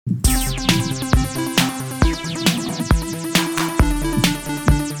Hey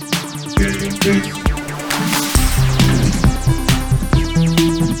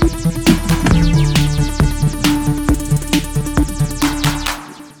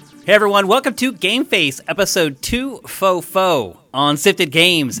everyone, welcome to GameFace, episode 244 on Sifted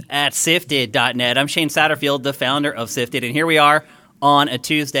Games at Sifted.net. I'm Shane Satterfield, the founder of Sifted, and here we are on a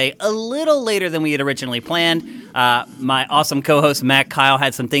Tuesday, a little later than we had originally planned. My awesome co-host Matt Kyle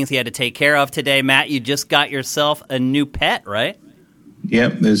had some things he had to take care of today. Matt, you just got yourself a new pet, right?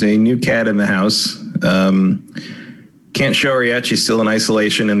 Yep, there's a new cat in the house. Can't show her yet. She's still in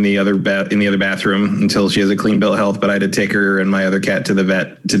isolation in the other bathroom until she has a clean bill of health. But I had to take her and my other cat to the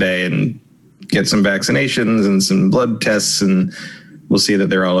vet today and get some vaccinations and some blood tests, and we'll see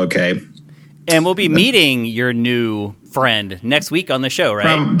that they're all okay. And we'll be meeting your new friend next week on the show,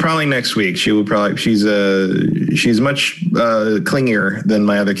 right? Probably next week. She's much clingier than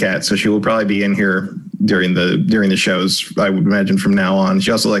my other cat, so she will probably be in here during the shows, I would imagine, from now on.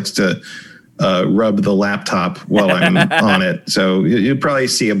 She also likes to rub the laptop while I'm on it. So you'll probably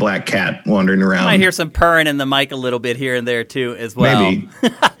see a black cat wandering around. I might hear some purring in the mic a little bit here and there too as well. Maybe.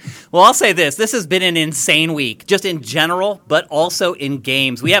 Well, I'll say this. This has been an insane week, just in general, but also in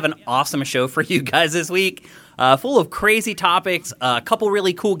games. We have an awesome show for you guys this week, full of crazy topics, a couple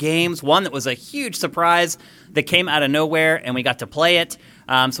really cool games, one that was a huge surprise that came out of nowhere, and we got to play it.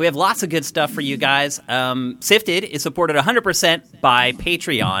 So we have lots of good stuff for you guys. Sifted is supported 100% by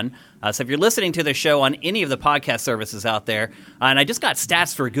Patreon. So if you're listening to the show on any of the podcast services out there, and I just got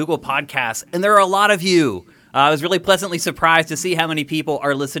stats for Google Podcasts, and there are a lot of you. I was really pleasantly surprised to see how many people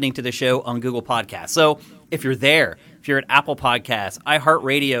are listening to the show on Google Podcasts. So if you're there, if you're at Apple Podcasts,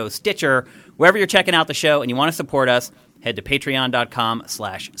 iHeartRadio, Stitcher, wherever you're checking out the show and you want to support us, head to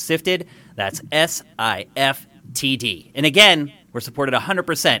patreon.com/sifted. That's SIFTD. And again, we're supported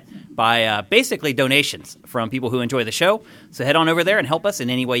 100% by basically donations from people who enjoy the show. So head on over there and help us in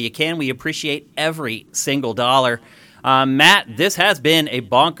any way you can. We appreciate every single dollar. Matt, this has been a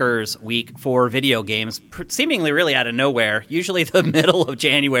bonkers week for video games, seemingly really out of nowhere. Usually the middle of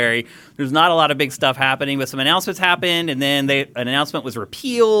January, there's not a lot of big stuff happening, but some announcements happened, and then an announcement was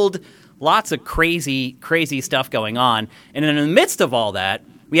repealed. Lots of crazy, crazy stuff going on. And in the midst of all that,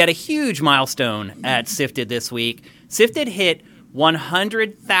 we had a huge milestone at Sifted this week. Sifted hit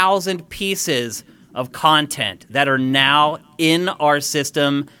 100,000 pieces of content that are now in our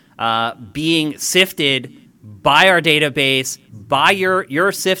system, being sifted by our database, by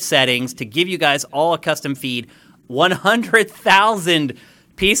your Sift settings to give you guys all a custom feed. 100,000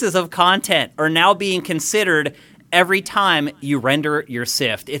 pieces of content are now being considered every time you render your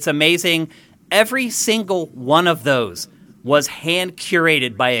Sift. It's amazing. Every single one of those was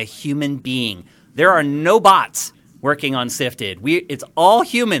hand-curated by a human being. There are no bots working on Sifted. It's all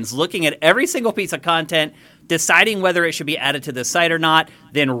humans looking at every single piece of content, deciding whether it should be added to the site or not,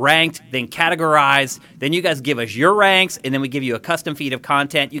 then ranked, then categorized. Then you guys give us your ranks, and then we give you a custom feed of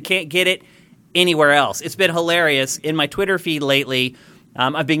content. You can't get it anywhere else. It's been hilarious. In my Twitter feed lately,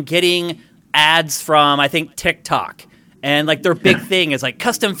 I've been getting ads from, I think, TikTok. And, like, their big thing is, like,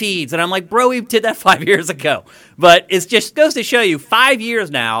 custom feeds. And I'm like, bro, we did that 5 years ago. But it just goes to show you, 5 years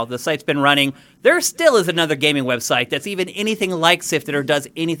now, the site's been running. There still is another gaming website that's even anything like Sifted or does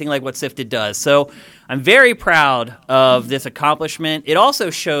anything like what Sifted does. So I'm very proud of this accomplishment. It also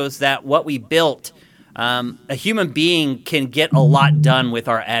shows that what we built, a human being can get a lot done with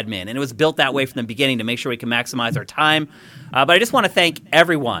our admin. And it was built that way from the beginning to make sure we can maximize our time. But I just want to thank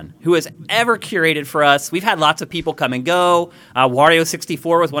everyone who has ever curated for us. We've had lots of people come and go.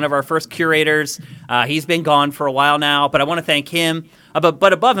 Wario64 was one of our first curators. He's been gone for a while now, but I want to thank him.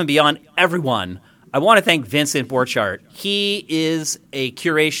 But above and beyond everyone, I want to thank Vincent Borchardt. He is a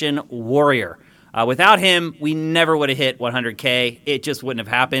curation warrior. Without him, we never would have hit 100K. It just wouldn't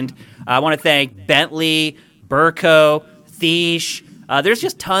have happened. I want to thank Bentley, Burko, Thiesh. There's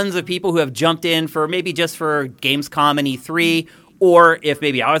just tons of people who have jumped in for maybe just for Gamescom and E3, or if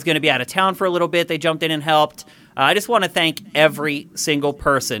maybe I was going to be out of town for a little bit, they jumped in and helped. I just want to thank every single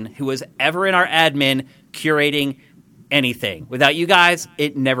person who was ever in our admin curating anything. Without you guys,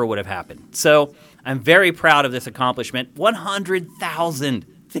 it never would have happened. So I'm very proud of this accomplishment. 100,000.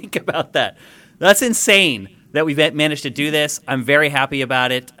 Think about that. That's insane that we've managed to do this. I'm very happy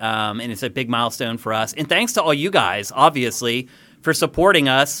about it, and it's a big milestone for us. And thanks to all you guys, obviously, for supporting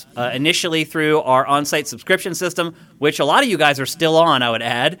us initially through our on-site subscription system, which a lot of you guys are still on, I would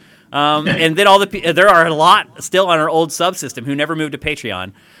add. And then there are a lot still on our old subsystem who never moved to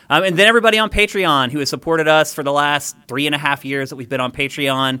Patreon. And then everybody on Patreon who has supported us for the last 3.5 years that we've been on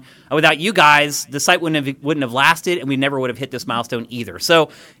Patreon. Without you guys, the site wouldn't have lasted, and we never would have hit this milestone either. So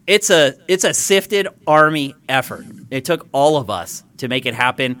it's a sifted army effort. It took all of us to make it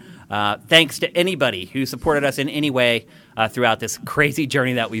happen. Thanks to anybody who supported us in any way throughout this crazy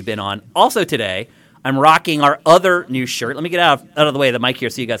journey that we've been on. Also today, I'm rocking our other new shirt. Let me get out of the way of the mic here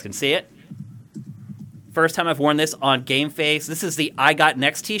so you guys can see it. First time I've worn this on GameFace. This is the I Got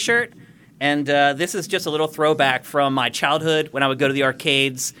Next t-shirt, and this is just a little throwback from my childhood when I would go to the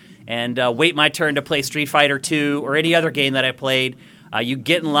arcades and wait my turn to play Street Fighter II or any other game that I played. You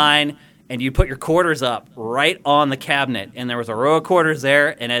get in line, and you put your quarters up right on the cabinet, and there was a row of quarters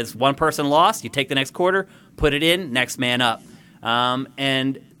there, and as one person lost, you take the next quarter, put it in, next man up.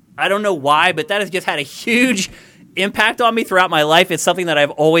 And I don't know why, but that has just had a huge impact on me throughout my life. It's something that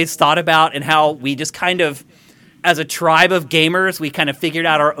I've always thought about, and how we just kind of, as a tribe of gamers, we kind of figured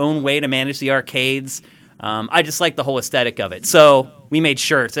out our own way to manage the arcades. I just like the whole aesthetic of it. So we made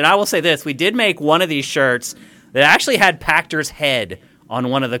shirts, and I will say this, we did make one of these shirts that actually had Pactor's head on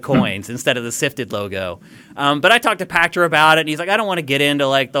one of the coins instead of the Sifted logo. But I talked to Pactor about it, and he's like, I don't want to get into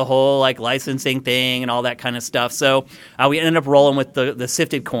like the whole like licensing thing and all that kind of stuff. So we ended up rolling with the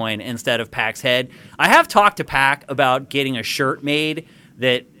Sifted coin instead of Pac's head. I have talked to Pac about getting a shirt made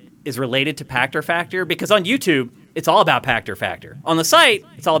that is related to Pactor Factor, because on YouTube, it's all about Pactor Factor. On the site,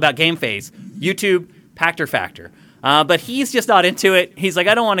 it's all about GameFace. YouTube, Pactor Factor. But he's just not into it. He's like,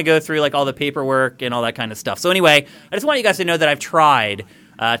 I don't want to go through like all the paperwork and all that kind of stuff. So anyway, I just want you guys to know that I've tried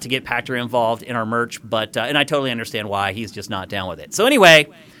to get Pactor involved in our merch, but and I totally understand why he's just not down with it. So anyway,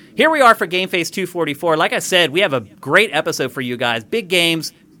 here we are for GameFace 244. Like I said, we have a great episode for you guys. Big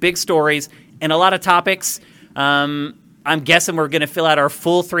games, big stories, and a lot of topics. I'm guessing we're going to fill out our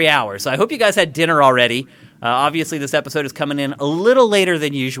full 3 hours. So I hope you guys had dinner already. Obviously, this episode is coming in a little later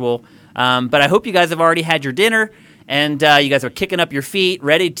than usual, but I hope you guys have already had your dinner. And you guys are kicking up your feet,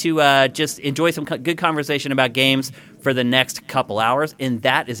 ready to just enjoy some good conversation about games for the next couple hours. And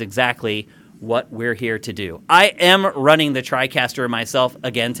that is exactly what we're here to do. I am running the TriCaster myself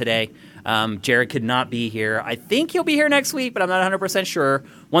again today. Jared could not be here. I think he'll be here next week, but I'm not 100% sure.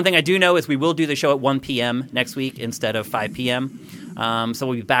 One thing I do know is we will do the show at 1 p.m. next week instead of 5 p.m. So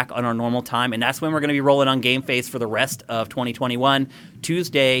we'll be back on our normal time. And that's when we're going to be rolling on GameFace for the rest of 2021,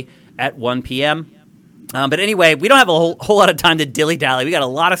 Tuesday at 1 p.m. But anyway, we don't have a whole lot of time to dilly-dally. We got a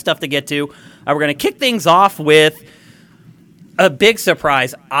lot of stuff to get to. We're going to kick things off with a big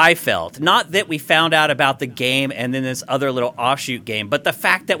surprise, I felt. Not that we found out about the game and then this other little offshoot game, but the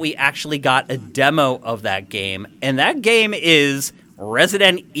fact that we actually got a demo of that game. And that game is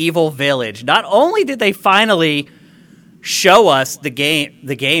Resident Evil Village. Not only did they finally show us the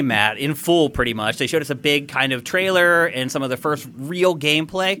game, Matt, in full pretty much. They showed us a big kind of trailer and some of the first real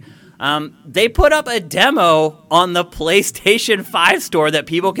gameplay. They put up a demo on the PlayStation 5 store that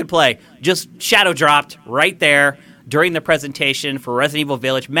people could play. Just shadow dropped right there during the presentation for Resident Evil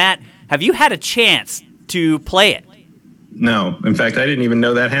Village. Matt, have you had a chance to play it? No. In fact, I didn't even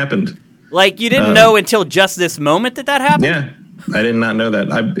know that happened. Like, you didn't know until just this moment that happened? Yeah, I did not know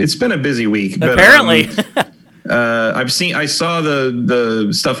that. It's been a busy week. Apparently. I saw the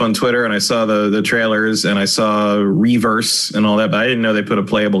stuff on Twitter, and I saw the trailers, and I saw Reverse and all that, but I didn't know they put a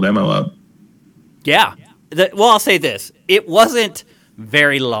playable demo up. Yeah. Well, I'll say this. It wasn't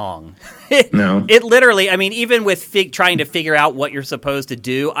very long. No. It literally, I mean, even with trying to figure out what you're supposed to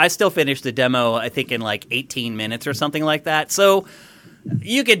do, I still finished the demo, I think, in like 18 minutes or something like that. So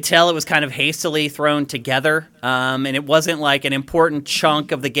you could tell it was kind of hastily thrown together, and it wasn't like an important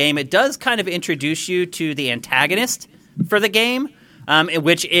chunk of the game. It does kind of introduce you to the antagonist for the game,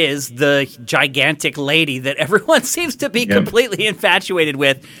 which is the gigantic lady that everyone seems to be completely infatuated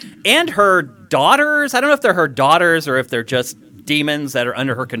with, and her daughters. I don't know if they're her daughters or if they're just demons that are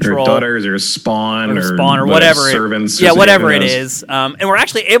under her control. Her daughters or Spawn or whatever. Servants. Yeah, whatever it is. And we're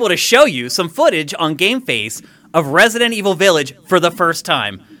actually able to show you some footage on GameFace of Resident Evil Village for the first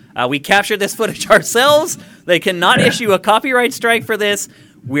time. We captured this footage ourselves. They cannot issue a copyright strike for this.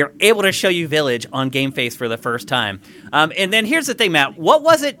 We're able to show you Village on GameFace for the first time. And then here's the thing, Matt. What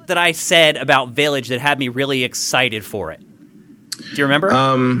was it that I said about Village that had me really excited for it? Do you remember?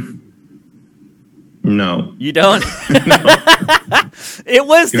 No. You don't? It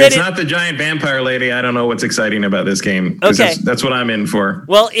was if that it's not the giant vampire lady, I don't know what's exciting about this game. Okay. That's what I'm in for.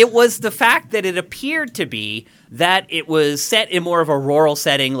 Well, it was the fact that it appeared to be that it was set in more of a rural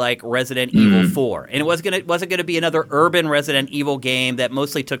setting like Resident Evil 4. And it wasn't going to be another urban Resident Evil game that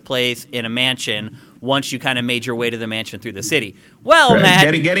mostly took place in a mansion once you kind of made your way to the mansion through the city. Well, Right.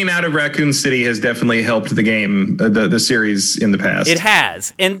 Matt... Getting out of Raccoon City has definitely helped the game, the series in the past. It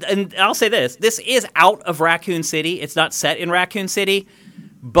has. And I'll say this. This is out of Raccoon City. It's not set in Raccoon City.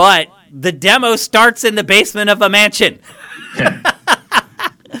 But the demo starts in the basement of a mansion.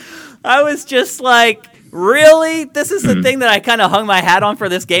 I was just like, really? This is the thing that I kind of hung my hat on for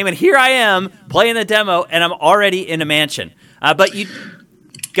this game. And here I am playing the demo, and I'm already in a mansion. But you...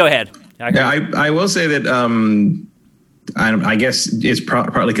 Go ahead. I will say that I guess it's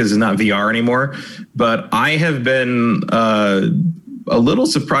partly because it's not VR anymore, but I have been a little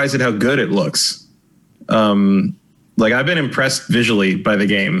surprised at how good it looks. Like, I've been impressed visually by the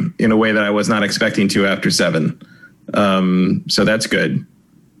game in a way that I was not expecting to after 7. So that's good.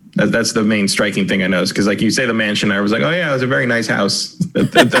 That's the main striking thing I noticed. Because, like you say, the mansion, I was like, oh, yeah, it was a very nice house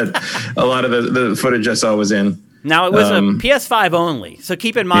that a lot of the footage I saw was in. Now, it was a PS5 only, so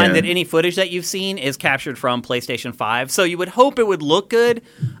keep in mind that any footage that you've seen is captured from PlayStation 5, so you would hope it would look good.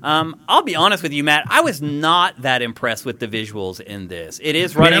 I'll be honest with you, Matt, I was not that impressed with the visuals in this. It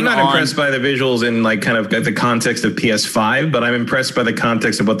is running I'm not impressed by the visuals in, like, kind of the context of PS5, but I'm impressed by the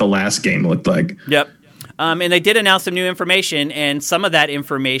context of what the last game looked like. Yep. And they did announce some new information, and some of that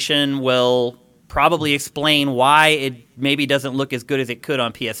information will probably explain why it maybe doesn't look as good as it could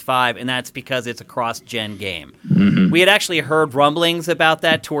on PS5, and that's because it's a cross-gen game. Mm-hmm. We had actually heard rumblings about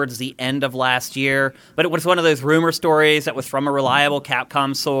that towards the end of last year, but it was one of those rumor stories that was from a reliable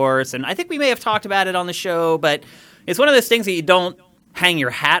Capcom source, and I think we may have talked about it on the show, but it's one of those things that you don't hang your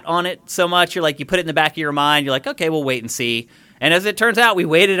hat on it so much. You're like, you put it in the back of your mind, you're like, okay, we'll wait and see. And as it turns out, we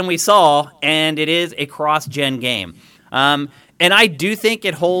waited and we saw, and it is a cross-gen game. And I do think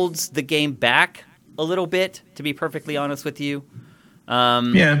it holds the game back a little bit, to be perfectly honest with you.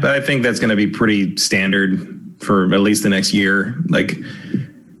 Yeah, but I think that's going to be pretty standard for at least the next year. Like,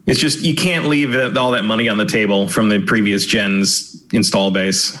 it's just, you can't leave all that money on the table from the previous gen's install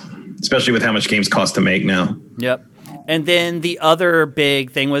base, especially with how much games cost to make now. Yep. And then the other big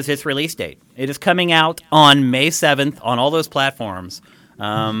thing was its release date. It is coming out on May 7th on all those platforms.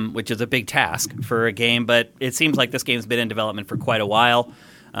 Which is a big task for a game, but it seems like this game's been in development for quite a while.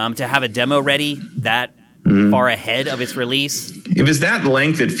 To have a demo ready that far ahead of its release. If it's that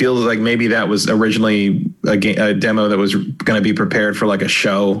length, it feels like maybe that was originally a demo that was going to be prepared for like a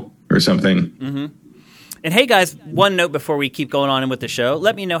show or something. Mm-hmm. And hey, guys, one note before we keep going on with the show.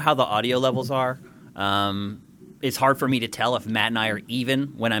 Let me know how the audio levels are. It's hard for me to tell if Matt and I are even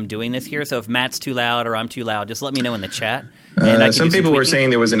when I'm doing this here. So if Matt's too loud or I'm too loud, just let me know in the chat. Some people were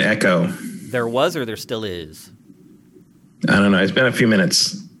saying there was an echo. There was, or there still is? I don't know. It's been a few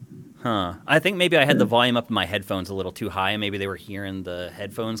minutes. Huh. I think maybe I had the volume up in my headphones a little too high, and maybe they were hearing the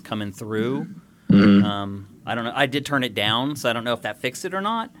headphones coming through. Mm-hmm. I don't know. I did turn it down, so I don't know if that fixed it or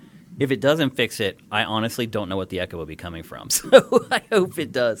not. If it doesn't fix it, I honestly don't know what the echo will be coming from. So I hope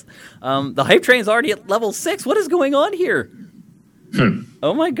it does. The hype train's already at level 6. What is going on here?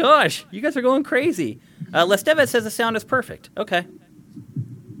 Oh my gosh. You guys are going crazy. Lestevet says the sound is perfect. Okay.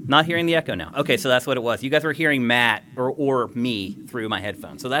 Not hearing the echo now. Okay, so that's what it was. You guys were hearing Matt or me through my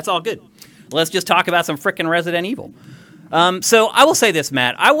headphones. So that's all good. Let's just talk about some frickin' Resident Evil. So I will say this,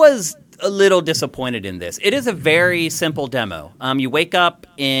 Matt. I was a little disappointed in this. It is a very simple demo. You wake up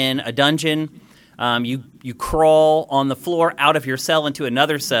in a dungeon. You crawl on the floor out of your cell into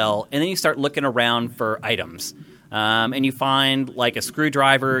another cell, and then you start looking around for items. And you find like a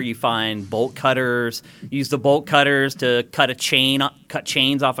screwdriver, you find bolt cutters, use the bolt cutters to cut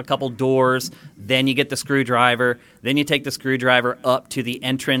chains off a couple doors, then you get the screwdriver, then you take the screwdriver up to the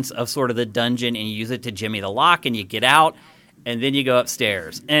entrance of sort of the dungeon and you use it to jimmy the lock and you get out, and then you go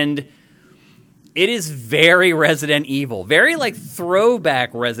upstairs. And it is very Resident Evil, very like throwback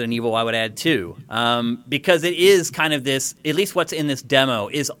Resident Evil, I would add too, because it is kind of this, at least what's in this demo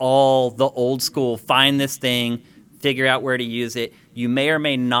is all the old school, find this thing, figure out where to use it. You may or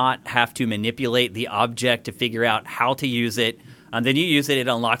may not have to manipulate the object to figure out how to use it. Then you use it, it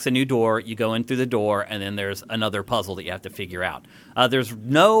unlocks a new door, you go in through the door, and then there's another puzzle that you have to figure out. There's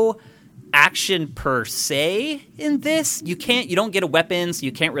no action per se in this. You don't get a weapon, so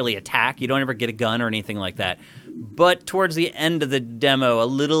you can't really attack. You don't ever get a gun or anything like that. But towards the end of the demo, a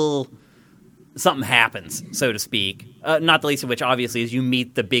little something happens, so to speak. Not the least of which, obviously, is you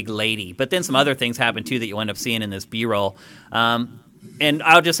meet the big lady. But then some other things happen, too, that you'll end up seeing in this B-roll. And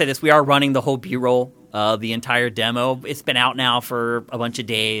I'll just say this, we are running the whole B-roll, the entire demo. It's been out now for a bunch of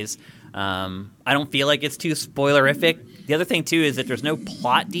days. I don't feel like it's too spoilerific. The other thing, too, is that there's no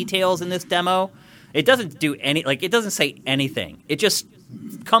plot details in this demo. It doesn't do it doesn't say anything. It just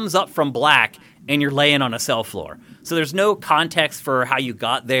comes up from black, and you're laying on a cell floor. So there's no context for how you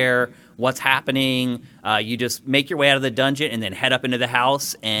got there, what's happening. You just make your way out of the dungeon and then head up into the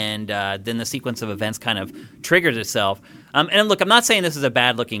house, and then the sequence of events kind of triggers itself. And look, I'm not saying this is a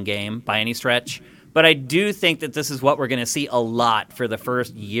bad-looking game by any stretch, but I do think that this is what we're going to see a lot for the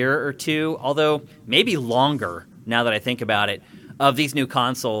first year or two, although maybe longer, now that I think about it, of these new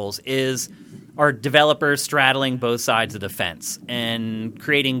consoles is our developers straddling both sides of the fence and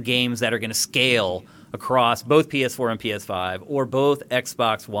creating games that are going to scale across both PS4 and PS5 or both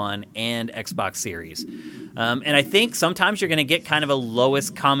Xbox One and Xbox Series. And I think sometimes you're going to get kind of a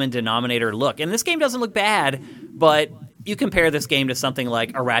lowest common denominator look. And this game doesn't look bad, but you compare this game to something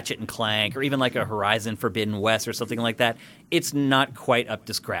like a Ratchet and Clank or even like a Horizon Forbidden West or something like that, it's not quite up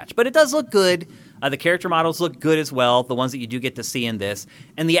to scratch. But it does look good. The character models look good as well, the ones that you do get to see in this.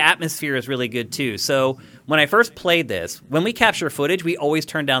 And the atmosphere is really good too. So when I first played this, when we capture footage, we always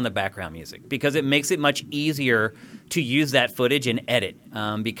turn down the background music because it makes it much easier to use that footage and edit.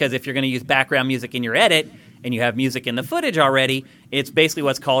 Because if you're going to use background music in your edit, and you have music in the footage already, it's basically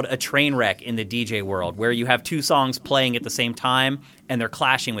what's called a train wreck in the DJ world, where you have two songs playing at the same time, and they're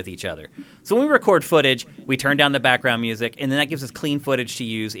clashing with each other. So when we record footage, we turn down the background music, and then that gives us clean footage to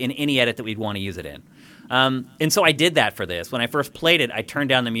use in any edit that we'd want to use it in. And so I did that for this. When I first played it, I turned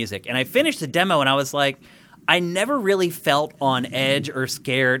down the music, and I finished the demo, and I was like, I never really felt on edge or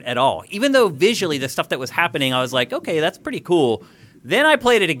scared at all. Even though visually the stuff that was happening, I was like, okay, that's pretty cool. Then I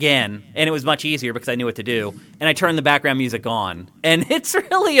played it again, and it was much easier because I knew what to do, and I turned the background music on. And it's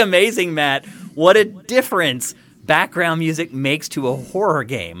really amazing, Matt, what a difference background music makes to a horror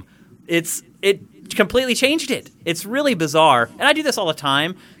game. It completely changed it. It's really bizarre. And I do this all the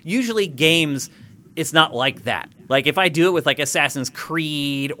time. Usually games, it's not like that. Like if I do it with like Assassin's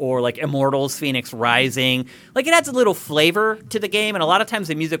Creed or like Immortals Phoenix Rising, like it adds a little flavor to the game, and a lot of times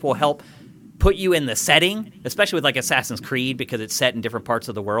the music will help put you in the setting, especially with like Assassin's Creed because it's set in different parts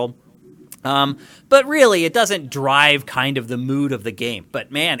of the world. But really, it doesn't drive kind of the mood of the game.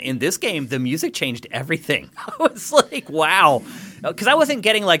 But man, in this game, the music changed everything. I was like, wow. Because I wasn't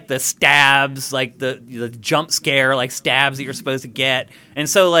getting like the stabs, like the jump scare, like stabs that you're supposed to get. And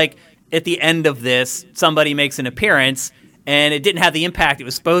so like at the end of this, somebody makes an appearance, and it didn't have the impact it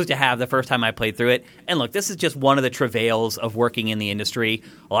was supposed to have the first time I played through it. And look, this is just one of the travails of working in the industry.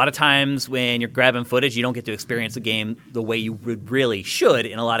 A lot of times when you're grabbing footage, you don't get to experience the game the way you really should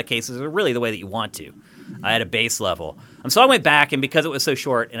in a lot of cases, or really the way that you want to at a base level. So I went back, and because it was so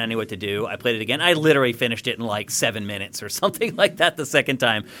short and I knew what to do, I played it again. I literally finished it in like 7 minutes or something like that the second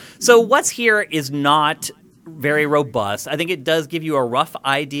time. So what's here is not very robust. I think it does give you a rough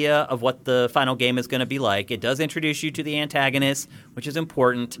idea of what the final game is going to be like. It does introduce you to the antagonist, which is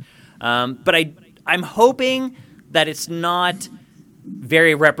important. But I'm hoping that it's not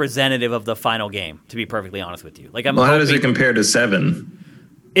very representative of the final game, to be perfectly honest with you. Like, how does it compare to 7?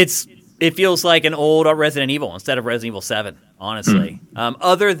 It feels like an old Resident Evil instead of Resident Evil 7, honestly.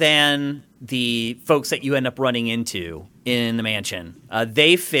 Other than the folks that you end up running into in the mansion,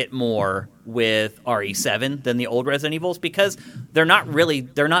 they fit more with RE7 than the old Resident Evils because they're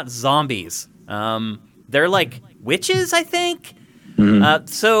not zombies. They're like witches, I think.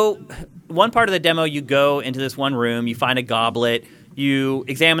 So one part of the demo, you go into this one room, you find a goblet, you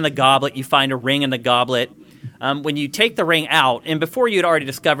examine the goblet, you find a ring in the goblet. When you take the ring out, and before you'd already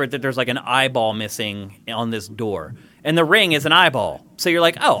discovered that there's like an eyeball missing on this door, and the ring is an eyeball. So you're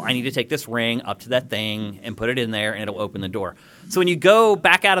like, oh, I need to take this ring up to that thing and put it in there, and it'll open the door. So when you go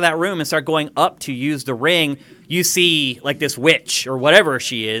back out of that room and start going up to use the ring, you see like this witch or whatever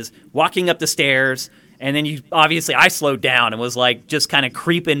she is walking up the stairs, and then I slowed down and was like just kind of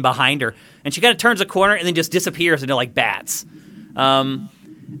creeping behind her, and she kind of turns a corner and then just disappears into like bats.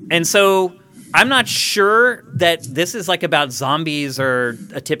 And so I'm not sure that this is like about zombies or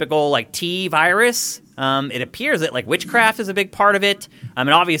a typical like T virus. It appears that like witchcraft is a big part of it. And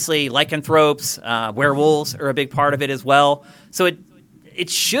obviously lycanthropes, werewolves are a big part of it as well. So it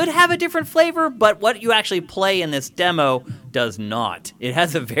should have a different flavor, but what you actually play in this demo does not. It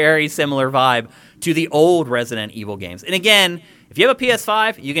has a very similar vibe to the old Resident Evil games. And again, if you have a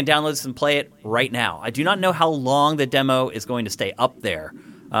PS5, you can download this and play it right now. I do not know how long the demo is going to stay up there.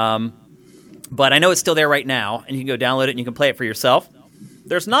 But I know it's still there right now, and you can go download it and you can play it for yourself.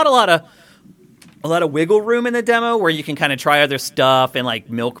 There's not a lot of wiggle room in the demo where you can kind of try other stuff and like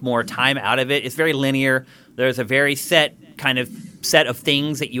milk more time out of it. It's very linear. There's a very set kind of set of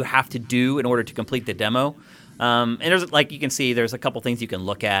things that you have to do in order to complete the demo. And there's, like you can see, there's a couple things you can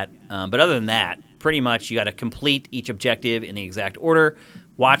look at. But other than that, pretty much you got to complete each objective in the exact order,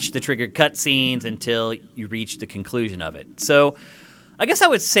 watch the triggered cutscenes until you reach the conclusion of it. So I guess I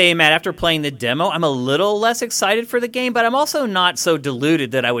would say, Matt, after playing the demo, I'm a little less excited for the game, but I'm also not so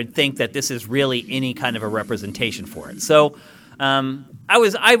deluded that I would think that this is really any kind of a representation for it. So I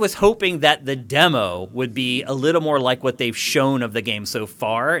was hoping that the demo would be a little more like what they've shown of the game so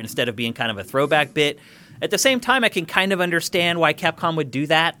far, instead of being kind of a throwback bit. At the same time, I can kind of understand why Capcom would do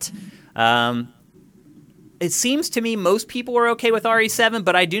that. It seems to me most people are okay with RE7,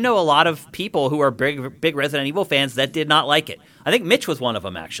 but I do know a lot of people who are big Resident Evil fans that did not like it. I think Mitch was one of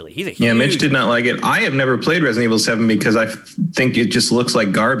them, actually. He's a huge... Yeah, Mitch did not like it. I have never played Resident Evil 7 because I think it just looks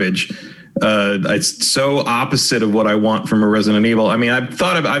like garbage. It's so opposite of what I want from a Resident Evil. I mean, I've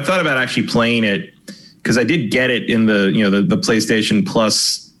thought about actually playing it because I did get it in the PlayStation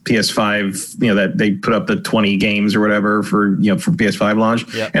Plus PS5, that they put up the 20 games or whatever for PS5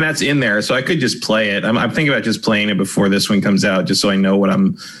 launch. Yep. And that's in there. So I could just play it. I'm thinking about just playing it before this one comes out, just so I know what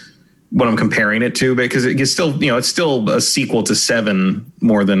I'm comparing it to, because it's still, it's still a sequel to 7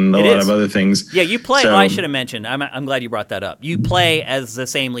 more than a lot of other things. Yeah, you play, I should have mentioned, I'm glad you brought that up. You play as the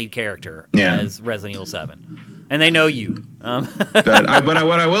same lead character as Resident Evil 7. And they know you. But what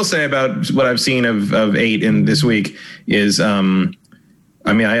I will say about what I've seen of 8 in this week is,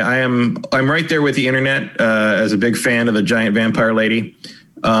 I'm right there with the internet as a big fan of the giant vampire lady.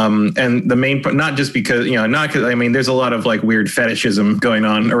 And the main, not just because, not because, there's a lot of like weird fetishism going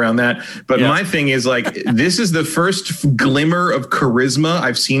on around that. But my thing is like, this is the first glimmer of charisma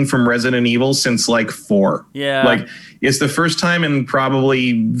I've seen from Resident Evil since like 4. Yeah. Like, it's the first time in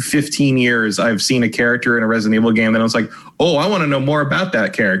probably 15 years I've seen a character in a Resident Evil game that I was like, oh, I want to know more about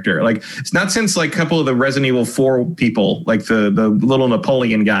that character. Like, it's not since like a couple of the Resident Evil 4 people, like the little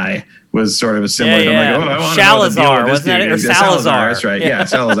Napoleon guy was sort of a similar. Yeah. I'm like, oh, I want Salazar, wasn't it? Or Salazar. That's right. Yeah,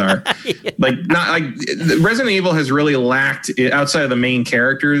 Salazar. Like, not like Resident Evil has really lacked outside of the main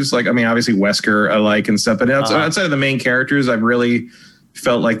characters. Like, obviously Wesker I like and stuff, but outside of the main characters, I've really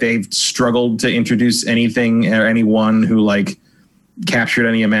felt like they've struggled to introduce anything or anyone who like captured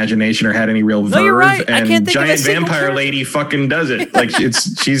any imagination or had any real verve. You're right. And I can't think giant of a single vampire character. lady fucking does it. Like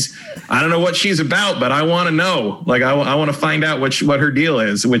she's I don't know what she's about, but I want to know. Like I want to find out what her deal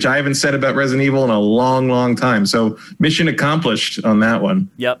is, which I haven't said about Resident Evil in a long, long time. So mission accomplished on that one.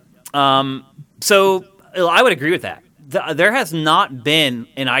 Yep. So I would agree with that. There has not been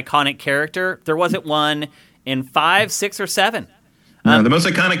an iconic character. There wasn't one in 5, 6, or 7. No, the most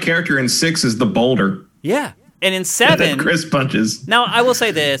iconic character in 6 is the boulder. Yeah. And in 7... Chris punches. Now, I will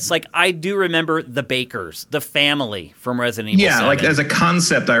say this. Like, I do remember the Bakers, the family from Resident Evil 7. Like, as a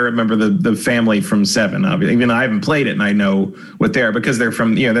concept, I remember the family from 7. Obviously. Even though I haven't played it, and I know what they are, because they're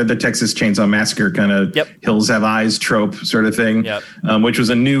from, they're the Texas Chainsaw Massacre kind of Hills Have Eyes trope sort of thing, which was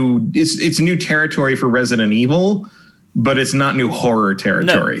it's new territory for Resident Evil, but it's not new horror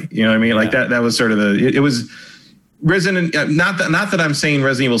territory. No. You know what I mean? Like, that was sort of it was... Resident, not that I'm saying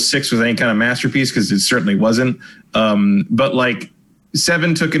Resident Evil 6 was any kind of masterpiece, because it certainly wasn't. But like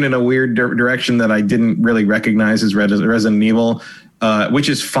 7 took it in a weird direction that I didn't really recognize as Resident Evil, which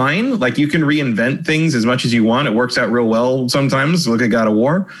is fine. Like, you can reinvent things as much as you want. It works out real well sometimes. Look at God of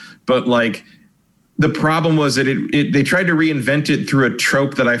War. But like, the problem was that they tried to reinvent it through a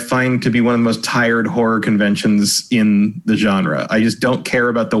trope that I find to be one of the most tired horror conventions in the genre. I just don't care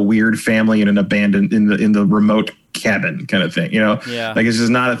about the weird family in an abandoned in the remote cabin kind of thing. Like, it's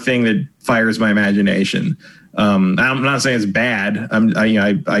just not a thing that fires my imagination. I'm not saying it's bad.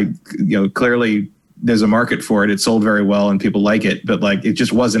 I clearly there's a market for it. It sold very well and people like it, but like, it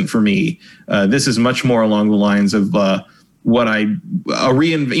just wasn't for me. This is much more along the lines of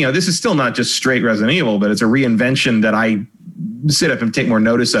this is still not just straight Resident Evil, but it's a reinvention that I sit up and take more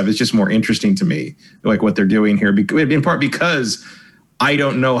notice of. It's just more interesting to me, like what they're doing here, in part because I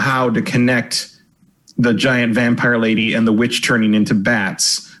don't know how to connect the giant vampire lady and the witch turning into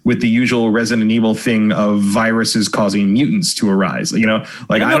bats with the usual Resident Evil thing of viruses causing mutants to arise.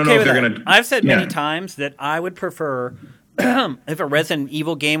 Like, I don't know if they're going to... I've said many times that I would prefer if a Resident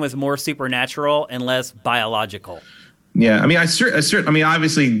Evil game was more supernatural and less biological. Yeah,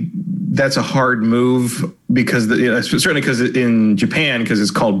 obviously that's a hard move because certainly because in Japan, because it's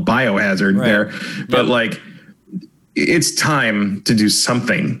called Biohazard there, but like, it's time to do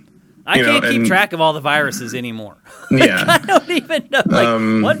something. I can't keep track of all the viruses anymore. Yeah, I don't even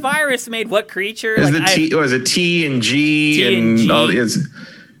know what virus made what creature. Was it T and G and all?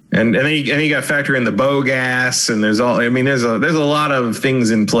 And then you got to factor in the bow gas, and there's a lot of things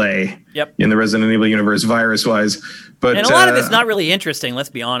in play. Yep. In the Resident Evil universe, virus wise, but and a lot of it's not really interesting. Let's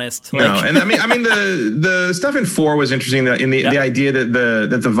be honest. No, and I mean the stuff in 4 was interesting. That the idea that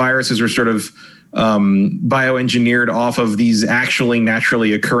the viruses were sort of bioengineered off of these actually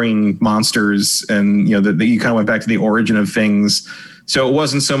naturally occurring monsters, and that you kind of went back to the origin of things. So it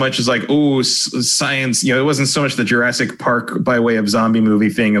wasn't so much as like, oh, science. It wasn't so much the Jurassic Park by way of zombie movie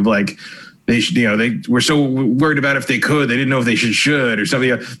thing of like, they were so worried about if they could, they didn't know if they should or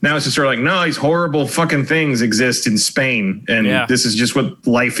something. Now it's just sort of like, no, these horrible fucking things exist in Spain, and this is just what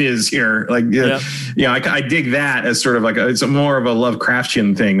life is here. Like, I dig that as sort of like it's more of a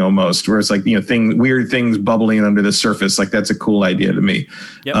Lovecraftian thing almost, where it's like weird things bubbling under the surface. Like that's a cool idea to me.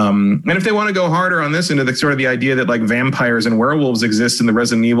 Yep. And if they want to go harder on this into the sort of the idea that like vampires and werewolves exist in the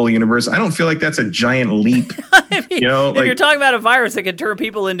Resident Evil universe, I don't feel like that's a giant leap. I mean, if you're talking about a virus that can turn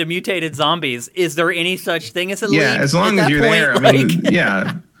people into mutated zombies, is there any such thing as a leap? Yeah, as long as you're there. I mean,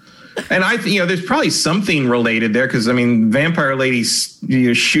 yeah. And there's probably something related there because, I mean, Vampire Lady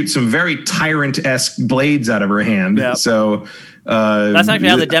shoot some very tyrant-esque blades out of her hand. Yep. So that's actually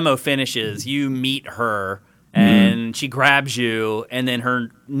how the demo finishes. You meet her, and she grabs you, and then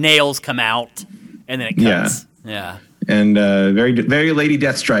her nails come out, and then it cuts. Yeah. And very, very Lady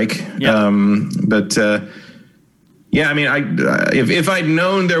Deathstrike. Yep. But yeah, I mean, if I'd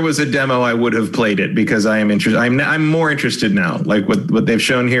known there was a demo, I would have played it because I am interested. I'm more interested now. Like what they've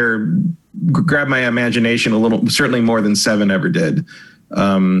shown here, grabbed my imagination a little, certainly more than 7 ever did.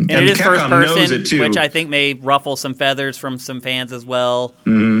 And it is Capcom first knows it person, too. which I think may ruffle some feathers from some fans as well.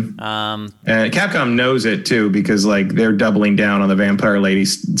 Mm-hmm. And Capcom knows it too because like they're doubling down on the Vampire Lady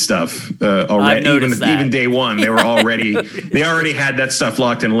stuff already. Even day one, they already had that stuff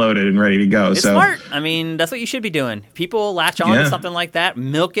locked and loaded and ready to go. It's smart. I mean, that's what you should be doing. People latch on to something like that,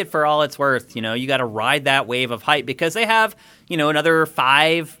 milk it for all it's worth. You got to ride that wave of hype because they have another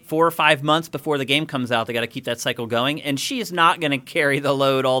 4 or 5 months before the game comes out. They got to keep that cycle going, and she is not going to carry the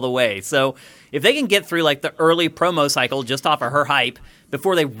load all the way. So if they can get through like the early promo cycle just off of her hype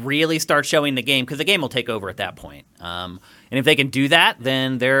before they really start showing the game, because the game will take over at that point. And if they can do that,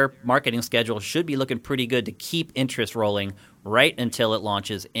 then their marketing schedule should be looking pretty good to keep interest rolling right until it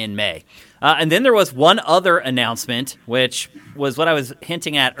launches in May. And then there was one other announcement, which was what I was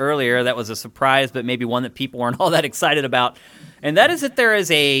hinting at earlier. That was a surprise, but maybe one that people weren't all that excited about. And that is that there is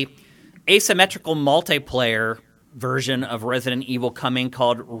a asymmetrical multiplayer version of Resident Evil coming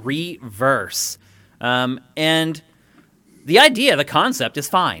called Reverse. And the idea, the concept is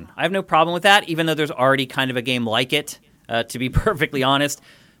fine. I have no problem with that, even though there's already kind of a game like it, to be perfectly honest.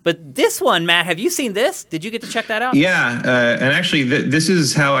 But this one, Matt, have you seen this? Did you get to check that out? Yeah, and actually, this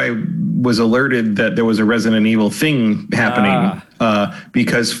is how I was alerted that there was a Resident Evil thing happening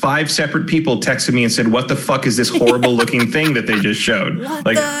because 5 separate people texted me and said, "What the fuck is this horrible looking thing that they just showed? What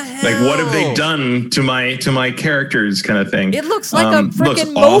like, the hell? Like, what have they done to my characters?" Kind of thing. It looks like a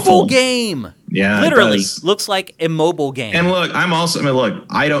freaking mobile game. Yeah, literally looks like a mobile game. And look,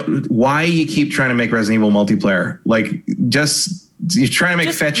 I don't. Why you keep trying to make Resident Evil multiplayer? Like, you're trying to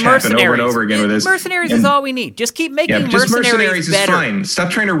make fetch happen over and over again with this. Mercenaries is all we need. Just keep making mercenaries is better. Fine. Stop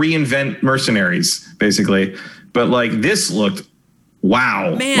trying to reinvent mercenaries, basically. But like this looked,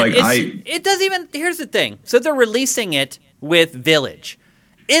 wow. Man, like it doesn't even. Here's the thing. So they're releasing it with Village.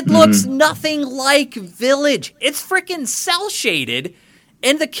 It looks nothing like Village. It's freaking cell shaded,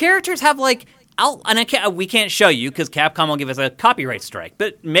 and the characters have like. We can't show you because Capcom will give us a copyright strike.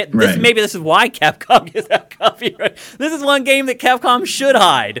 But maybe this is why Capcom gives out copyright. This is one game that Capcom should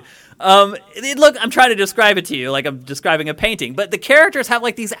hide. Look, I'm trying to describe it to you like I'm describing a painting. But the characters have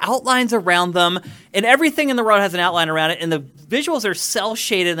like these outlines around them, and everything in the world has an outline around it. And the visuals are cel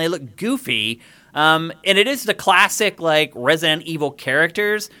shaded and they look goofy. And it is the classic like Resident Evil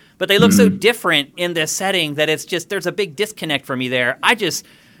characters, but they look so different in this setting that it's just there's a big disconnect for me there.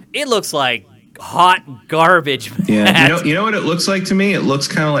 It looks like hot garbage. Yeah, you know what it looks like to me? It looks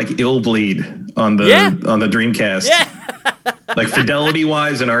kind of like Ill Bleed on the Dreamcast. Yeah. Like fidelity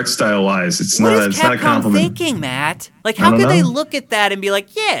wise and art style wise, it's not a compliment. What is Capcom thinking, Matt? Like, how could they look at that and be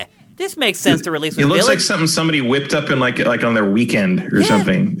like, yeah, this makes sense to release with It looks Village? like something somebody whipped up in like on their weekend or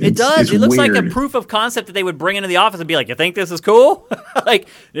something. It does. It looks weird. like a proof of concept that they would bring into the office and be like, you think this is cool? Like,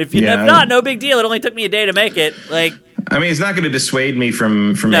 if not, no big deal. It only took me a day to make it. Like, I mean, it's not going to dissuade me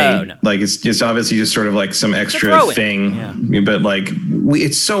from No. Like, it's just obviously just sort of like some extra thing. Yeah. But like,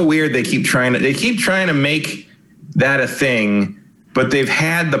 it's so weird. They keep trying to make that a thing but they've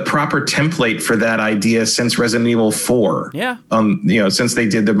had the proper template for that idea since Resident Evil 4. Yeah. Since they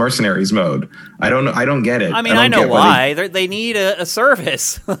did the mercenaries mode. I don't get it. I mean, I know why. They need a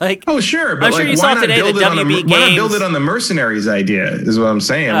service. Like, oh, sure, but I'm sure you saw today that WB Games. Why not build it on the mercenaries idea? Is what I'm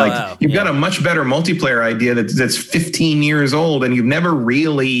saying. You've got a much better multiplayer idea that's 15 years old, and you've never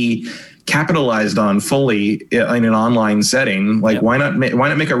really capitalized on fully in an online setting. Like, why not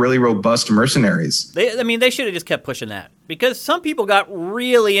make a really robust mercenaries? They should have just kept pushing that, because some people got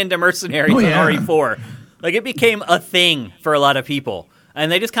really into mercenaries in RE4. Like, it became a thing for a lot of people,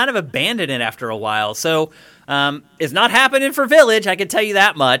 and they just kind of abandoned it after a while. So it's not happening for Village, I can tell you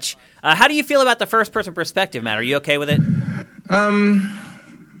that much. How do you feel about the first-person perspective, Matt? Are you okay with it?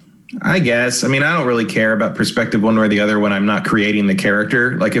 I guess. I mean, I don't really care about perspective one way or the other when I'm not creating the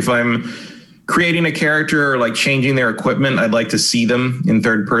character. Like, if I'm creating a character or like changing their equipment, I'd like to see them in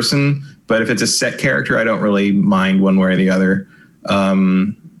third person. But if it's a set character, I don't really mind one way or the other.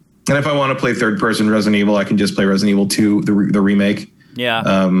 And if I want to play third person Resident Evil, I can just play Resident Evil 2, the remake.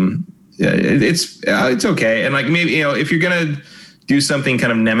 Yeah. It's okay. And like, maybe, if you're going to do something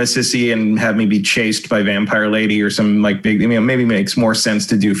kind of Nemesis-y and have me be chased by Vampire Lady or some like big, maybe makes more sense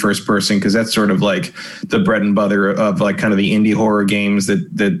to do first person, because that's sort of like the bread and butter of like kind of the indie horror games that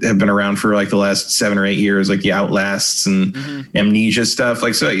have been around for like the last 7 or 8 years, like the Outlasts and Amnesia stuff.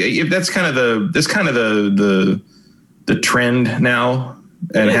 Like, so if that's kind of the trend now,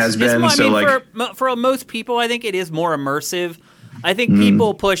 and has been. For most people, I think it is more immersive. I think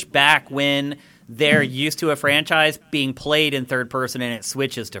people push back when they're used to a franchise being played in third person and it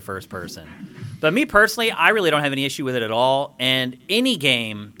switches to first person. But me personally, I really don't have any issue with it at all. And any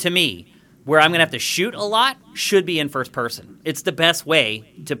game, to me, where I'm going to have to shoot a lot should be in first person. It's the best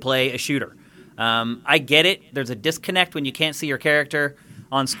way to play a shooter. I get it. There's a disconnect when you can't see your character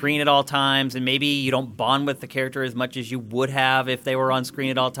on screen at all times, and maybe you don't bond with the character as much as you would have if they were on screen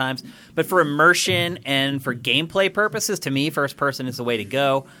at all times. But for immersion and for gameplay purposes, to me, first person is the way to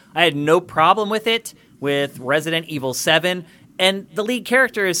go. I had no problem with it with Resident Evil 7, and the lead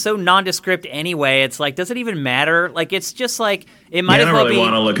character is so nondescript anyway. It's like, does it even matter? Like, it's just like, it might as well be... I don't really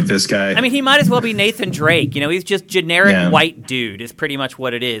want to look at this guy. I mean, he might as well be Nathan Drake. He's just generic white dude is pretty much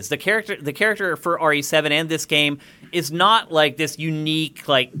what it is. The character for RE7 and this game is not like this unique,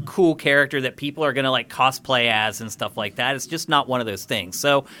 like, cool character that people are going to, like, cosplay as and stuff like that. It's just not one of those things.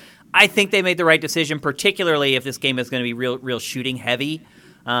 So I think they made the right decision, particularly if this game is going to be real shooting heavy.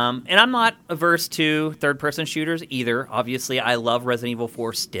 And I'm not averse to third-person shooters either. Obviously, I love Resident Evil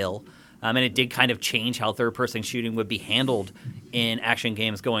 4 still. And it did kind of change how third-person shooting would be handled in action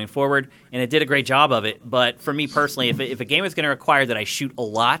games going forward. And it did a great job of it. But for me personally, if a game is going to require that I shoot a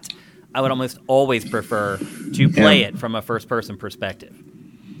lot, I would almost always prefer to play it from a first-person perspective.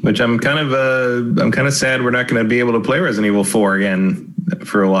 Which I'm kind of sad we're not going to be able to play Resident Evil 4 again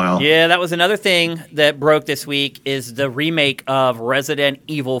for a while. Yeah, that was another thing that broke this week, is the remake of Resident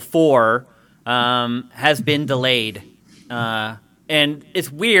Evil 4 has been delayed. And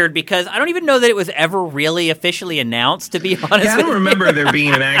it's weird because I don't even know that it was ever really officially announced, to be honest. Yeah, I don't remember there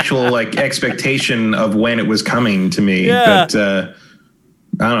being an actual like expectation of when it was coming to me. Yeah. But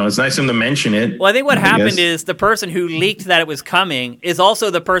I don't know. It's nice of them to mention it. Well, I think what happened is the person who leaked that it was coming is also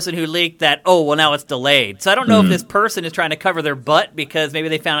the person who leaked that, now it's delayed. So I don't know if this person is trying to cover their butt because maybe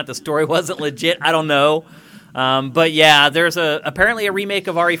they found out the story wasn't legit. I don't know. But yeah, there's apparently a remake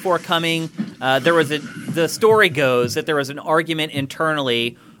of RE4 coming. The story goes that there was an argument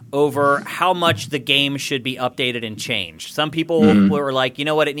internally over how much the game should be updated and changed. Some people were like, you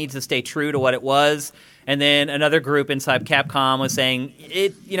know what, it needs to stay true to what it was. And then another group inside Capcom was saying,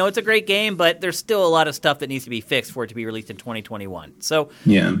 it's a great game, but there's still a lot of stuff that needs to be fixed for it to be released in 2021. So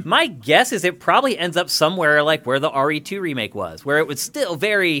my guess is it probably ends up somewhere like where the RE2 remake was, where it was still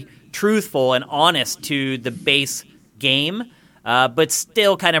very truthful and honest to the base game, but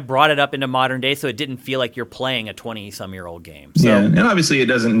still kind of brought it up into modern day so it didn't feel like you're playing a 20-some-year-old game. So, and obviously it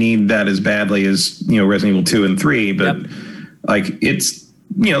doesn't need that as badly as Resident Evil 2 and 3, but like it's...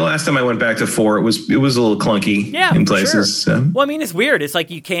 the last time I went back to 4, it was a little clunky in places. Sure. So. Well, I mean, it's weird. It's like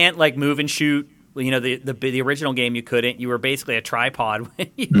you can't like move and shoot. The original game you couldn't. You were basically a tripod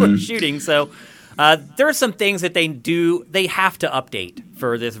when you were shooting. So there are some things that they have to update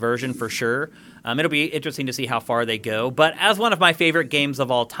for this version for sure. It'll be interesting to see how far they go. But as one of my favorite games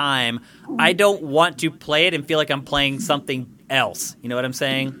of all time, I don't want to play it and feel like I'm playing something else. You know what I'm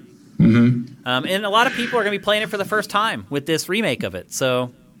saying? Mm-hmm. And a lot of people are going to be playing it for the first time with this remake of it.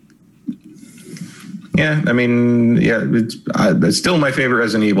 So, yeah, I mean, it's still my favorite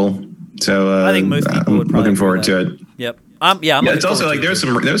Resident Evil. So I think most people would probably looking forward to it. Yep. It's also like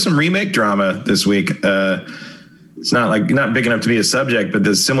there's some remake drama this week. it's not big enough to be a subject, but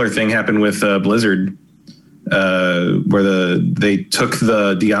this similar thing happened with Blizzard, where they took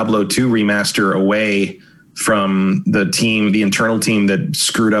the Diablo 2 remaster away from the internal team that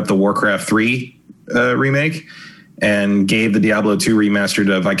screwed up the Warcraft 3 remake, and gave the Diablo 2 remaster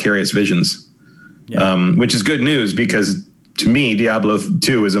to Vicarious Visions, which is good news because to me, Diablo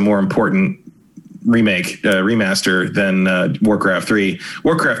 2 is a more important remaster than Warcraft 3.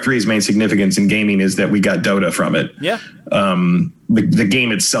 Warcraft 3's main significance in gaming is that we got Dota from it. Yeah. The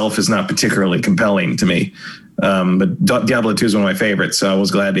game itself is not particularly compelling to me. But Diablo 2 is one of my favorites, so I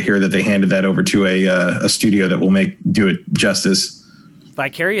was glad to hear that they handed that over to a studio that will do it justice.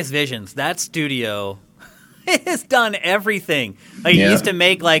 Vicarious Visions, that studio has done everything. Like, it used to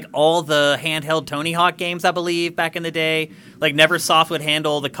make like all the handheld Tony Hawk games, I believe, back in the day. Like, Neversoft would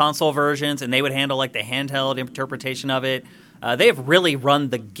handle the console versions, and they would handle like the handheld interpretation of it. They have really run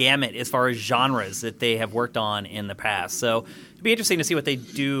the gamut as far as genres that they have worked on in the past. So it'd be interesting to see what they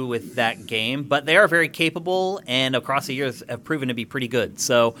do with that game. But they are very capable, and across the years have proven to be pretty good.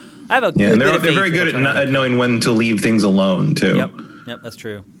 So I have a good they're very good at knowing when to leave things alone too. Yep, that's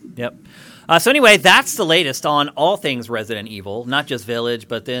true. Yep. So anyway, that's the latest on all things Resident Evil, not just Village,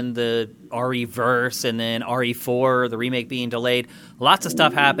 but then the RE-verse and then RE4, the remake being delayed. Lots of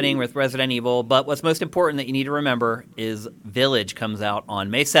stuff happening with Resident Evil, but what's most important that you need to remember is Village comes out on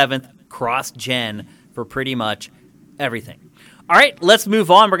May 7th, cross-gen for pretty much everything. All right, let's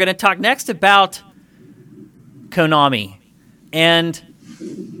move on. We're going to talk next about Konami. And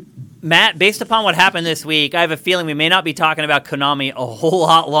Matt, based upon what happened this week, I have a feeling we may not be talking about Konami a whole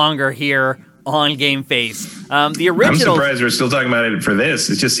lot longer here on GameFace. The original. I'm surprised we're still talking about it for this.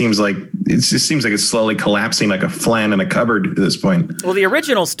 It just seems like it's slowly collapsing like a flan in a cupboard at this point. Well, the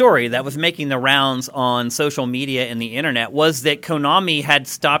original story that was making the rounds on social media and the internet was that Konami had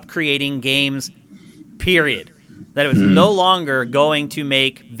stopped creating games, period. That it was no longer going to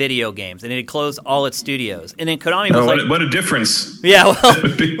make video games, and it had closed all its studios. And then Konami was what a difference. Yeah, well,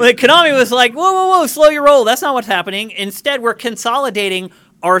 Konami was like, whoa, slow your roll. That's not what's happening. Instead, we're consolidating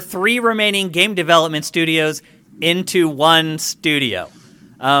our 3 remaining game development studios into one studio.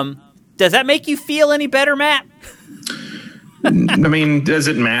 Does that make you feel any better, Matt? I mean, does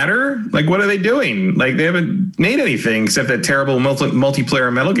it matter? Like, what are they doing? Like, they haven't made anything except that terrible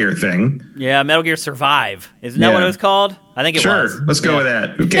multiplayer Metal Gear thing. Yeah, Metal Gear Survive. Isn't that what it was called? I think it was. Sure, let's go with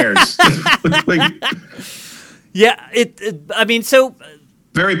that. Who cares? So...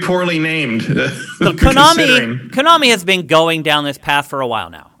 Very poorly named. So Konami has been going down this path for a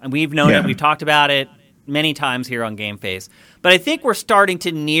while now. And we've known it. We've talked about it many times here on GameFace. But I think we're starting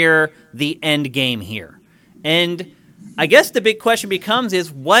to near the end game here. And I guess the big question becomes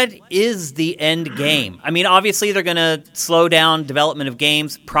is, what is the end game? I mean, obviously they're going to slow down development of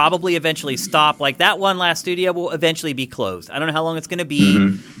games, probably eventually stop. Like that one last studio will eventually be closed. I don't know how long it's going to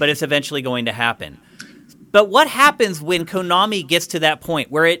be, but it's eventually going to happen. But what happens when Konami gets to that point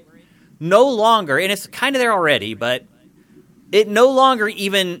where it no longer, and it's kind of there already, but it no longer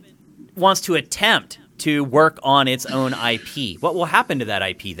even wants to attempt to work on its own IP? What will happen to that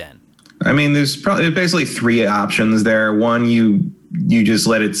IP then? I mean, there's basically 3 options there. One, you just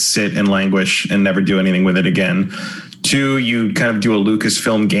let it sit and languish and never do anything with it again. 2, you kind of do a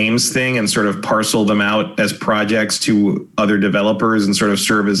Lucasfilm Games thing and sort of parcel them out as projects to other developers and sort of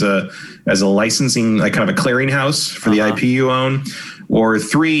serve as a licensing, like kind of a clearinghouse for the IP you own. Or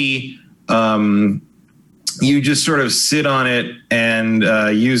 3, you just sort of sit on it and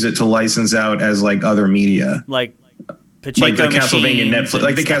use it to license out as like other media. Like the Castlevania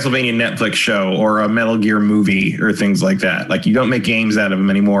Netflix show or a Metal Gear movie or things like that. Like, you don't make games out of them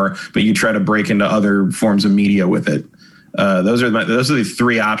anymore, but you try to break into other forms of media with it. Those are the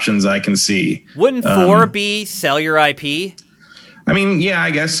 3 options I can see. Wouldn't 4 be sell your IP? I mean, yeah,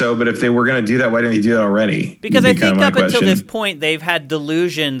 I guess so. But if they were going to do that, why didn't they do that already? Because I think up until this point, they've had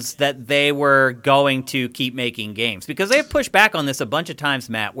delusions that they were going to keep making games. Because they've pushed back on this a bunch of times,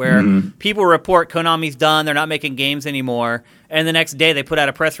 Matt, where people report Konami's done, they're not making games anymore. And the next day they put out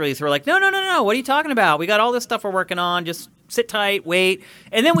a press release. We're like, no, what are you talking about? We got all this stuff we're working on. Just sit tight, wait.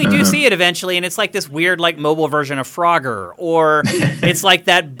 And then we do see it eventually, and it's like this weird like mobile version of Frogger. Or it's like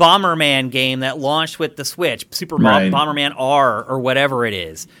that Bomberman game that launched with the Switch, Bomberman R or whatever it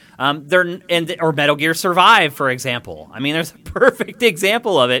is. Or Metal Gear Survive, for example. I mean, there's a perfect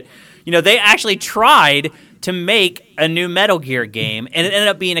example of it. You know, they actually tried to make a new Metal Gear game, and it ended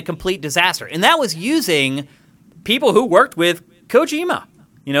up being a complete disaster. And that was using people who worked with Kojima,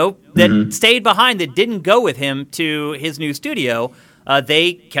 that stayed behind, that didn't go with him to his new studio.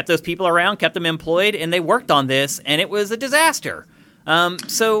 They kept those people around, kept them employed, and they worked on this, and it was a disaster.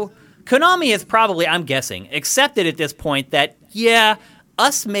 So Konami has probably, I'm guessing, accepted at this point that, yeah,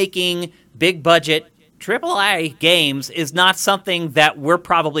 us making big budget AAA games is not something that we're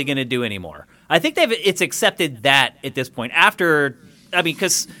probably going to do anymore. I think it's accepted that at this point.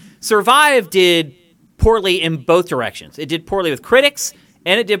 Because Survive did poorly in both directions. It did poorly with critics,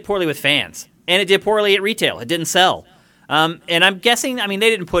 and it did poorly with fans. And it did poorly at retail. It didn't sell. And I'm guessing, they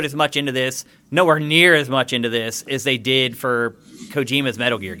didn't put as much into this, nowhere near as much into this, as they did for Kojima's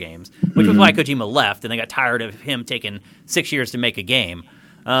Metal Gear games, which was why Kojima left, and they got tired of him taking 6 years to make a game.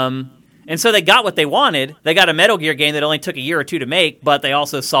 And so they got what they wanted. They got a Metal Gear game that only took a year or two to make, but they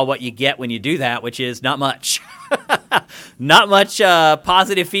also saw what you get when you do that, which is not much. Not much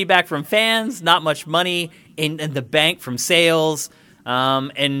positive feedback from fans, not much money in the bank from sales,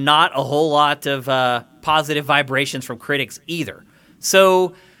 and not a whole lot of positive vibrations from critics either.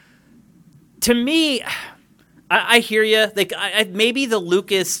 So, to me, I hear you. Maybe the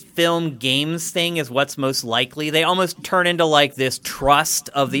Lucasfilm Games thing is what's most likely. They almost turn into like this trust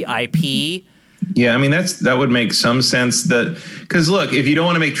of the IP. Yeah, that would make some sense. Because look, if you don't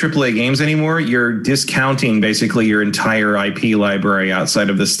want to make AAA games anymore, you're discounting basically your entire IP library outside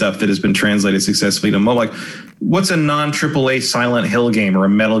of the stuff that has been translated successfully to mobile. Like, what's a non-AAA Silent Hill game or a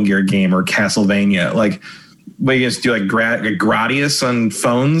Metal Gear game or Castlevania? Like, what, you just do like Gradius on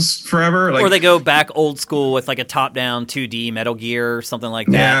phones forever? Like, or they go back old school with like a top-down 2D Metal Gear or something like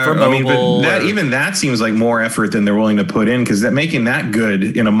that for mobile. But even that seems like more effort than they're willing to put in, because making that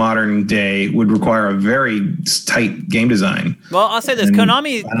good in a modern day would require a very tight game design. Well, I'll say this.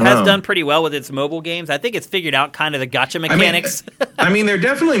 Konami has done pretty well with its mobile games. I think it's figured out kind of the gacha mechanics. They're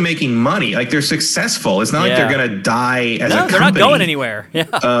definitely making money. Like, they're successful. It's not like they're going to die as a company. No, they're not going anywhere. Yeah.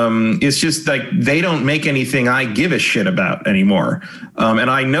 It's just like they don't make anything I give a shit about anymore. And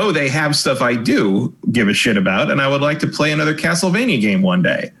I know they have stuff I do give a shit about, and I would like to play another Castlevania game one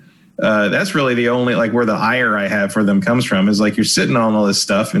day. That's really the only, like, where the ire I have for them comes from, is like, you're sitting on all this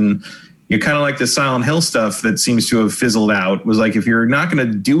stuff, and you're kind of like the Silent Hill stuff that seems to have fizzled out. Was like, if you're not going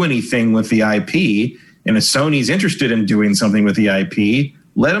to do anything with the IP, and if Sony's interested in doing something with the IP,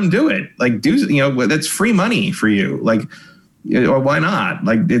 let them do it. Like, that's free money for you. Like, or why not?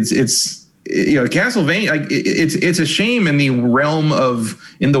 Like, it's Castlevania, like, it's a shame in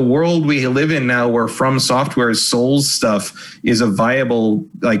the world we live in now, where From Software's Souls stuff is a viable,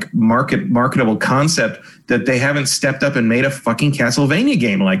 like, marketable concept, that they haven't stepped up and made a fucking Castlevania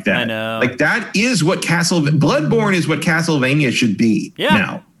game like that. I know. Like, that is what Bloodborne is, what Castlevania should be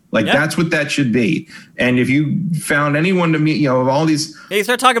now. Like, that's what that should be. And if you found anyone to meet, of all these... You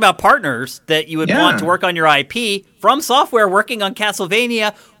start talking about partners that you would want to work on your IP. From Software working on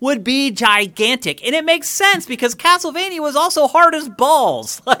Castlevania would be gigantic. And it makes sense, because Castlevania was also hard as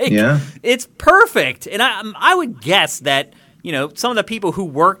balls. Like, it's perfect. And I would guess that, some of the people who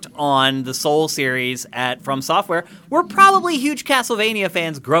worked on the Soul series at From Software were probably huge Castlevania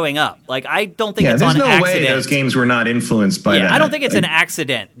fans growing up. Like, I don't think it's on accident. There's no way those games were not influenced by that. I don't think it's an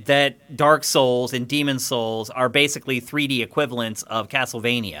accident that Dark Souls and Demon Souls are basically 3D equivalents of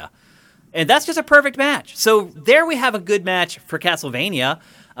Castlevania. And that's just a perfect match. So there we have a good match for Castlevania.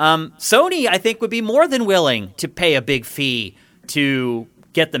 Sony, I think, would be more than willing to pay a big fee to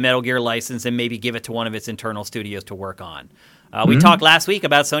get the Metal Gear license and maybe give it to one of its internal studios to work on. We talked last week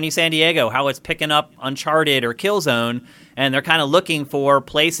about Sony San Diego, how it's picking up Uncharted or Killzone, and they're kind of looking for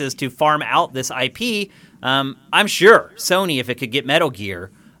places to farm out this IP. I'm sure Sony, if it could get Metal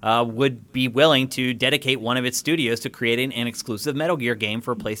Gear, would be willing to dedicate one of its studios to creating an exclusive Metal Gear game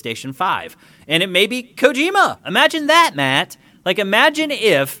for PlayStation 5. And it may be Kojima. Imagine that, Matt. Like, imagine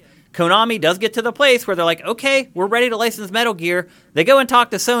if Konami does get to the place where they're like, okay, we're ready to license Metal Gear. They go and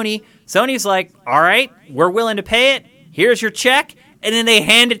talk to Sony. Sony's like, all right, we're willing to pay it. Here's your check. And then they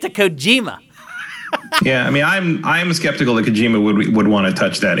hand it to Kojima. Yeah, I'm skeptical that Kojima would want to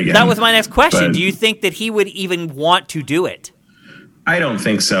touch that again. That was my next question. Do you think that he would even want to do it? I don't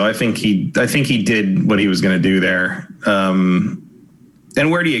think so. I think he did what he was going to do there. And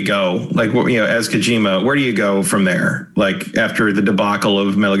where do you go? Like, as Kojima, where do you go from there? Like, after the debacle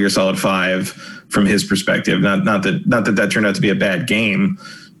of Metal Gear Solid 5, from his perspective, not that turned out to be a bad game,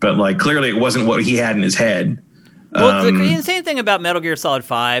 but like, clearly it wasn't what he had in his head. Well, the insane thing about Metal Gear Solid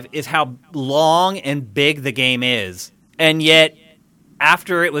 5 is how long and big the game is, and yet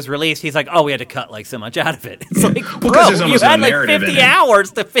after it was released, he's like, "Oh, we had to cut like so much out of it." It's like, bro, you had like 50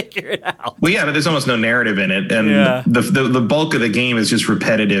 hours to figure it out. Well, yeah, but there's almost no narrative in it, and the bulk of the game is just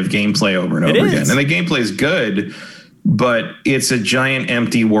repetitive gameplay over and over again. And the gameplay is good, but it's a giant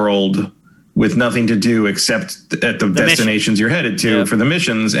empty world with nothing to do except at the destinations you're headed to for the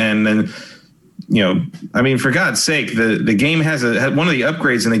missions, and then I mean, for God's sake, the game has one of the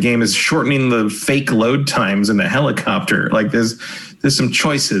upgrades in the game is shortening the fake load times in the helicopter. Like there's some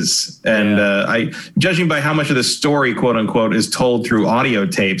choices, and judging by how much of the story, quote unquote, is told through audio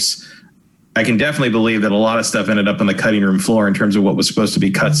tapes, I can definitely believe that a lot of stuff ended up on the cutting room floor in terms of what was supposed to be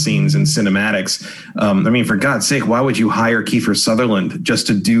cutscenes and cinematics. I mean, for God's sake, why would you hire Kiefer Sutherland just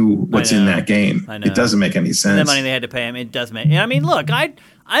to do what's in that game? I know. It doesn't make any sense. The money they had to pay him, it does make. I mean, look, I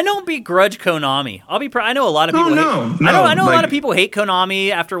don't begrudge Konami. I know a lot of people. I know a lot of people hate Konami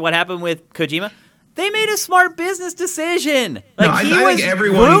after what happened with Kojima. They made a smart business decision. I think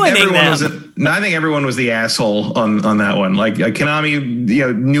everyone was the asshole on that one. Like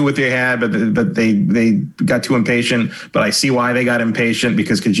Konami, knew what they had, but they got too impatient. But I see why they got impatient,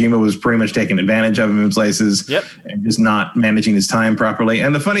 because Kojima was pretty much taking advantage of him in places, and just not managing his time properly.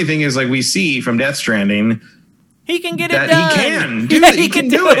 And the funny thing is, like we see from Death Stranding, he can get it done. He can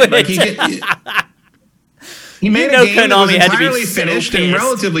do it. Like he made a game that was entirely finished and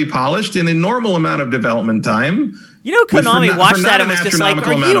relatively polished in a normal amount of development time. Konami watched that and was just like,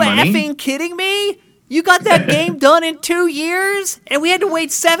 are you effing kidding me? You got that game done in 2 years, and we had to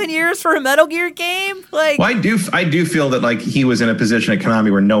wait 7 years for a Metal Gear game? Like, well, I do feel that like he was in a position at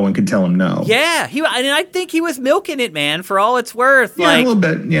Konami where no one could tell him no. Yeah, I think he was milking it, man, for all it's worth. Yeah, a little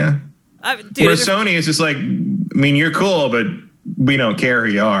bit, yeah. Where Sony is just like, I mean, you're cool, but we don't care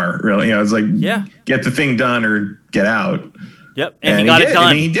who you are, really. It's like, get the thing done or get out. Yep, and he got it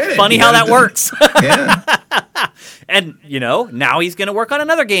done. He did it. Funny how that works. Yeah. And now he's going to work on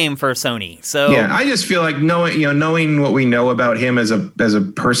another game for Sony. So yeah, I just feel like knowing what we know about him as a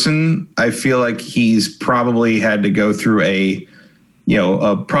person, I feel like he's probably had to go through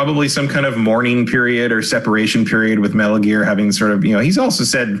probably some kind of mourning period or separation period with Metal Gear, having sort of, he's also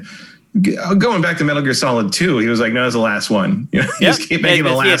said, going back to Metal Gear Solid 2, he was like, no, it's the last one. He just kept making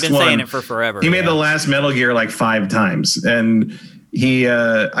the last one. He had been saying it for forever. He made the last Metal Gear like 5 times. And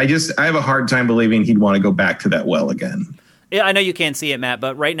I have a hard time believing he'd want to go back to that well again. Yeah, I know you can't see it, Matt,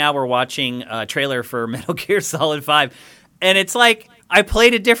 but right now we're watching a trailer for Metal Gear Solid 5. And it's like I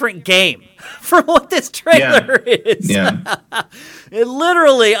played a different game from what this trailer is. Yeah. It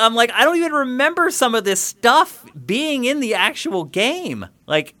literally, I'm like, I don't even remember some of this stuff being in the actual game.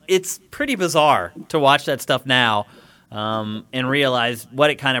 Like, it's pretty bizarre to watch that stuff now and realize what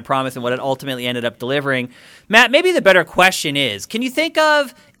it kind of promised and what it ultimately ended up delivering. Matt, maybe the better question is, can you think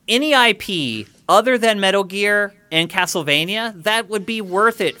of any IP other than Metal Gear and Castlevania that would be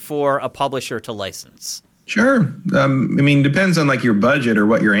worth it for a publisher to license? Sure. I mean, depends on like your budget or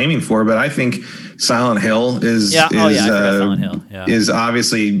what you're aiming for, but I think Silent Hill is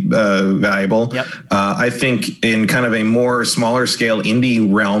obviously valuable. Yep. I think in kind of a more smaller scale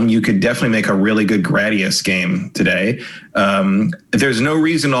indie realm, you could definitely make a really good Gradius game today. There's no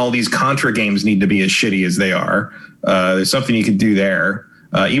reason all these Contra games need to be as shitty as they are. There's something you could do there.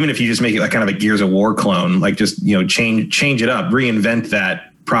 Even if you just make it like kind of a Gears of War clone, like just change it up, reinvent that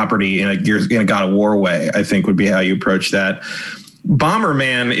property in a God of War way, I think would be how you approach that.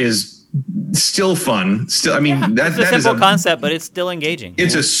 Bomberman is still fun. Still, I mean, that's a simple concept, but it's still engaging.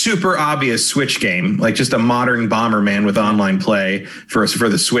 It's a super obvious Switch game, like just a modern Bomberman with online play for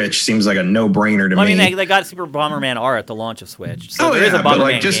the Switch seems like a no-brainer to me. I mean, they got Super Bomberman R at the launch of Switch, so there is a Bomberman but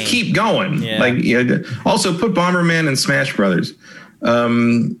like just game. Keep going. Yeah. Like, also put Bomberman in Smash Brothers.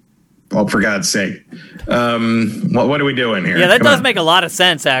 Oh, for God's sake. What are we doing here? Yeah, that does make a lot of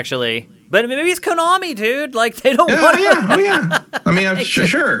sense, actually. But maybe it's Konami, dude. Like, they don't want to... Oh, yeah. I mean, I'm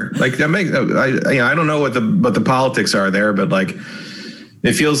sure. Like, that makes... I don't know what the politics are there, but, like,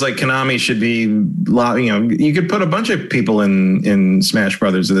 it feels like Konami should be... you could put a bunch of people in Smash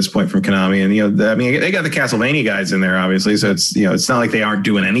Brothers at this point from Konami. And, I mean, they got the Castlevania guys in there, obviously. So it's, it's not like they aren't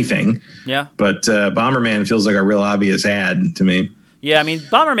doing anything. Yeah. But Bomberman feels like a real obvious ad to me. Yeah, I mean,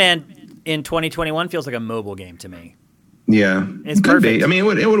 Bomberman in 2021 feels like a mobile game to me. Yeah, it's perfect. I mean,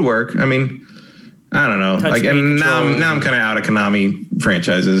 it would work. I mean, I don't know. Now I'm kind of out of Konami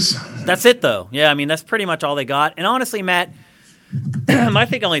franchises. That's it, though. Yeah, I mean, that's pretty much all they got. And honestly, Matt, I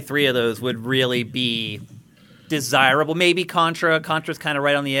think only 3 of those would really be desirable. Maybe Contra. Contra's kind of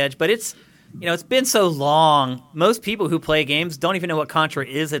right on the edge, but it's it's been so long. Most people who play games don't even know what Contra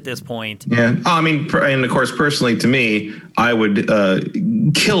is at this point. Yeah. I mean, and of course, personally, to me, I would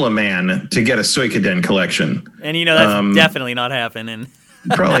kill a man to get a Suikoden collection. And that's definitely not happening.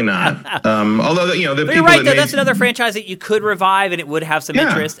 Probably not. Although the but people you're right, though. that That's another franchise that you could revive, and it would have some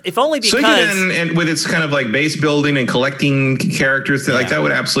interest, if only because Suikoden and with its kind of like base building and collecting characters, like that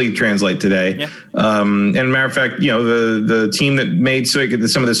would absolutely translate today. Yeah. And matter of fact, the team that made some of the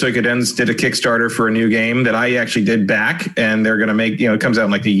Suikodens did a Kickstarter for a new game that I actually did back, and they're going to make it comes out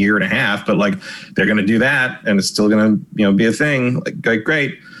in like a year and a half, but like they're going to do that, and it's still going to be a thing. Like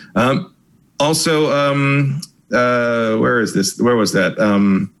great. Also. Where is this? Where was that?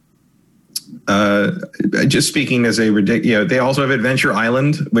 Just speaking as a ridiculous, they also have Adventure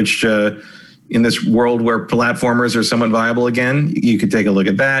Island, which in this world where platformers are somewhat viable again, you could take a look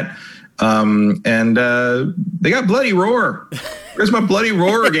at that. And they got Bloody Roar. Where's my Bloody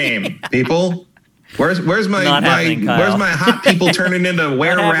Roar game, people? Where's my hot people turning into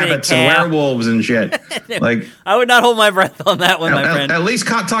were-rabbits and werewolves and shit? Like, I would not hold my breath on that one, my friend. At least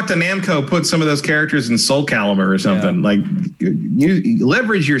talk to Namco, put some of those characters in Soul Calibur or something. Like, you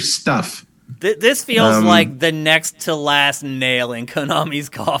leverage your stuff. This feels like the next to last nail in Konami's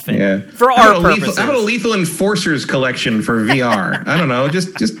coffin. Yeah. For our purposes. How about a Lethal Enforcers collection for VR? I don't know.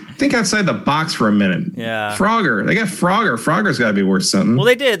 Just think outside the box for a minute. Yeah. Frogger. They got Frogger. Frogger's got to be worth something. Well,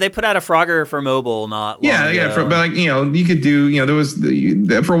 they did. They put out a Frogger for mobile not long ago. But like, you could do, there was,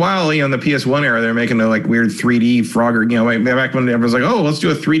 for a while, in the PS1 era, they were making the like weird 3D Frogger, back when everyone was like, oh, let's do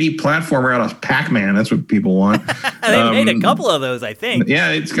a 3D platformer out of Pac-Man. That's what people want. They made a couple of those, I think.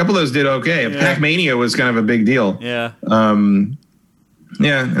 Yeah, a couple of those did okay. Yeah. Pac-Mania was kind of a big deal. Yeah. And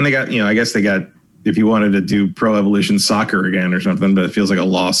they got, I guess they got, if you wanted to do Pro Evolution Soccer again or something, but it feels like a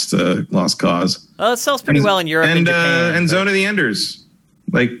lost cause. Well, it sells pretty well in Europe and Japan. And Zone of the Enders.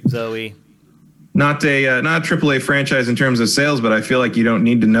 Like Zoe. Not a AAA franchise in terms of sales, but I feel like you don't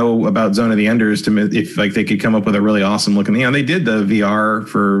need to know about Zone of the Enders if like they could come up with a really awesome looking. They did the VR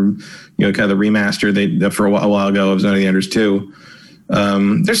for kind of the remaster for a while ago of Zone of the Enders 2.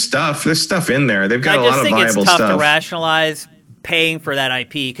 There's stuff in there. They've got a lot of viable stuff. I just think it's tough to rationalize paying for that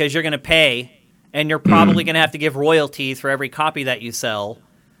IP because you're going to pay, and you're probably going to have to give royalties for every copy that you sell.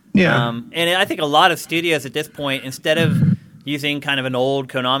 Yeah. And I think a lot of studios at this point, instead of using kind of an old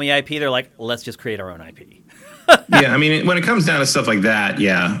Konami IP, they're like, let's just create our own IP. Yeah, I mean, when it comes down to stuff like that,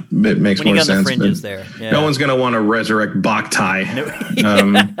 yeah, it makes more sense. When you got the fringes there. Yeah. No one's going to want to resurrect Boktai.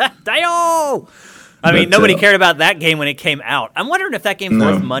 Dio! I mean, nobody cared about that game when it came out. I'm wondering if that game's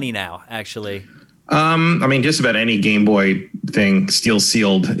worth money now, actually. I mean, just about any Game Boy thing, Steel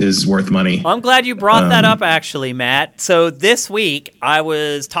Sealed, is worth money. Well, I'm glad you brought that up, actually, Matt. So this week, I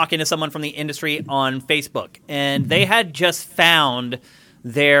was talking to someone from the industry on Facebook, and they had just found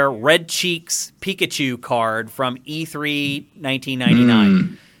their Red Cheeks Pikachu card from E3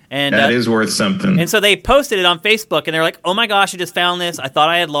 1999. And that is worth something. And so they posted it on Facebook, and they're like, oh my gosh, I just found this. I thought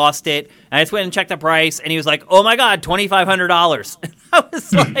I had lost it. And I just went and checked the price, and he was like, oh my God, $2,500. I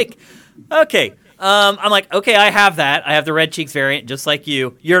was like, okay. I'm like, okay, I have that. I have the Red Cheeks variant, just like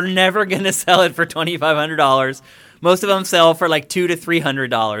you. You're never going to sell it for $2,500. Most of them sell for like $200 to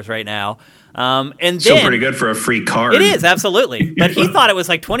 $300 right now. And then, still pretty good for a free card. It is, absolutely. But he thought it was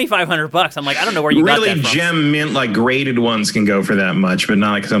like $2,500. I'm like, I don't know where you got that from. Really gem mint, like graded ones can go for that much, but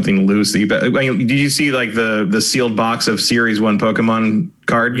not like something loose. Did you see like the sealed box of Series 1 Pokemon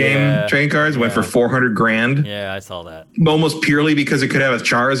card game trading cards? Went for $400,000. Yeah, I saw that. Almost purely because it could have a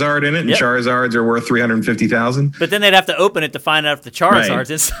Charizard in it, and Charizards are worth $350,000. But then they'd have to open it to find out if the Charizard's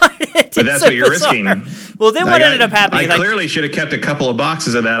inside it. But that's what you're risking. Well, then what ended up happening? I clearly should have kept a couple of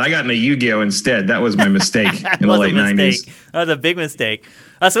boxes of that. I got into Yu-Gi-Oh instead. That was my mistake in the late 90s. That was a big mistake.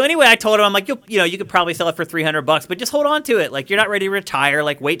 So anyway, I told him, I'm like, you could probably sell it for $300, but just hold on to it. Like, you're not ready to retire.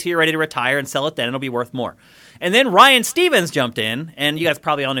 Like, wait till you're ready to retire and sell it then. It'll be worth more. And then Ryan Stevens jumped in, and you guys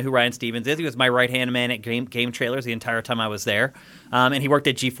probably all know who Ryan Stevens is. He was my right-hand man at Game Trailers the entire time I was there. And he worked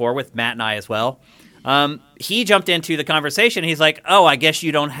at G4 with Matt and I as well. He jumped into the conversation. He's like, oh, I guess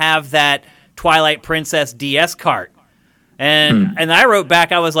you don't have that Twilight Princess DS cart. And I wrote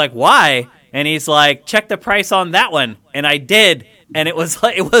back, I was like, why? And he's like, check the price on that one. And I did. And it was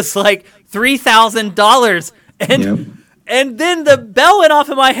like $3,000. And then the bell went off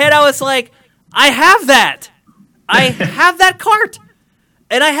in my head. I was like, I have that. I have that cart.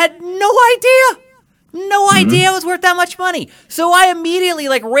 And I had no idea it was worth that much money. So I immediately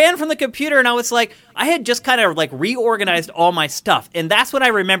ran from the computer, and I was like, I had just kind of reorganized all my stuff. And that's when I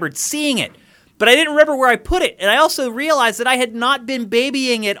remembered seeing it. But I didn't remember where I put it. And I also realized that I had not been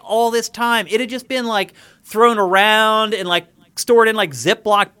babying it all this time. It had just been thrown around and stored in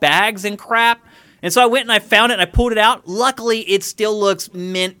Ziploc bags and crap. And so I went and I found it and I pulled it out. Luckily, it still looks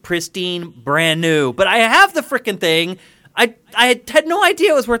mint, pristine, brand new. But I have the frickin' thing. I had no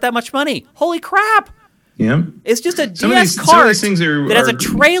idea it was worth that much money. Holy crap. Yeah. It's just a Some DS of cart these things that has a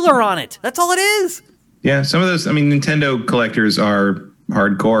trailer on it. That's all it is. Yeah, some of those, I mean, Nintendo collectors are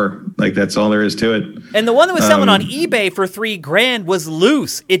hardcore. Like, that's all there is to it. And the one that was selling on eBay for $3,000 was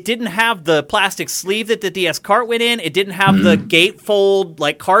loose. It didn't have the plastic sleeve that the DS cart went in. It didn't have the gatefold,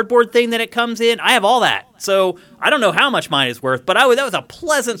 like, cardboard thing that it comes in. I have all that. So I don't know how much mine is worth, but that was a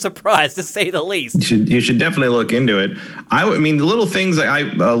pleasant surprise, to say the least. You should definitely look into it. I mean, the little things,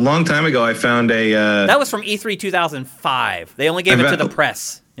 a long time ago, I found a... that was from E3 2005. They only gave it to the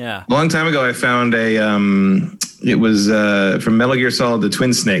press. Yeah. A long time ago, I found it was from Metal Gear Solid, the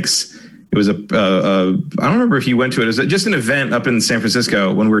Twin Snakes. It was I don't remember if you went to it. It was just an event up in San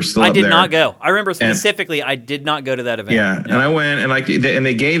Francisco when we were still up there. I did not go. I remember specifically, I did not go to that event. Yeah, and I went, and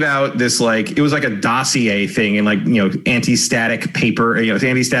they gave out this, like, it was like a dossier thing, and, like, anti-static paper,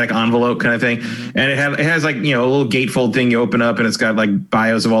 anti-static envelope kind of thing. Mm-hmm. And it has like, a little gatefold thing you open up, and it's got like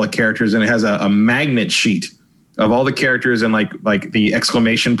bios of all the characters, and it has a magnet sheet of all the characters and like the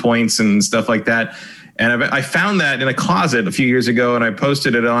exclamation points and stuff like that. And I found that in a closet a few years ago, and I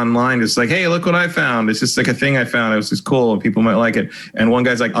posted it online. It's like, hey, look what I found. It's just like a thing I found. It was just cool, and people might like it. And one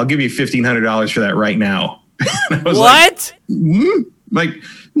guy's like, I'll give you $1,500 for that right now. I was what? Like,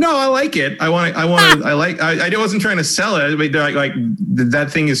 no, I like it. I wasn't trying to sell it, but like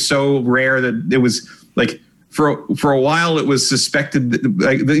that thing is so rare that it was like for a while it was suspected that,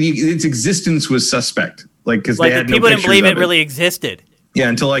 like, its existence was suspect. Like, because they had people no didn't believe it of really existed. Yeah,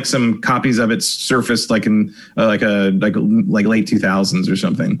 until like some copies of it surfaced, like in like late 2000s or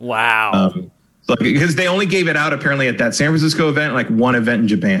something. Wow. Because they only gave it out apparently at that San Francisco event, like one event in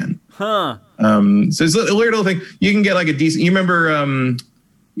Japan. Huh. So it's a weird little thing. You can get like a decent. You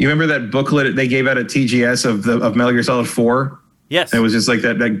remember that booklet they gave out at TGS of Metal Gear Solid 4? Yes. And it was just like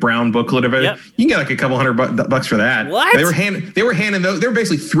that brown booklet of it. Yep. You can get like a couple $100 for that. What? They were handing those. They were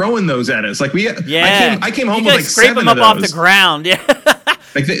basically throwing those at us. Like I came home with like scrape 7 them up of off those. the ground. Yeah.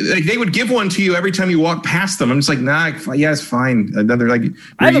 Like they would give one to you every time you walk past them. I'm just like, nah, yeah, it's fine. Another like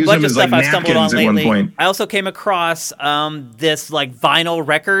I have a bunch of stuff I've stumbled on lately. At one point. I also came across this like vinyl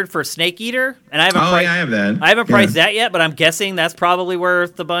record for Snake Eater, and I haven't. I have that. I haven't priced that yet, but I'm guessing that's probably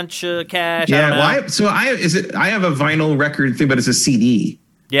worth a bunch of cash. Yeah, I have a vinyl record thing, but it's a CD.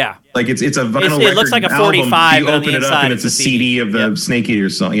 Yeah, like it's a vinyl record. It looks like a 45. You open it up and it's a CD of the Snake Eater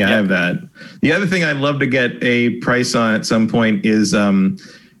song. Yeah, I have that. The other thing I'd love to get a price on at some point is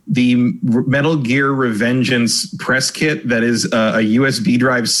the Metal Gear Revengeance press kit that is a USB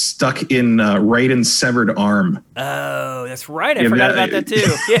drive stuck in Raiden's severed arm. Oh, that's right. I forgot about that too.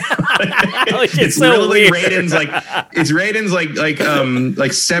 Yeah, it's so literally weird. Raiden's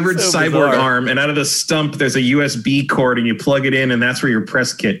like severed so cyborg bizarre. arm, and out of the stump there's a USB cord, and you plug it in, and that's where your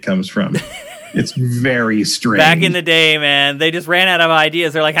press kit comes from. It's very strange. Back in the day, man, they just ran out of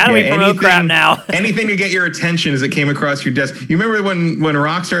ideas. They're like, how do we promote crap now? Anything to get your attention as it came across your desk. You remember when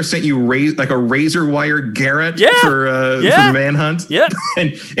Rockstar sent you like a razor wire Garrett for Manhunt? Yeah.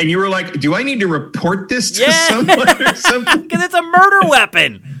 And you were like, do I need to report this to someone or something? Because it's a murder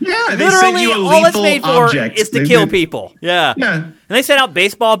weapon. Yeah, they literally you a all it's lethal made object. for is to kill people. Yeah. And they sent out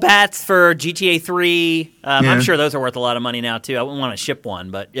baseball bats for GTA 3. I'm sure those are worth a lot of money now too. I wouldn't want to ship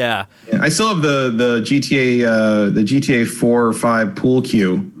one, but yeah. I still have the GTA 4 or 5 pool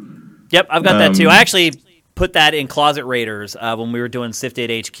cue. Yep, I've got that too. I actually put that in Closet Raiders when we were doing Sifted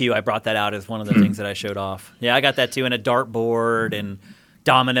HQ. I brought that out as one of the things that I showed off. Yeah, I got that too, and a dartboard and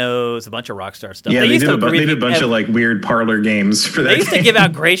dominoes, a bunch of Rockstar stuff. Yeah, they did a bunch of like weird parlor games for that. They used to give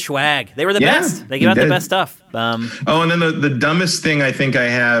out gray swag. They were the best. They gave out the best stuff. And then the dumbest thing I think I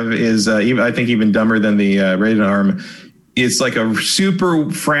have is even dumber than the Raiden arm. It's like a super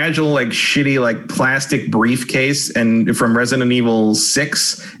fragile, like shitty, like plastic briefcase, and from Resident Evil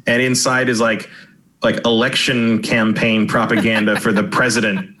 6, and inside is like election campaign propaganda for the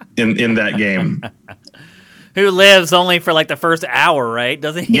president in that game. Who lives only for like the first hour, right?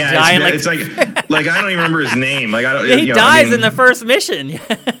 Doesn't he die? It's like I don't even remember his name. Like I don't. He dies in the first mission.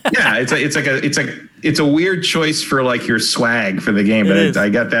 Yeah, it's a weird choice for like your swag for the game, but I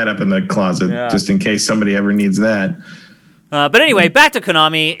got that up in the closet just in case somebody ever needs that. But anyway, back to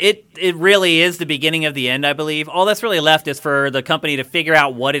Konami. It really is the beginning of the end, I believe. All that's really left is for the company to figure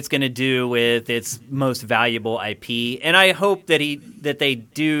out what it's going to do with its most valuable IP. And I hope that they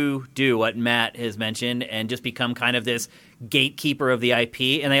do what Matt has mentioned and just become kind of this gatekeeper of the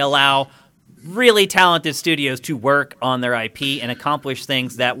IP, and they allow really talented studios to work on their IP and accomplish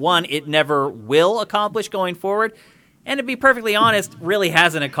things that, one, it never will accomplish going forward, and to be perfectly honest, really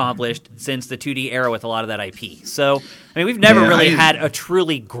hasn't accomplished since the 2D era with a lot of that IP. So, I mean, we've never really had a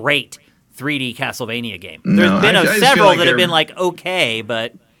truly great 3D Castlevania game. There's been several that have been like okay,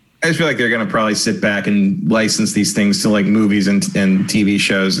 but I just feel like they're going to probably sit back and license these things to like movies and TV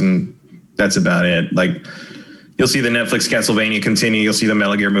shows, and that's about it. Like, you'll see the Netflix Castlevania continue. You'll see the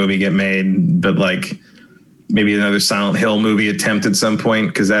Metal Gear movie get made, but like maybe another Silent Hill movie attempt at some point,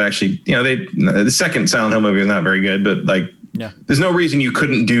 because that actually, the second Silent Hill movie was not very good, but like, there's no reason you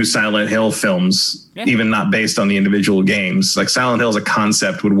couldn't do Silent Hill films, even not based on the individual games. Like Silent Hill as a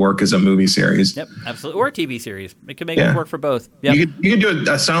concept would work as a movie series. Yep, absolutely. Or a TV series. It could make it work for both. Yep. You could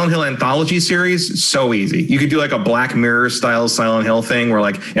do a Silent Hill anthology series. So easy. You could do like a Black Mirror style Silent Hill thing where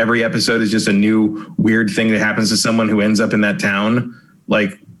like every episode is just a new weird thing that happens to someone who ends up in that town.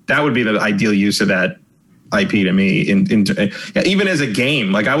 Like that would be the ideal use of that IP to me. Even as a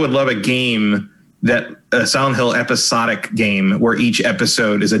game, like I would love a game that a Silent Hill episodic game where each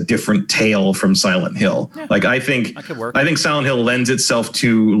episode is a different tale from Silent Hill. Yeah. Like I think Silent Hill lends itself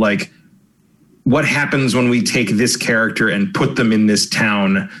to like what happens when we take this character and put them in this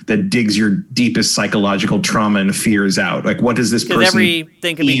town that digs your deepest psychological trauma and fears out. Like what does this person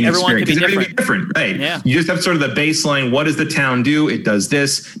everyone could be different, right? Yeah. You just have sort of the baseline. What does the town do? It does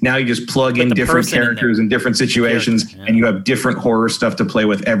this. Now you just plug in different characters in different situations, and you have different horror stuff to play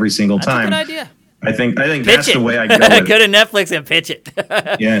with every single time. That's a good idea. I think that's the way I go with it. Go to Netflix and pitch it.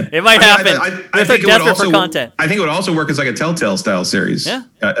 Yeah. It might happen. I think desperate for content. I think it would also work as like a Telltale style series. Yeah.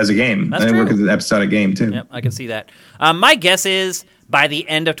 As a game. That's true. It would work as an episodic game too. Yep, I can see that. My guess is by the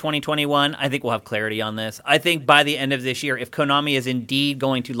end of 2021, I think we'll have clarity on this. I think by the end of this year, if Konami is indeed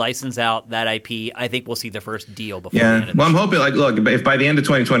going to license out that IP, I think we'll see the first deal before the end of I'm hoping, like, look, if by the end of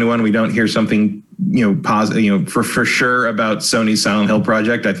 2021 we don't hear something, positive, for sure about Sony's Silent Hill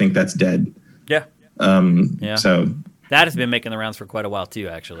project, I think that's dead. Yeah. So that has been making the rounds for quite a while too,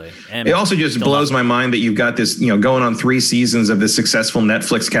 actually. And it also just blows my mind that you've got this, going on 3 seasons of this successful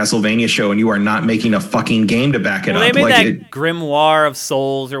Netflix Castlevania show, and you are not making a fucking game to back it up. They made that Grimoire of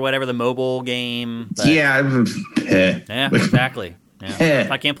Souls or whatever, the mobile game. Yeah, exactly. Yeah. If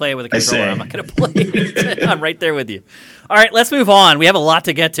I can't play it with a controller, I'm not going to play it. I'm right there with you. All right, let's move on. We have a lot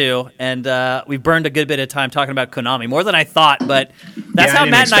to get to, and we've burned a good bit of time talking about Konami, more than I thought, but that's how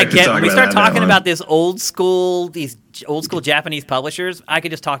Matt and I get. When we start talking about these old school Japanese publishers, I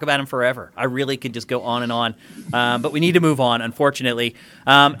could just talk about them forever. I really could just go on and on, but we need to move on, unfortunately.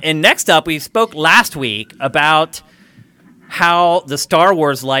 And next up, we spoke last week about how the Star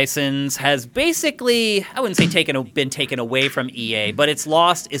Wars license has basically, I wouldn't say been taken away from EA, but it's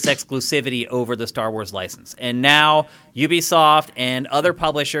lost its exclusivity over the Star Wars license. And now Ubisoft and other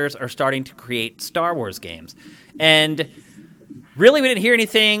publishers are starting to create Star Wars games. And really, we didn't hear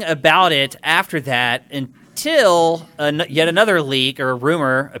anything about it after that until yet another leak or a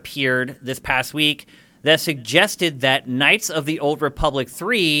rumor appeared this past week that suggested that Knights of the Old Republic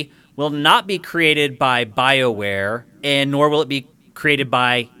 3 will not be created by BioWare, and nor will it be created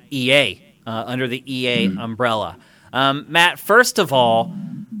by EA, under the EA umbrella. Matt, first of all,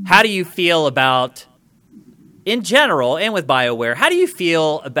 how do you feel about, in general, and with BioWare, how do you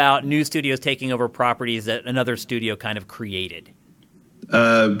feel about new studios taking over properties that another studio kind of created?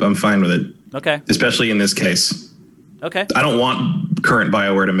 I'm fine with it. Okay. Especially in this case. Okay. I don't want current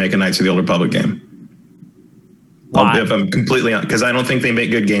BioWare to make a Knights of the Old Republic game. Why? If I'm completely honest, because I don't think they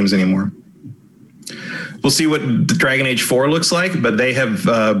make good games anymore. We'll see what Dragon Age 4 looks like, but they have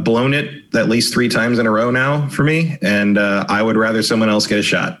blown it at least 3 times in a row now for me, and I would rather someone else get a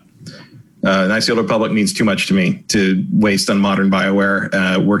shot. Knights of the Old Republic means too much to me to waste on modern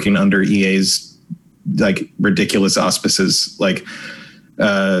BioWare working under EA's like ridiculous auspices. Like,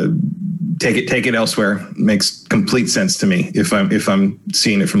 take it elsewhere. Makes complete sense to me if I'm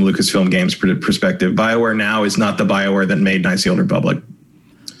seeing it from Lucasfilm Games perspective. BioWare now is not the BioWare that made Knights of the Old Republic.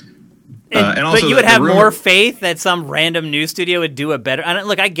 And also but you would have more faith that some random new studio would do a better. And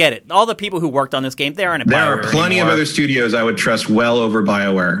look, I get it. All the people who worked on this game, they aren't at BioWare There are plenty anymore. of other studios I would trust well over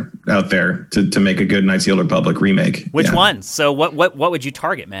BioWare out there to make a good Knights of the Old Republic remake. Which ones? So what would you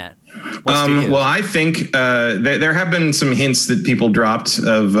target, Matt? Well, I think there have been some hints that people dropped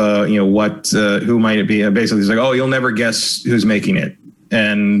of who might it be. Basically, it's like, oh, you'll never guess who's making it.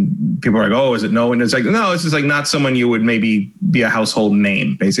 And people are like, oh, is it no? And it's like, no, it's just like not someone you would maybe be a household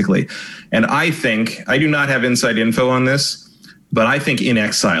name, basically. And I think, I do not have inside info on this, but I think In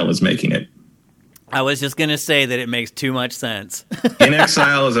Exile is making it. I was just going to say that it makes too much sense. In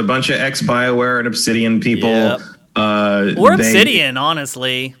Exile is a bunch of ex-BioWare and Obsidian people. Yep. Or Obsidian,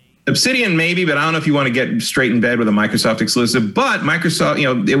 honestly. Obsidian maybe, but I don't know if you want to get straight in bed with a Microsoft exclusive. But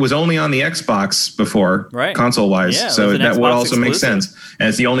Microsoft, it was only on the Xbox before, right, console-wise, so that would also make sense. And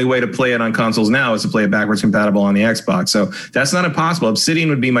it's the only way to play it on consoles now is to play it backwards compatible on the Xbox. So that's not impossible. Obsidian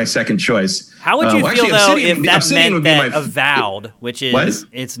would be my second choice. How would you feel, though, if that meant that my Avowed, which is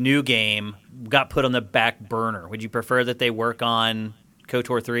its new game, got put on the back burner? Would you prefer that they work on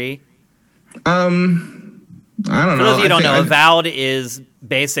KOTOR 3? I don't know. For those of you who don't know, Avowed is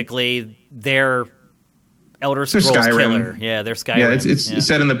basically their Elder Scrolls killer. Yeah, their Skyrim. Yeah, it's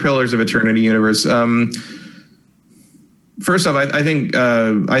set in the Pillars of Eternity universe. First off, I think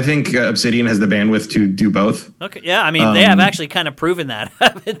Obsidian has the bandwidth to do both. Okay, yeah, I mean they have actually kind of proven that,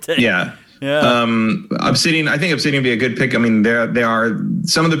 haven't they? Yeah. Yeah. Obsidian, I think Obsidian would be a good pick. I mean, they are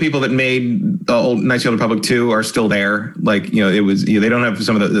some of the people that made the old Knights of the Republic 2 are still there. Like, it was they don't have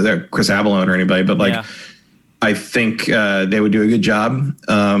some of the Chris Avellone or anybody, but like. Yeah. I think they would do a good job.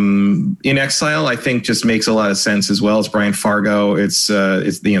 In Exile, I think just makes a lot of sense as well. It's Brian Fargo. It's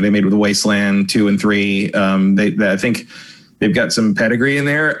they made with the Wasteland 2 and 3. I think they've got some pedigree in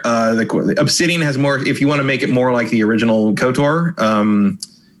there. The Obsidian has more. If you want to make it more like the original KOTOR,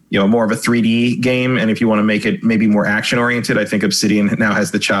 more of a 3D game, and if you want to make it maybe more action oriented, I think Obsidian now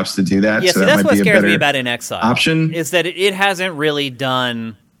has the chops to do that. Yeah, so that's what scares me about In Exile. Option is that it hasn't really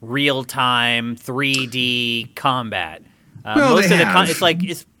done real-time 3D combat. Most of its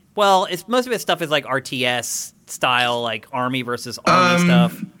stuff is like RTS style, like army versus army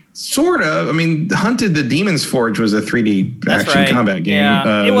stuff. Sort of. I mean, Hunted the Demon's Forge was a 3D action combat game.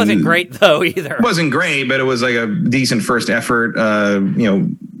 Yeah. It wasn't great though either. It wasn't great, but it was like a decent first effort.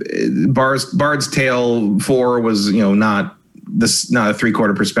 Bard's Tale 4 was not a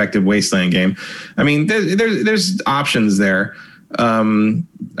 3/4 perspective Wasteland game. I mean, there's options there.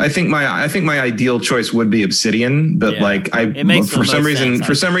 I think my ideal choice would be Obsidian, but for some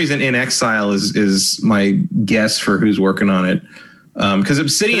reason In Exile is my guess for who's working on it. Because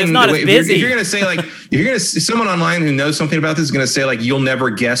Obsidian, if you're gonna say someone online who knows something about this is gonna say like you'll never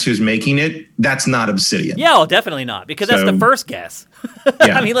guess who's making it, that's not Obsidian. Yeah, well, definitely not, because that's the first guess.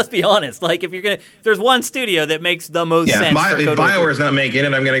 Yeah. I mean, let's be honest. Like, if there's one studio that makes the most sense. If BioWare's not making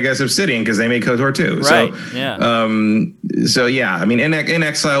it, I'm gonna guess Obsidian because they made KOTOR 2. Right. So yeah. I mean, In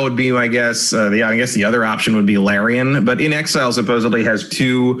Exile would be my guess. I guess the other option would be Larian, but In Exile supposedly has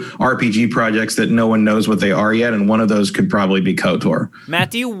 2 RPG projects that no one knows what they are yet, and one of those could probably be KOTOR.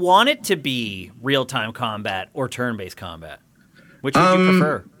 Matt, do you want it to be real-time combat or turn-based combat? Which would you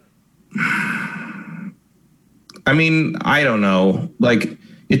prefer? I mean, I don't know. Like,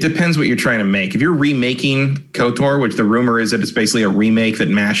 it depends what you're trying to make. If you're remaking KOTOR, which the rumor is that it's basically a remake that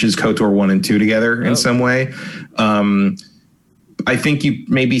mashes KOTOR 1 and 2 together in some way, I think you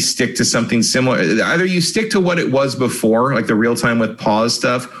maybe stick to something similar. Either you stick to what it was before, like the real-time with pause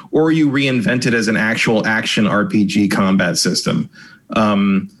stuff, or you reinvent it as an actual action RPG combat system.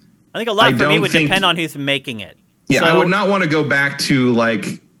 I think a lot for me would depend on who's making it. Yeah, so, I would not want to go back to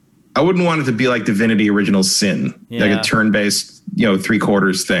I wouldn't want it to be like Divinity Original Sin, like a turn-based,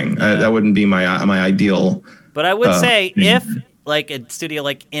 3/4 thing. That wouldn't be my ideal. But I would say if like a studio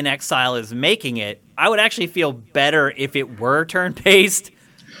like In Exile is making it, I would actually feel better if it were turn-based.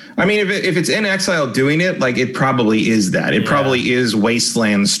 I mean, if it's In Exile doing it, like it probably is that. It probably is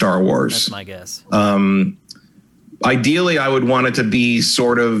Wasteland Star Wars. That's my guess. Ideally, I would want it to be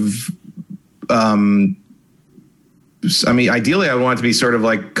sort of. Ideally, I would want it to be sort of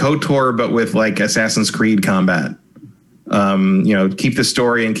like KOTOR, but with like Assassin's Creed combat. Keep the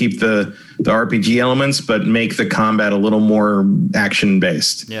story and keep the RPG elements, but make the combat a little more action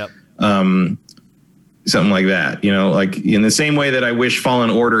based. Yep. Something like that. Like in the same way that I wish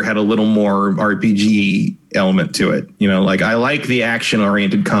Fallen Order had a little more RPG element to it. Like I like the action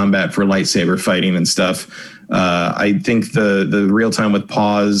oriented combat for lightsaber fighting and stuff. I think the real time with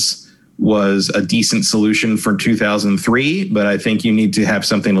pause was a decent solution for 2003, but I think you need to have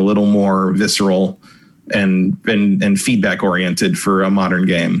something a little more visceral and feedback oriented for a modern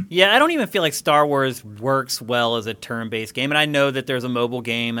game. Yeah, I don't even feel like Star Wars works well as a turn-based game, and I know that there's a mobile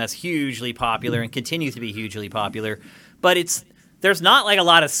game that's hugely popular and continues to be hugely popular, but there's not like a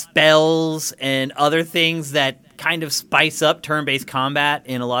lot of spells and other things that kind of spice up turn-based combat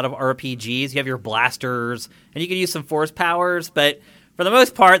in a lot of RPGs. You have your blasters, and you can use some force powers, but for the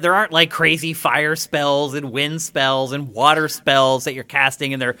most part, there aren't like crazy fire spells and wind spells and water spells that you're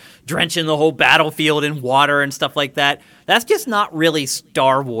casting and they're drenching the whole battlefield in water and stuff like that. That's just not really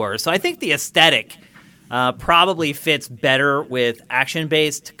Star Wars. So I think the aesthetic probably fits better with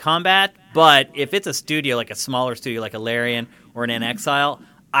action-based combat. But if it's a studio, like a smaller studio like a Larian or an In Exile,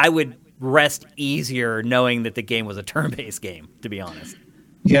 I would rest easier knowing that the game was a turn-based game, to be honest.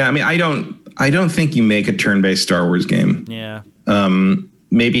 Yeah, I mean, I don't think you make a turn-based Star Wars game. Yeah.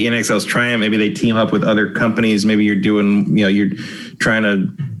 Maybe NXL's trying. Maybe they team up with other companies. Maybe you're doing, you're trying to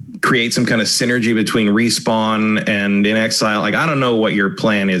create some kind of synergy between Respawn and In Exile. Like, I don't know what your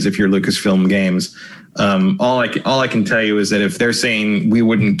plan is if you're Lucasfilm Games. All I can tell you is that if they're saying we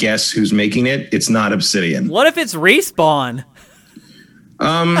wouldn't guess who's making it, it's not Obsidian. What if it's Respawn?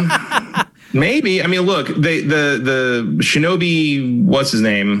 Maybe. I mean, look, the Shinobi, what's his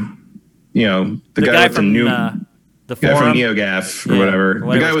name? The guy with from the new. The guy from forum? NeoGAF or whatever.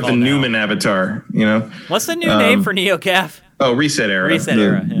 The guy with the Newman avatar, What's the new name for NeoGAF? Oh, Reset Era. Reset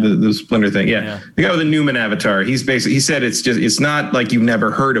Era. Yeah. The Splinter thing. Yeah. The guy with the Newman avatar. He said it's not like you've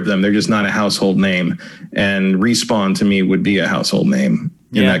never heard of them. They're just not a household name. And Respawn to me would be a household name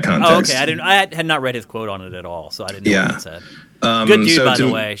in that context. Oh, okay. I had not read his quote on it at all, so I didn't know what it said. Good dude, by the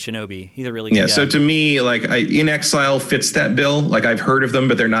way, Shinobi. He's a really good guy. So to me, like, In Exile fits that bill. Like, I've heard of them,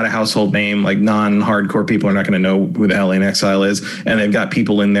 but they're not a household name. Like, non-hardcore people are not going to know who the hell In Exile is. And they've got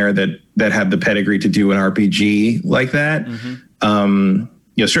people in there that have the pedigree to do an RPG like that. Mm-hmm.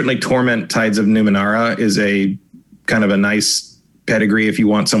 Certainly Torment Tides of Numenera is a kind of a nice pedigree if you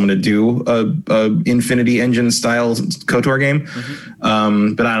want someone to do a Infinity Engine style KOTOR game.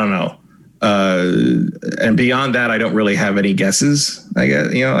 Mm-hmm. But I don't know. And beyond that, I don't really have any guesses. I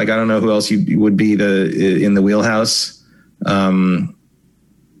guess, I don't know who else you would be in the wheelhouse. Maybe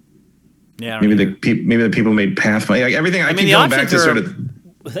the people who made Pathfinder. Like, everything. I keep going back to sort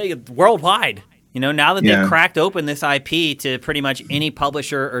of worldwide. Now that they've cracked open this IP to pretty much any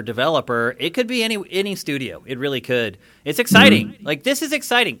publisher or developer, it could be any studio. It really could. It's exciting. Mm-hmm. Like, this is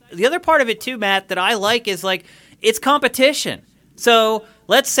exciting. The other part of it too, Matt, that I like is, like, it's competition. So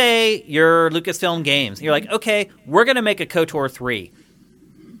let's say you're Lucasfilm Games. You're like, okay, we're going to make a KOTOR 3.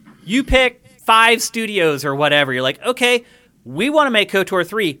 You pick 5 studios or whatever. You're like, okay, we want to make KOTOR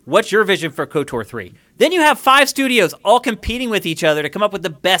 3. What's your vision for KOTOR 3? Then you have 5 studios all competing with each other to come up with the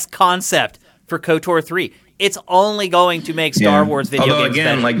best concept for KOTOR 3. It's only going to make Star Wars video games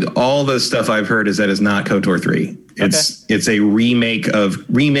again, better. Like, all the stuff I've heard is that it's not KOTOR 3. It's a reimagining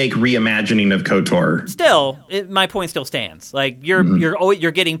of KOTOR. Still, my point still stands. Like,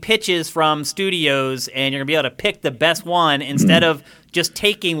 you're getting pitches from studios, and you're gonna be able to pick the best one instead of just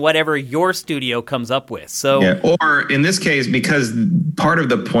taking whatever your studio comes up with. So, or in this case, because part of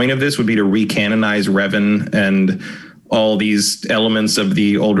the point of this would be to recanonize Revan and all these elements of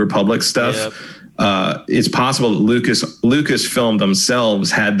the Old Republic stuff. Yep. It's possible that Lucasfilm themselves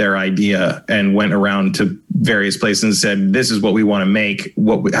had their idea and went around to various places and said, "This is what we want to make.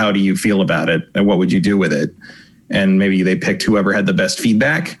 How do you feel about it? And what would you do with it?" And maybe they picked whoever had the best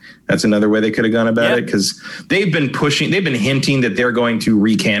feedback. That's another way they could have gone about it, because they've been hinting that they're going to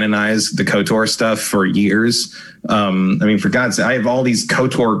recanonize the KOTOR stuff for years. I mean, for God's sake, I have all these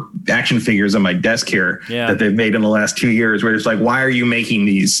KOTOR action figures on my desk here that they've made in the last 2 years, where it's like, why are you making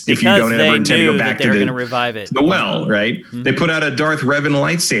these if you don't ever intend to go back to going to revive it? The well, right? Mm-hmm. They put out a Darth Revan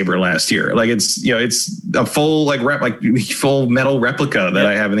lightsaber last year. Like, it's a full full metal replica that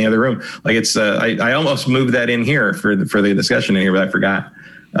I have in the other room. Like, it's I almost moved that in here for the discussion in here, but I forgot.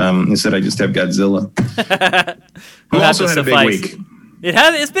 Instead, I just have Godzilla. Who also had a big week.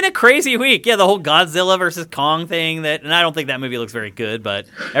 It's been a crazy week. Yeah, the whole Godzilla versus Kong thing. And I don't think that movie looks very good, but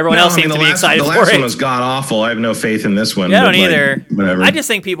everyone else seems to be excited for it. The last one was god awful. I have no faith in this one. Yeah, I don't either. Whatever. I just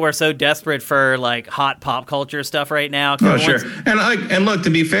think people are so desperate for, like, hot pop culture stuff right now. Oh, sure. And look, to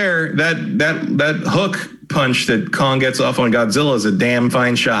be fair, that hook punch that Kong gets off on Godzilla is a damn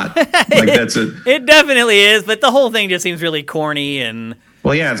fine shot. Like, that's it. It definitely is, but the whole thing just seems really corny and.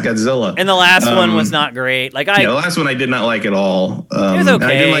 Well, yeah, it's Godzilla. And the last one was not great. Like, the last one I did not like at all. It was okay.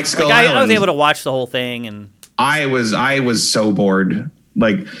 I didn't like Skull Island. I was able to watch the whole thing, and I was so bored.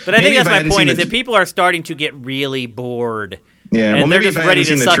 Like, but I think that's my point, is that people are starting to get really bored. Yeah, and they're just ready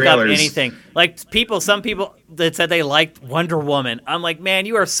to suck up anything. Like, some people that said they liked Wonder Woman. I'm like, man,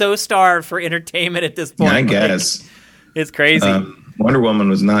 you are so starved for entertainment at this point. Yeah, I guess. It's crazy. Wonder Woman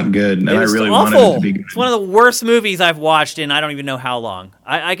was not good, and I really awful. wanted it to be good. It's one of the worst movies I've watched in I don't even know how long.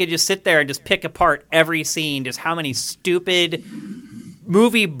 I could just sit there and just pick apart every scene, just how many stupid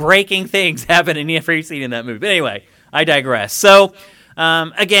movie-breaking things happen in every scene in that movie. But anyway, I digress. So,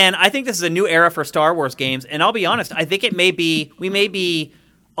 again, I think this is a new era for Star Wars games, and I'll be honest, I think we may be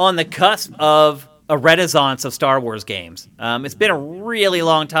on the cusp of a renaissance of Star Wars games. It's been a really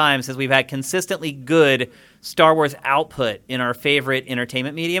long time since we've had consistently good Star Wars output in our favorite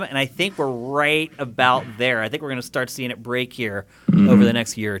entertainment medium, and I think we're right about there. I think we're going to start seeing it break here over the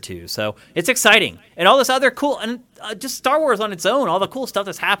next year or two. So it's exciting. And all this other cool, and just Star Wars on its own, all the cool stuff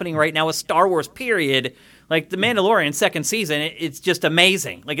that's happening right now with Star Wars, period. Like The Mandalorian second season, it's just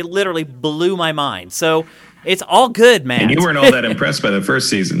amazing. Like, it literally blew my mind. So it's all good, man. And you weren't all that impressed by the first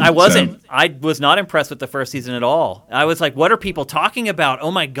season. I wasn't. So. I was not impressed with the first season at all. I was like, what are people talking about?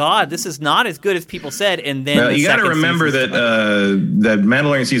 Oh, my God, this is not as good as people said. And then you got to remember that that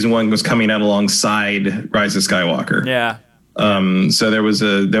Mandalorian season 1 was coming out alongside Rise of Skywalker. Yeah. So there was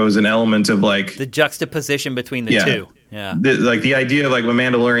an element of like the juxtaposition between the two. Yeah. The idea of like when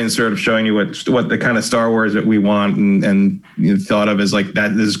Mandalorian is sort of showing you what the kind of Star Wars that we want and thought of as like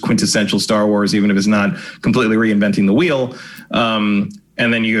that this is quintessential Star Wars, even if it's not completely reinventing the wheel. And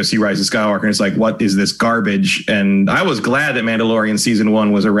then you go see Rise of Skywalker and it's like, what is this garbage? And I was glad that Mandalorian season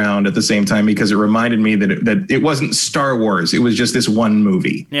 1 was around at the same time because it reminded me that it wasn't Star Wars. It was just this one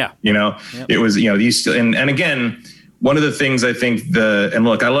movie. Yeah. It was, these and again, one of the things I think and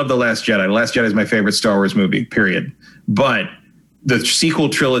look, I love The Last Jedi. The Last Jedi is my favorite Star Wars movie, period. But the sequel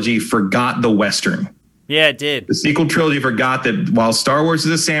trilogy forgot the Western. Yeah, it did. The sequel trilogy forgot that while Star Wars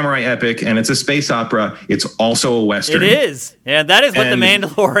is a samurai epic and it's a space opera, it's also a Western. It is. Yeah, that is what The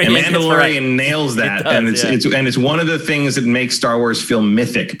Mandalorian is. The Mandalorian nails that. It's one of the things that makes Star Wars feel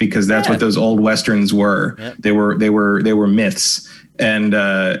mythic because that's what those old Westerns were. Yep. They were myths. And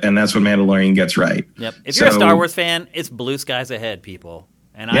that's what Mandalorian gets right. Yep. If you're a Star Wars fan, it's blue skies ahead, people.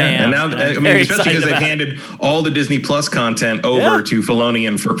 And I am. And now, especially because they've handed all the Disney Plus content over to Filoni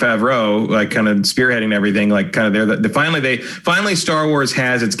and Favreau, like kind of spearheading everything. Like kind of finally Star Wars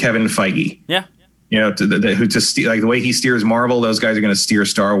has its Kevin Feige. Yeah. The way he steers Marvel, those guys are going to steer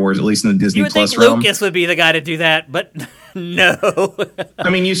Star Wars, at least in the Disney Plus realm. Lucas would be the guy to do that, but no. I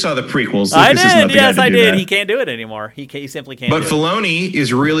mean, you saw the prequels. I did. Yes, I did. He can't do it anymore. He simply can't. But Filoni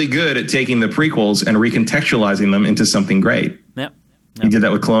is really good at taking the prequels and recontextualizing them into something great. Yep. He did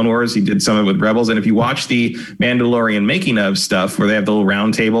that with Clone Wars. He did some of it with Rebels. And if you watch the Mandalorian making of stuff where they have the little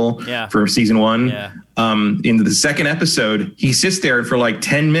round table for season 1, in the second episode, he sits there for like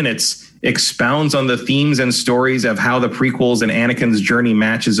 10 minutes, expounds on the themes and stories of how the prequels and Anakin's journey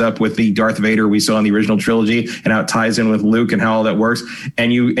matches up with the Darth Vader we saw in the original trilogy and how it ties in with Luke and how all that works.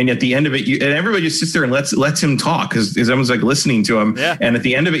 And at the end of it, and everybody just sits there and lets him talk because everyone's like listening to him. Yeah. And at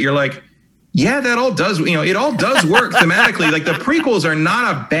the end of it, you're like, yeah, that all does, it all does work thematically. Like the prequels are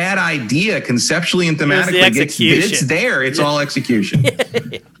not a bad idea conceptually and thematically. It's there. It's all execution.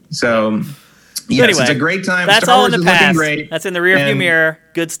 So, yes, anyway, it's a great time. That's Star all Wars in the past. That's in the rearview mirror.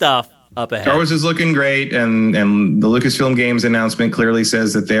 Good stuff up ahead. Star Wars is looking great, and the Lucasfilm Games announcement clearly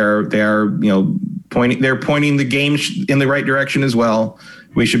says that they're pointing the game in the right direction as well.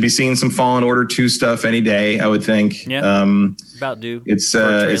 We should be seeing some Fallen Order 2 stuff any day, I would think. Yeah, about due.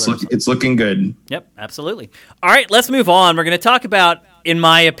 It's looking good. Yep, absolutely. All right, let's move on. We're going to talk about, in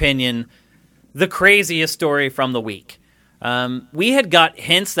my opinion, the craziest story from the week. We had got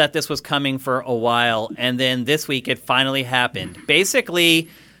hints that this was coming for a while, and then this week it finally happened. Basically,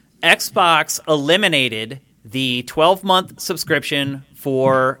 Xbox eliminated the 12-month subscription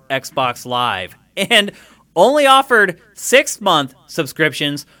for Xbox Live and only offered 6-month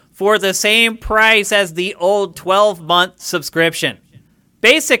subscriptions for the same price as the old 12-month subscription.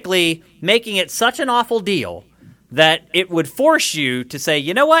 Basically, making it such an awful deal that it would force you to say,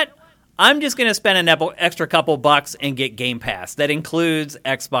 you know what? I'm just going to spend an extra couple bucks and get Game Pass. That includes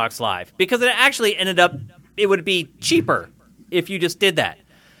Xbox Live. Because it actually it would be cheaper if you just did that.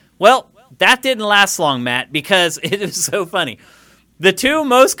 Well, that didn't last long, Matt, because it is so funny. The 2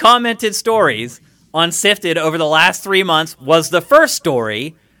 most commented stories on Sifted over the last 3 months was the first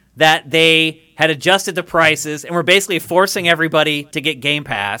story that they had adjusted the prices and were basically forcing everybody to get Game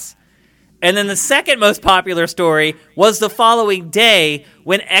Pass. And then the second most popular story was the following day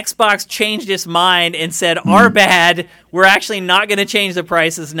when Xbox changed its mind and said, our bad, we're actually not going to change the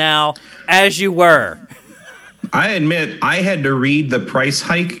prices now, as you were. I admit I had to read the price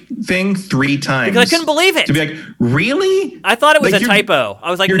hike thing 3 times. Because I couldn't believe it. To be like, really? I thought it was a typo. I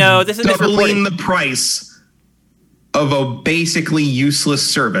was like, no, this is doubling the price of a basically useless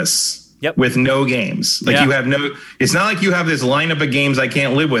service with no games. Like you have it's not like you have this lineup of games I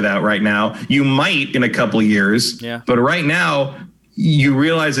can't live without right now. You might in a couple of years, but right now you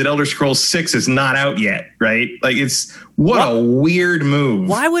realize that Elder Scrolls 6 is not out yet, right? Like what a weird move.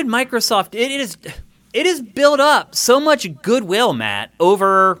 Why would Microsoft, it has built up so much goodwill, Matt,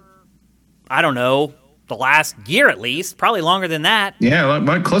 over, I don't know, the last year at least, probably longer than that. Yeah, a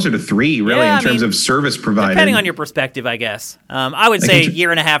lot closer to 3, really, in terms of service provided. Depending on your perspective, I guess. I would say a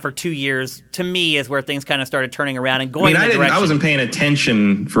year and a half or 2 years, to me, is where things kind of started turning around and going in the direction. I wasn't paying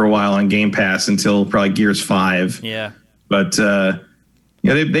attention for a while on Game Pass until probably Gears 5. Yeah. But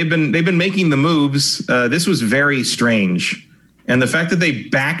they've been making the moves. This was very strange. And the fact that they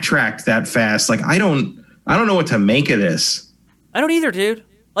backtracked that fast, like, I don't know what to make of this. I don't either, dude.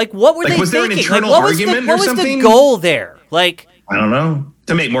 Like, what were they thinking? Was there an internal argument or something? What was the goal there? Like, I don't know.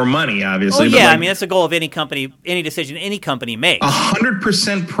 To make more money, obviously. Well, yeah, I mean, that's the goal of any company, any decision any company makes.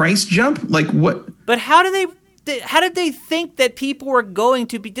 100% price jump? Like, what? But how did they think that people were going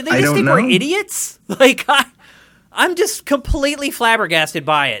to be? Did they just think we're idiots? Like, I'm just completely flabbergasted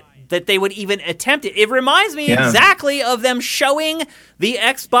by it, that they would even attempt it. It reminds me exactly of them showing the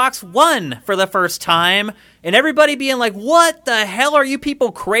Xbox One for the first time, and everybody being like, what the hell, are you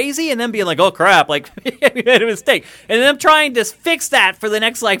people crazy? And then being like, oh crap, like, we made a mistake. And them trying to fix that for the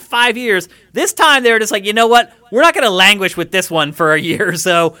next, 5 years. This time they were just like, you know what? We're not going to languish with this one for a year,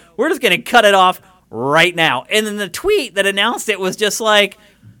 so we're just going to cut it off right now. And then the tweet that announced it was just like,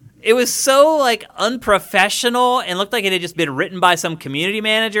 it was so, unprofessional and looked like it had just been written by some community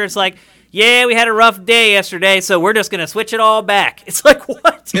manager. It's like, yeah, we had a rough day yesterday, so we're just going to switch it all back. It's like,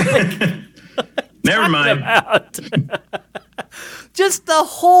 what? Never mind. Just the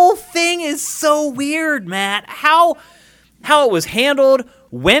whole thing is so weird, Matt. How it was handled,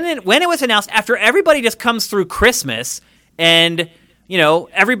 when it was announced, after everybody just comes through Christmas and... a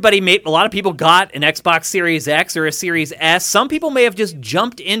lot of people got an Xbox Series X or a Series S. Some people may have just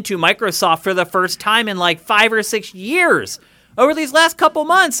jumped into Microsoft for the first time in 5 or 6 years over these last couple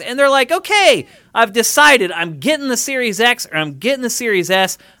months. And they're like, okay, I've decided I'm getting the Series X or I'm getting the Series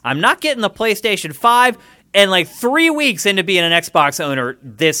S. I'm not getting the PlayStation 5. And 3 weeks into being an Xbox owner,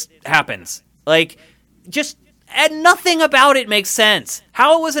 this happens. And nothing about it makes sense.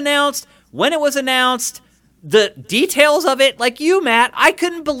 How it was announced, when it was announced, the details of it, like you, Matt, I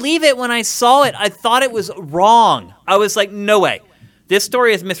couldn't believe it when I saw it. I thought it was wrong. I was like, no way. This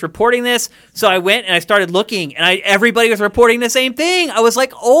story is misreporting this. So I went and I started looking, and everybody was reporting the same thing. I was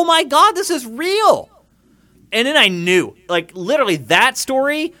like, oh my God, this is real. And then I knew, literally that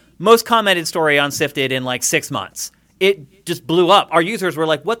story, most commented story on Sifted in 6 months. It just blew up. Our users were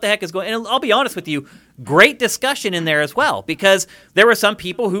like, what the heck is going on? And I'll be honest with you, great discussion in there as well, because there were some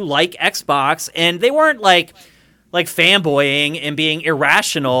people who like Xbox, and they weren't like fanboying and being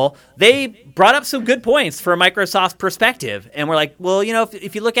irrational. They brought up some good points for Microsoft's perspective, and we're like, well,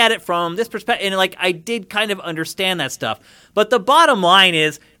 if you look at it from this perspective, and I did kind of understand that stuff. But the bottom line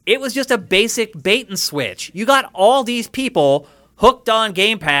is, it was just a basic bait and switch. You got all these people hooked on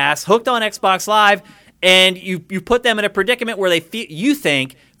Game Pass, hooked on Xbox Live, and you put them in a predicament where you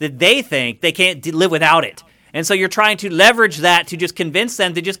think they can't live without it. And so you're trying to leverage that to just convince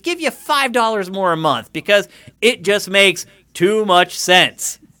them to just give you $5 more a month because it just makes too much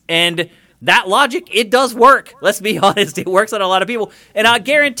sense. And that logic, it does work. Let's be honest, it works on a lot of people. And I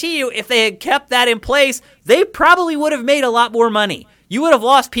guarantee you, if they had kept that in place, they probably would have made a lot more money. You would have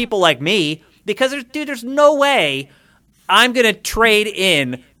lost people like me because, there's no way I'm going to trade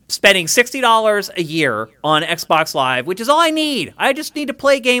in spending $60 a year on Xbox Live, which is all I need. I just need to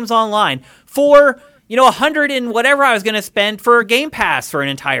play games online for, $100 and whatever I was going to spend for Game Pass for an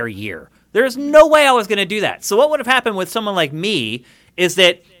entire year. There's no way I was going to do that. So what would have happened with someone like me is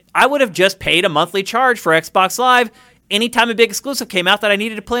that I would have just paid a monthly charge for Xbox Live anytime a big exclusive came out that I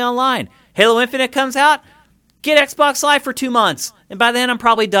needed to play online. Halo Infinite comes out, get Xbox Live for 2 months, and by then I'm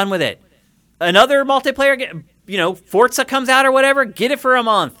probably done with it. Another multiplayer game, Forza comes out or whatever, get it for a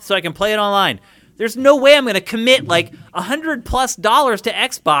month so I can play it online. There's no way I'm going to commit $100+ to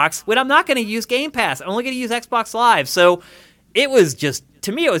Xbox when I'm not going to use Game Pass. I'm only going to use Xbox Live. So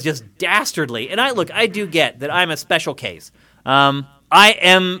to me, it was just dastardly. And I do get that I'm a special case. I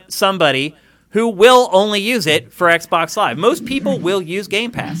am somebody who will only use it for Xbox Live. Most people will use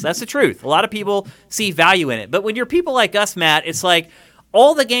Game Pass. That's the truth. A lot of people see value in it. But when you're people like us, Matt, it's like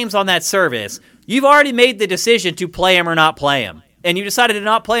all the games on that service, you've already made the decision to play them or not play them. And you decided to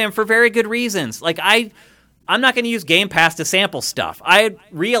not play them for very good reasons. I'm not going to use Game Pass to sample stuff. I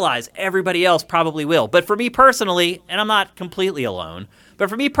realize everybody else probably will. But for me personally, and I'm not completely alone, but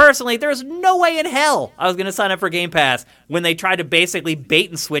for me personally, there's no way in hell I was going to sign up for Game Pass when they tried to basically bait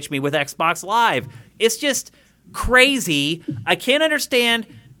and switch me with Xbox Live. It's just crazy. I can't understand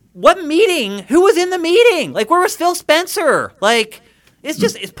what meeting, who was in the meeting? Where was Phil Spencer?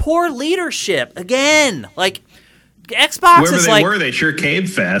 It's poor leadership again. Xbox wherever is they were, they sure caved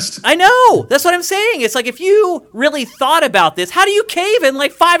fast. I know. That's what I'm saying. It's if you really thought about this, how do you cave in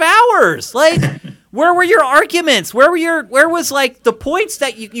 5 hours? Where were your arguments? Where was like the points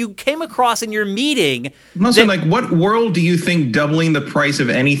that you came across in your meeting? Also, like, what world do you think doubling the price of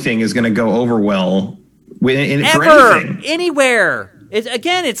anything is going to go over well for anything? Anywhere.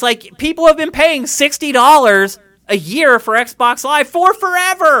 It's like people have been paying $60 a year for Xbox Live for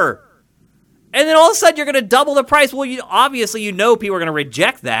forever. And then all of a sudden you're going to double the price. Well, obviously people are going to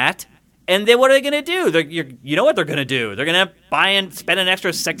reject that. And then what are they going to do? You know what they're going to do? They're going to buy and spend an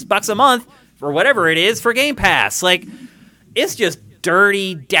extra $6 a month or whatever it is for Game Pass. Like, it's just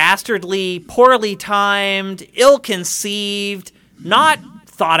dirty, dastardly, poorly timed, ill-conceived, not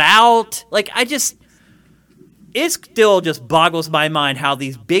thought out. Like, it still just boggles my mind how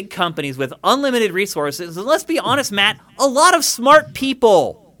these big companies with unlimited resources, and let's be honest, Matt, a lot of smart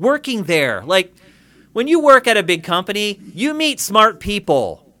people working there. Like, when you work at a big company, you meet smart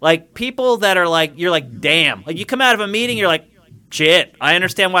people. Like, people that are like, you're like, damn. Like, you come out of a meeting, you're like, shit, I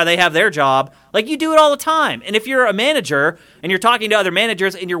understand why they have their job. Like, you do it all the time. And if you're a manager and you're talking to other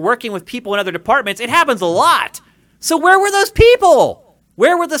managers and you're working with people in other departments, it happens a lot. So where were those people?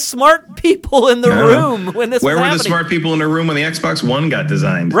 Where were the smart people in the room when this was happening? Where were the smart people in the room when the Xbox One got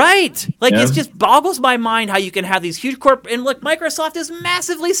designed? Right. Like, it just boggles my mind how you can have these huge and look, Microsoft is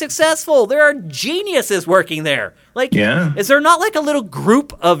massively successful. There are geniuses working there. Like, is there not like a little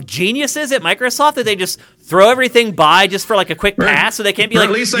group of geniuses at Microsoft that they just throw everything by just for like a quick pass so they can't be like,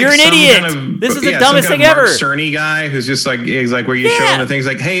 you're an idiot. This is the dumbest thing ever. Mark Cerny guy who's just like, he's like where you show him the things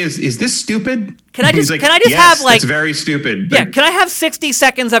like, hey, is this stupid? Can I just yes, have like, it's very stupid. Yeah, can I have 60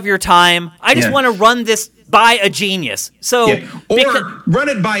 seconds of your time? I just want to run this by a genius. So or run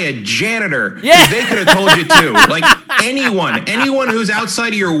it by a janitor. Yeah. They could have told you too. Like anyone who's outside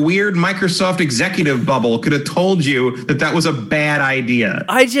of your weird Microsoft executive bubble could have told you that was a bad idea.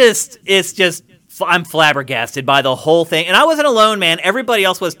 I'm flabbergasted by the whole thing. And I wasn't alone, man. Everybody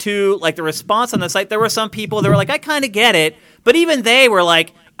else was too. Like, the response on the site, there were some people that were like, I kind of get it. But even they were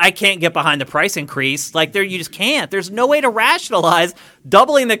like, I can't get behind the price increase. Like, you just can't. There's no way to rationalize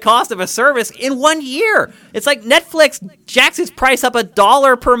doubling the cost of a service in 1 year. It's like Netflix jacks its price up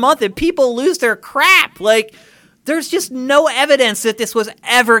 $1 per month and people lose their crap. Like, there's just no evidence that this was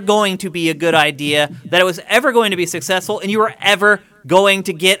ever going to be a good idea, that it was ever going to be successful, and you were ever going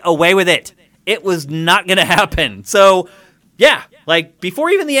to get away with it. It was not going to happen. So, yeah, like, before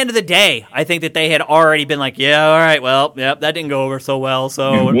even the end of the day, I think that they had already been like, yeah, all right, well, yep, that didn't go over so well.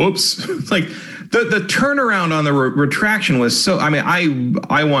 So, whoops. It's like the turnaround on the retraction was so. I mean,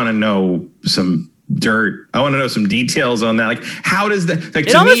 I want to know some dirt. I want to know some details on that. Like, how does that? Like,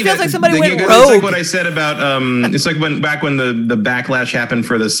 it almost feels like somebody went rogue. It's like what I said about. It's like back when the backlash happened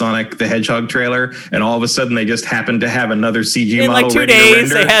for the Sonic the Hedgehog trailer, and all of a sudden they just happened to have another CG in model like 2 ready days.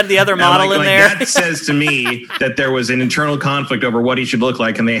 to They had the other model in there. That says to me that there was an internal conflict over what he should look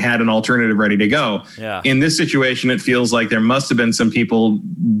like, and they had an alternative ready to go. Yeah. In this situation, it feels like there must have been some people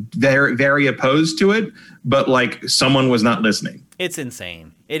very, very opposed to it, but like someone was not listening. It's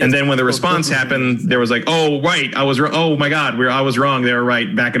insane. And then when the response happened, there was like, oh, right, oh my God, I was wrong. They were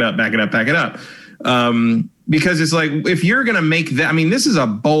right. Back it up. Because it's like, if you're going to make that, I mean, this is a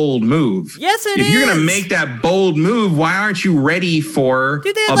bold move. Yes, it is. If you're going to make that bold move, why aren't you ready for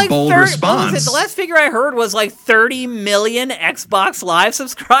a bold response? The last figure I heard was like 30 million Xbox Live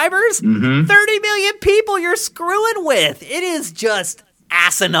subscribers. 30 million people you're screwing with. It is just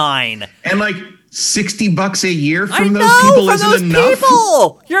asinine. And like, $60 a year from those people isn't enough.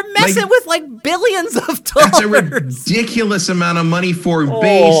 People. You're messing with like billions of dollars. That's a ridiculous amount of money for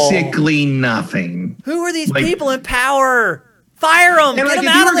basically nothing. Who are these people in power? Fire them. Get them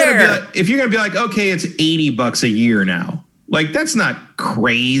out of there. If you're gonna be like, okay, it's $80 a year now. Like, that's not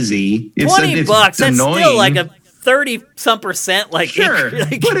crazy. It's $20. That's annoying. Still like a 30-some%. Like, sure,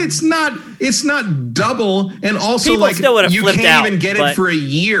 but it's not double. And also, like, you can't even get it for a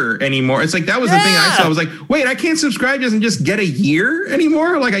year anymore. It's like, that was the thing I saw. I was like, wait, I can't subscribe and just get a year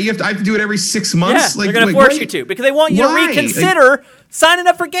anymore. Like, I have to do it every 6 months. Yeah, like, they're gonna force you to, because they want you to reconsider signing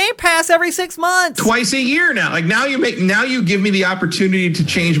up for Game Pass every 6 months. Twice a year now. Like, now you give me the opportunity to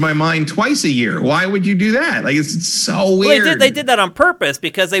change my mind twice a year. Why would you do that? Like, it's so weird. Well, they did that on purpose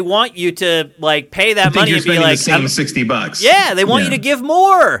because they want you to like pay that money and be like, the same $60. Yeah, they want you to give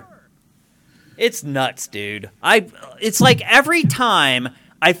more. It's nuts, dude. It's like every time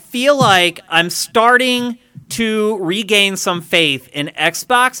I feel like I'm starting to regain some faith in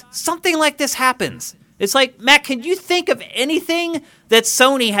Xbox, something like this happens. It's like, Matt, can you think of anything that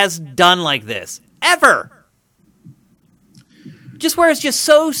Sony has done like this? Ever? Just where it's just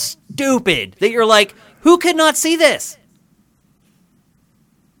so stupid that you're like, who could not see this?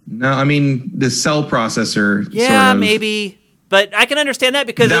 No, I mean, the cell processor. Yeah, sort of, maybe. But I can understand that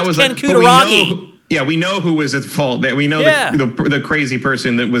because that it's was Ken like, Kutaragi. Yeah, we know who was at fault. That we know the crazy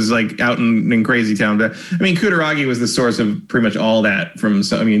person that was like out in crazy town. But I mean, Kutaragi was the source of pretty much all that.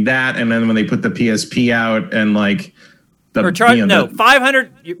 That, and then when they put the PSP out and like the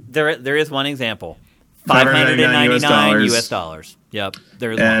 500. There is one example. $599 US dollars. Yep,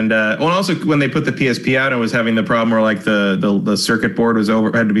 there is one. And also when they put the PSP out, and was having the problem where like the circuit board was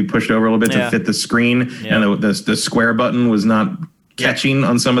had to be pushed over a little bit to fit the screen, and the square button was not catching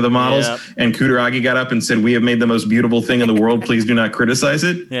on some of the models. And Kutaragi got up and said, "We have made the most beautiful thing in the world. Please do not criticize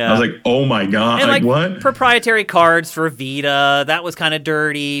it." I was like, "Oh my god!" And like what? Proprietary cards for Vita, that was kind of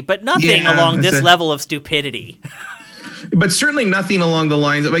dirty, but nothing along this level of stupidity. But certainly nothing along the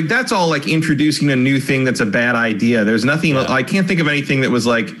lines of like that's all like introducing a new thing that's a bad idea. There's nothing. I can't think of anything that was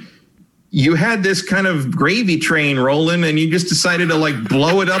like you had this kind of gravy train rolling and you just decided to like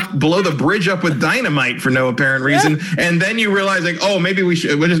blow the bridge up with dynamite for no apparent reason, and then you realize like, oh, maybe we'll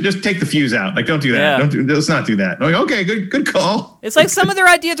just take the fuse out. Like, don't do that. Let's not do that. Like, okay, good call. It's like some of their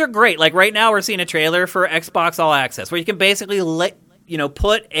ideas are great. Like right now we're seeing a trailer for Xbox All Access where you can basically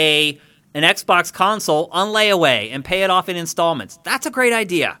put an Xbox console on layaway and pay it off in installments. That's a great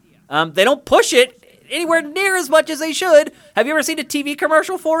idea. They don't push it anywhere near as much as they should. Have you ever seen a TV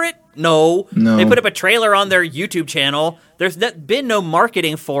commercial for it? No. They put up a trailer on their YouTube channel. There's been no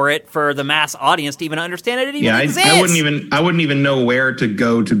marketing for it for the mass audience to even understand it even exists. I wouldn't even know where to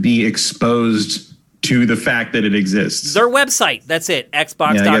go to be exposed to the fact that it exists. Their website, that's it,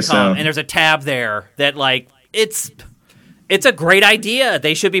 xbox.com. And there's a tab there that like it's a great idea.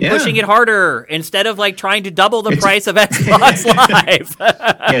 They should be pushing it harder instead of like trying to double the price of Xbox Live.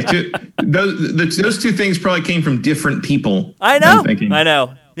 Those two things probably came from different people. I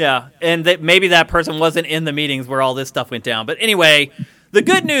know. Yeah, and maybe that person wasn't in the meetings where all this stuff went down. But anyway, the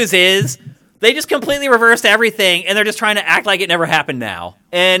good news is they just completely reversed everything, and they're just trying to act like it never happened now.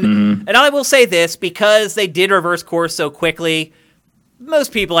 And I will say this, because they did reverse course so quickly,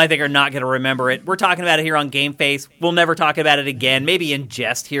 most people, I think, are not going to remember it. We're talking about it here on GameFace. We'll never talk about it again, maybe in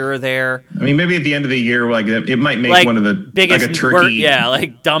jest here or there. I mean, maybe at the end of the year, like it might make one of the biggest like a turkey.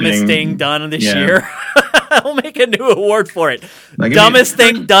 Dumbest thing done this year. We'll make a new award for it. Like, dumbest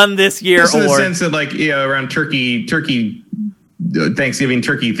thing done this year award. In the sense that, like, around Thanksgiving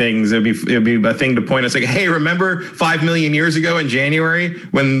turkey things, it'd be a thing to point us like, hey, remember 5 million years ago in January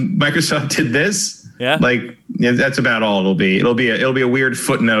when Microsoft did this? Yeah, that's about all it'll be. It'll be a weird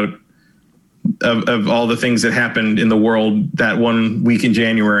footnote of all the things that happened in the world that 1 week in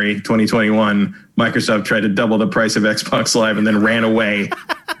January 2021. Microsoft tried to double the price of Xbox Live and then ran away.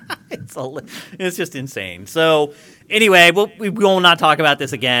 It's just insane. So anyway, we will not talk about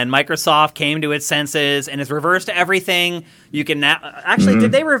this again. Microsoft came to its senses and has reversed everything. You can now actually,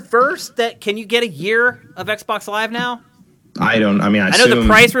 did they reverse that? Can you get a year of Xbox Live now? I know the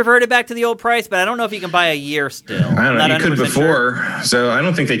price reverted back to the old price, but I don't know if you can buy a year still. I don't know. You could before, so I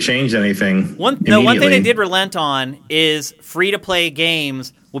don't think they changed anything. One thing they did relent on is free-to-play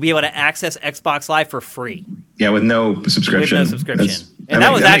games will be able to access Xbox Live for free. Yeah, with no subscription. And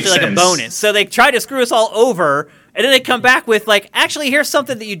that was actually like a bonus. So they tried to screw us all over, and then they come back with like, actually, here's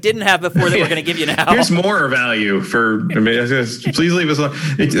something that you didn't have before that we're going to give you now. Here's more value for. Please leave us alone.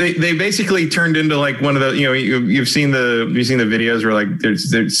 They basically turned into like one of the you've seen the videos where like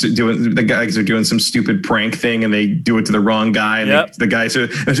the guys are doing some stupid prank thing and they do it to the wrong guy and the guy says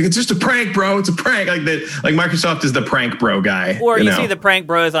it's just a prank, bro. It's a prank. Like Microsoft is the prank bro guy. Or you see the prank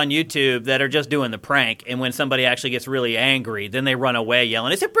bros on YouTube that are just doing the prank, and when somebody actually gets really angry, then they run away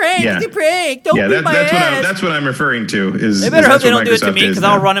yelling, "It's a prank! It's a prank! Don't beat my ass!" That's what I'm referring to. They better hope they don't do it to me, because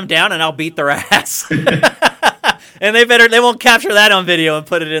I'll run them down and I'll beat their ass. And they won't capture that on video and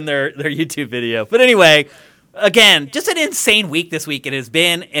put it in their YouTube video. But anyway, again, just an insane week this week it has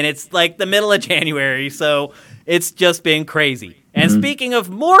been, and it's like the middle of January, so it's just been crazy. And speaking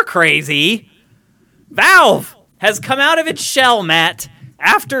of more crazy, Valve has come out of its shell, Matt,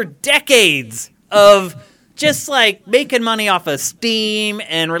 after decades of just like making money off of Steam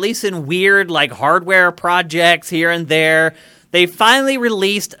and releasing weird like hardware projects here and there. They finally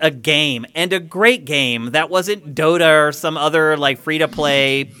released a game, and a great game that wasn't Dota or some other like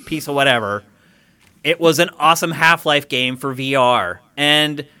free-to-play piece of whatever. It was an awesome Half-Life game for VR.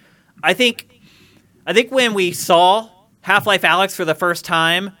 And I think when we saw Half-Life Alyx for the first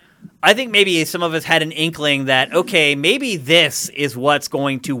time, I think maybe some of us had an inkling that, okay, maybe this is what's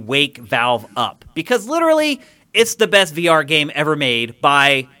going to wake Valve up. Because literally, it's the best VR game ever made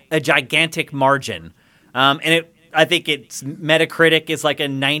by a gigantic margin. I think its Metacritic is like a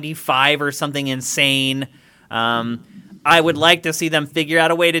 95 or something insane. I would like to see them figure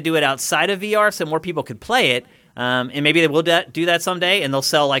out a way to do it outside of VR so more people could play it. And maybe they will do that someday, and they'll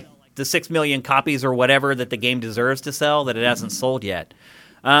sell like the 6 million copies or whatever that the game deserves to sell that it hasn't sold yet.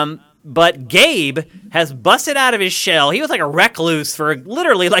 But Gabe has busted out of his shell. He was like a recluse for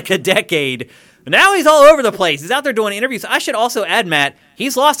literally like a decade. Now he's all over the place. He's out there doing interviews. I should also add, Matt,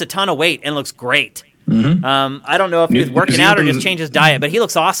 he's lost a ton of weight and looks great. Mm-hmm. I don't know if he's working out or just changed his diet, but he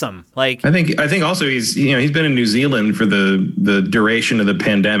looks awesome. Like I think also he's been in New Zealand for the duration of the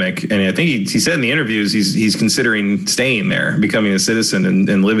pandemic, and I think he said in the interviews he's considering staying there, becoming a citizen,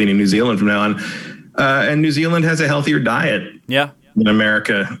 and living in New Zealand from now on. And New Zealand has a healthier diet, than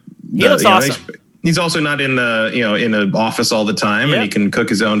America. He looks awesome. He's also not in the office all the time, and he can cook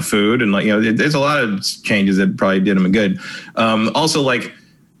his own food, and there's a lot of changes that probably did him a good. Also, like,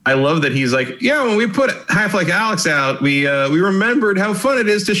 I love that he's like, when we put Half-Life Alyx out, we remembered how fun it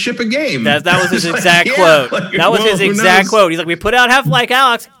is to ship a game. That was his exact quote. That was his exact quote. He's like, we put out Half-Life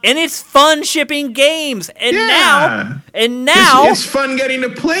Alyx, and it's fun shipping games. And now it's fun getting to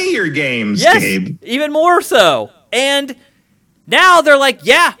play your games, Gabe. Even more so. And now they're like,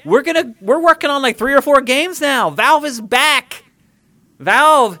 we're working on like 3 or 4 games now. Valve is back.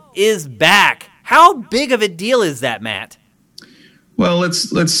 How big of a deal is that, Matt? Well,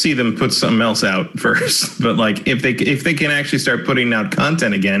 let's see them put something else out first. But like, if they can actually start putting out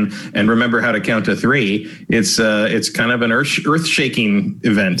content again and remember how to count to 3, it's kind of an earth-shaking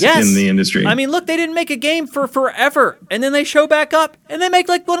event in the industry. I mean, look, they didn't make a game for forever, and then they show back up and they make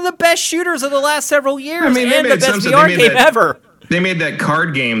like one of the best shooters of the last several years, and the best VR game ever. They made that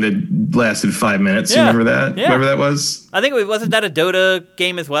card game that lasted 5 minutes. You remember that? Yeah. Whatever that was. I think wasn't that a Dota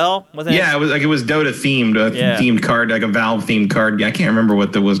game as well? Wasn't it? Yeah, it was Dota themed, themed card, like a Valve themed card. I can't remember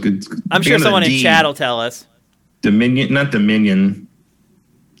what that was. I'm sure someone in chat will tell us. Dominion, not Dominion.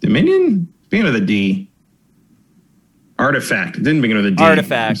 Dominion? Begin with a D. Artifact. It didn't begin with a D.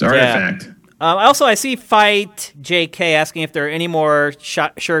 Artifact. It was Artifact. Also, I see Fight JK asking if there are any more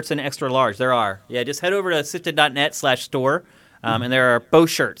shirts in extra large. There are. Yeah, just head over to sifted.net/store. And there are both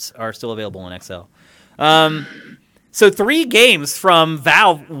shirts are still available in XL. So 3 games from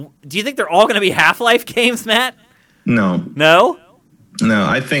Valve. Do you think they're all going to be Half-Life games, Matt? No. No? No,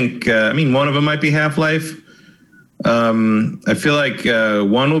 I think, one of them might be Half-Life. I feel like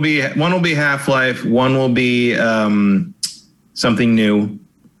one will be Half-Life, one will be something new.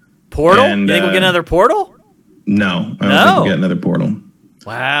 Portal? You think we'll get another Portal? No, I don't think we'll get another Portal.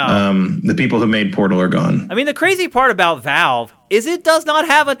 Wow. The people who made Portal are gone. I mean, the crazy part about Valve is it does not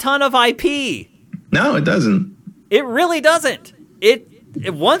have a ton of IP. No, it doesn't. It really doesn't.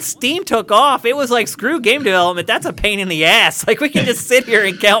 Once Steam took off, it was like, screw game development. That's a pain in the ass. Like, we can just sit here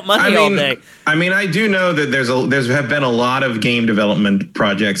and count money all day. I mean, I do know that there have been a lot of game development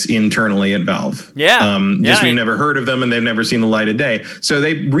projects internally at Valve. Yeah. We've never heard of them and they've never seen the light of day. So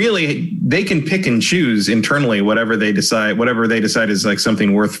they can pick and choose internally whatever they decide is like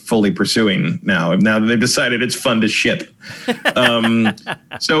something worth fully pursuing now. Now that they've decided it's fun to ship.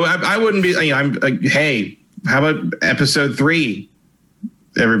 So I wouldn't be, I'm like, hey, how about episode 3?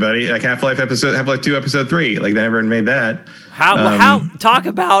 Everybody, like Half-Life 2, episode 3, like they never made that. How talk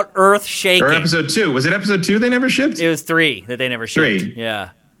about earth shaking? Or episode 2? Was it episode 2 they never shipped? It was 3 that they never shipped. 3. Yeah.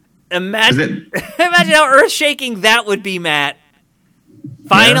 Imagine how earth shaking that would be, Matt.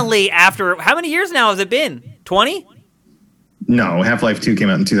 Finally, after how many years now has it been? 20? No, Half-Life 2 came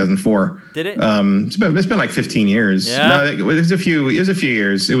out in 2004. Did it? It's been like 15 years. Yeah. No, it was a few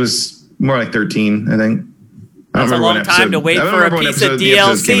years. It was more like 13, I think. That's a long time to wait for a piece of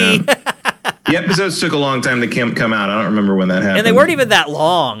DLC. The episodes took a long time to come out. I don't remember when that happened. And they weren't even that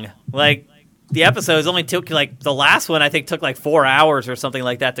long. Like, the episodes only took, like, the last one, I think, took like 4 hours or something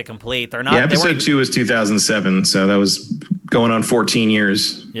like that to complete. They're not. Yeah, episode 2 was 2007, so that was going on 14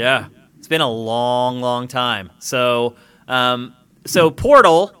 years. Yeah. It's been a long, long time. So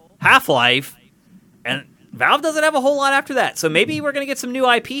Portal, Half-Life, and Valve doesn't have a whole lot after that, so maybe we're going to get some new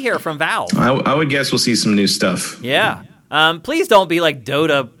IP here from Valve. I would guess we'll see some new stuff. Yeah. Please don't be like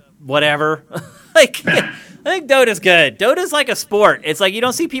Dota, whatever. Like, I think Dota's good. Dota's like a sport. It's like you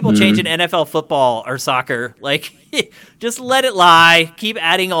don't see people changing NFL football or soccer. Like, just let it lie. Keep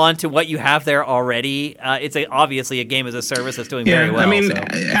adding on to what you have there already. It's obviously a game as a service that's doing very well. I mean,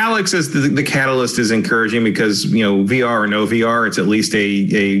 Alex is the catalyst is encouraging because, VR or no VR, it's at least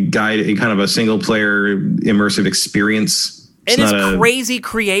a kind of a single player immersive experience. It's crazy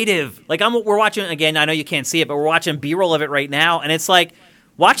creative. Like we're watching again. I know you can't see it, but we're watching B-roll of it right now, and it's like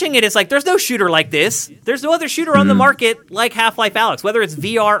watching it. It's like there's no shooter like this. There's no other shooter on the market like Half-Life Alyx, whether it's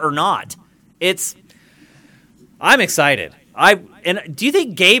VR or not. I'm excited. And do you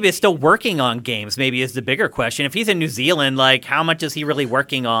think Gabe is still working on games? Maybe is the bigger question. If he's in New Zealand, like how much is he really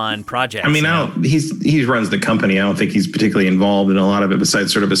working on projects? I mean, he runs the company. I don't think he's particularly involved in a lot of it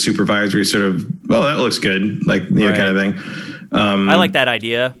besides sort of a supervisory sort of, well, that looks good, like kind of thing. I like that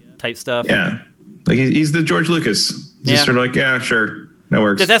idea type stuff. Yeah. Like he's the George Lucas. He's sort of like, yeah, sure. That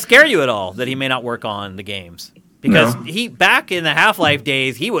works. Does that scare you at all that he may not work on the games? Because he back in the Half-Life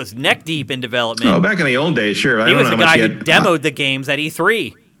days, he was neck deep in development. Oh, back in the old days, sure. He was the guy who demoed the games at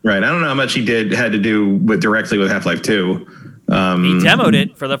E3. Right. I don't know how much he had to do directly with Half-Life 2. He demoed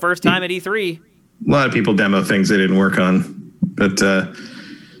it for the first time at E3. A lot of people demo things they didn't work on, but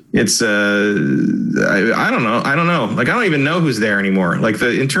it's I don't know. Like I don't even know who's there anymore. Like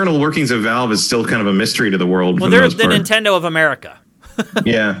the internal workings of Valve is still kind of a mystery to the world. Well, they're the Nintendo of America.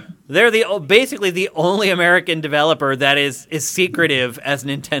 Yeah. They're basically the only American developer that is secretive as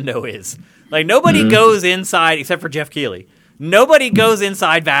Nintendo is. Like, nobody goes inside, except for Jeff Keighley. Nobody goes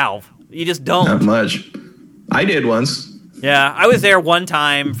inside Valve. You just don't. Not much. I did once. Yeah, I was there one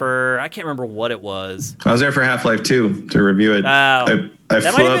time I can't remember what it was. I was there for Half-Life 2 to review it. I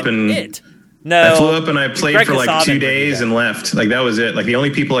flew up and... No, I flew up and I played for like 2 days and left. Like that was it. Like the only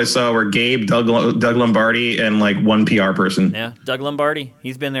people I saw were Gabe, Doug Lombardi, and like one PR person. Yeah, Doug Lombardi.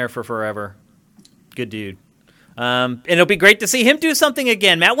 He's been there for forever. Good dude. And it'll be great to see him do something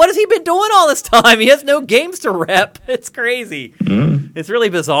again, Matt. What has he been doing all this time? He has no games to rep. It's crazy. It's really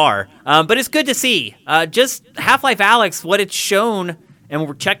bizarre. But it's good to see. Just Half-Life Alyx, what it's shown, and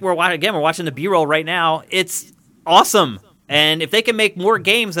we're watching the B-roll right now. It's awesome. And if they can make more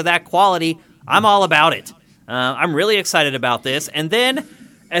games of that quality, I'm all about it. I'm really excited about this. And then,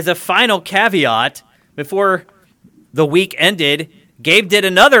 as a final caveat, before the week ended, Gabe did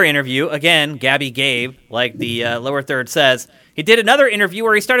another interview. Again, Gabby Gabe, like the lower third says. He did another interview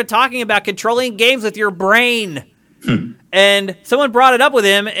where he started talking about controlling games with your brain. And someone brought it up with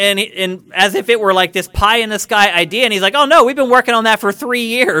him, and as if it were like this pie-in-the-sky idea, and he's like, oh, no, we've been working on that for 3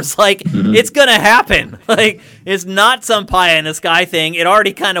 years. Like, it's going to happen. Like, it's not some pie-in-the-sky thing. It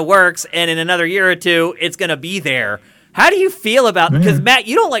already kind of works, and in another year or two, it's going to be there. How do you feel about, because, Matt,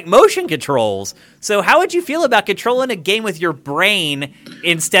 you don't like motion controls, so how would you feel about controlling a game with your brain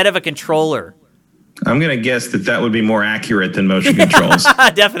instead of a controller? I'm going to guess that would be more accurate than motion controls.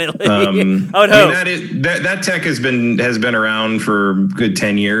 Definitely. I would hope. That tech has been around for a good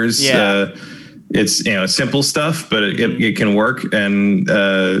 10 years. Yeah. It's simple stuff, but it can work. And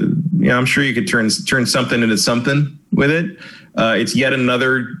I'm sure you could turn something into something with it. It's yet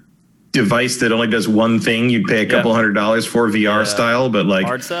another device that only does one thing. You'd pay a couple $100 for VR style, but like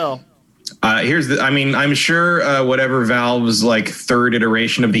hard sell. I'm sure whatever Valve's like third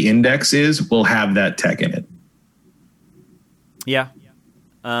iteration of the Index will have that tech in it. Yeah.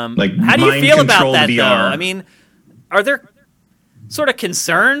 Like, how do you feel about that, VR. though? I mean, are there sort of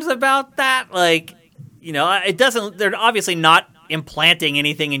concerns about that? Like, they're obviously not implanting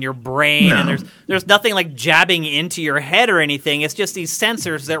anything in your brain, no. And there's nothing like jabbing into your head or anything. It's just these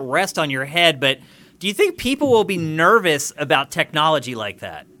sensors that rest on your head. But do you think people will be nervous about technology like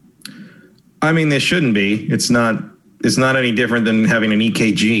that? I mean, they shouldn't be. It's not any different than having an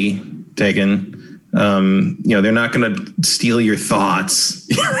EKG taken. They're not going to steal your thoughts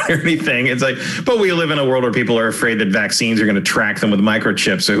or anything. It's like, but we live in a world where people are afraid that vaccines are going to track them with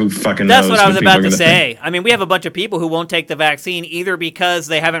microchips. So who fucking knows? That's what I was about to say. I mean, we have a bunch of people who won't take the vaccine either because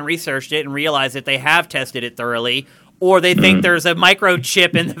they haven't researched it and realized that they have tested it thoroughly, or they think there's a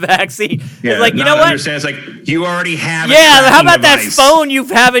microchip in the vaccine. Yeah, it's like, you know what? It's like, you already have a how about device. that phone you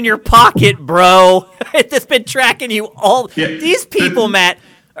have in your pocket, bro? It's been tracking you all. Yeah. These people, Matt,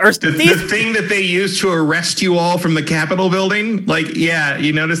 are the thing that they used to arrest you all from the Capitol building. Like, yeah,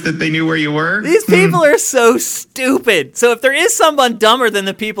 you noticed that they knew where you were? These people are so stupid. So if there is someone dumber than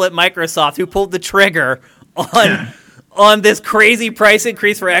the people at Microsoft who pulled the trigger on this crazy price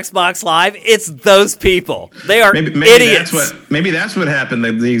increase for Xbox Live, it's those people. They are idiots. Maybe that's what happened.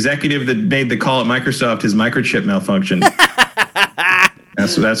 The executive that made the call at Microsoft, his microchip malfunctioned.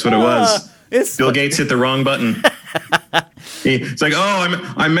 That's what it was. Bill Gates hit the wrong button. It's like,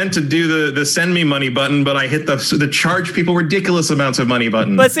 I meant to do the send me money button, but I hit the charge people ridiculous amounts of money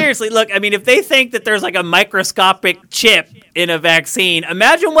button. But seriously, look, I mean, if they think that there's like a microscopic chip in a vaccine,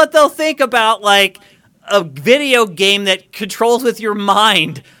 imagine what they'll think about like a video game that controls with your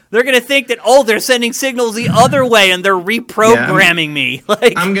mind. They're going to think that, they're sending signals the other way and they're reprogramming me.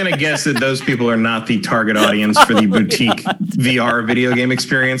 Like, I'm going to guess that those people are not the target audience for the boutique VR video game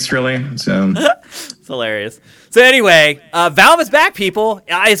experience, really. So it's hilarious. So anyway, Valve is back, people.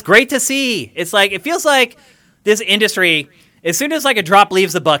 It's great to see. It's like, it feels like this industry, as soon as like a drop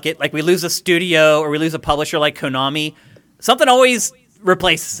leaves the bucket, like we lose a studio or we lose a publisher like Konami, something always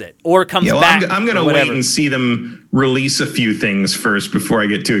replaces it or comes back. I'm going to wait and see them release a few things first before I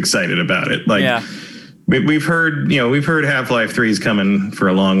get too excited about it. We've heard Half-Life 3 is coming for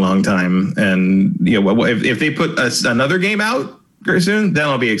a long, long time, and if they put another game out very soon, then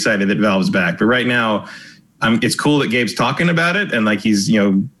I'll be excited that Valve's back. But right now, it's cool that Gabe's talking about it and like he's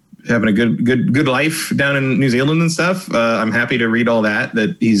having a good life down in New Zealand and stuff. I'm happy to read all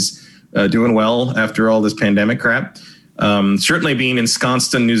that he's doing well after all this pandemic crap. Certainly being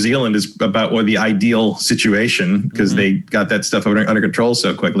ensconced in New Zealand is about the ideal situation because they got that stuff under control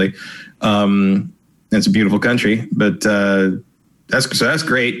so quickly. It's a beautiful country, but that's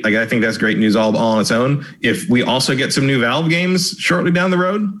great. Like I think that's great news all on its own. If we also get some new Valve games shortly down the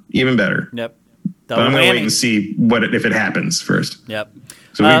road, even better. Yep. But I'm going to wait and see if it happens first. Yep.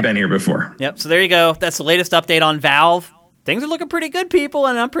 So we've been here before. Yep. So there you go. That's the latest update on Valve. Things are looking pretty good, people,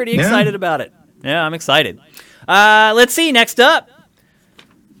 and I'm pretty excited about it. Yeah, I'm excited. Let's see. Next up,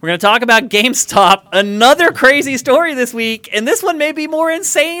 we're going to talk about GameStop. Another crazy story this week, and this one may be more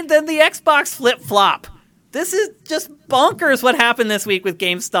insane than the Xbox flip-flop. This is just bonkers what happened this week with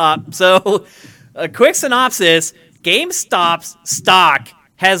GameStop. So, a quick synopsis. GameStop's stock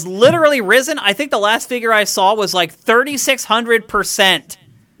has literally risen. I think the last figure I saw was like 3,600%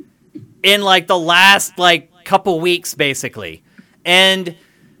 in like the last couple weeks, basically. And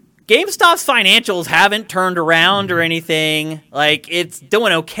GameStop's financials haven't turned around or anything. Like, it's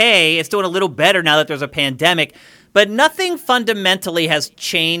doing okay. It's doing a little better now that there's a pandemic. But nothing fundamentally has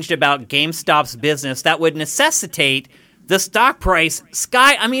changed about GameStop's business that would necessitate the stock price it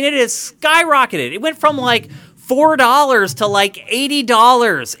has skyrocketed. It went from like $4 to like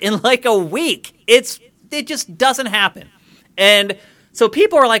 $80 in like a week. It just doesn't happen. And so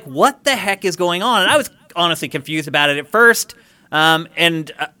people are like, what the heck is going on? And I was honestly confused about it at first.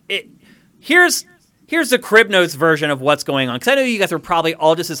 Here's the Crib Notes version of what's going on, because I know you guys are probably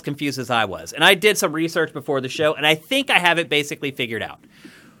all just as confused as I was. And I did some research before the show, and I think I have it basically figured out.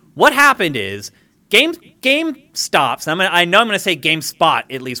 What happened is GameStop's, I know I'm going to say GameSpot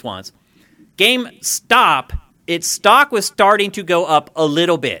at least once. GameStop, its stock was starting to go up a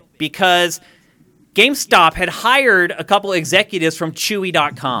little bit because GameStop had hired a couple executives from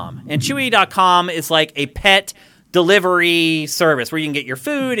Chewy.com. And Chewy.com is like a pet delivery service where you can get your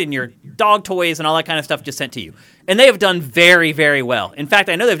food and your dog toys and all that kind of stuff just sent to you. And they have done very, very well. In fact,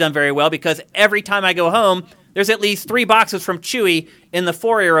 I know they've done very well because every time I go home, there's at least 3 boxes from Chewy in the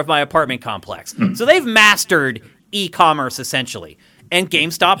foyer of my apartment complex. So they've mastered e-commerce essentially. And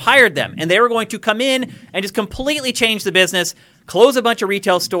GameStop hired them. And they were going to come in and just completely change the business, close a bunch of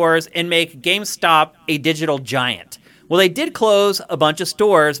retail stores, and make GameStop a digital giant. Well, they did close a bunch of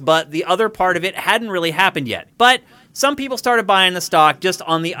stores, but the other part of it hadn't really happened yet. But some people started buying the stock just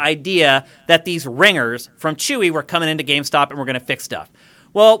on the idea that these ringers from Chewy were coming into GameStop and were going to fix stuff.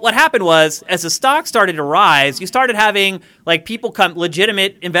 Well, what happened was, as the stock started to rise, you started having people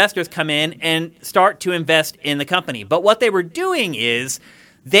legitimate investors come in and start to invest in the company. But what they were doing is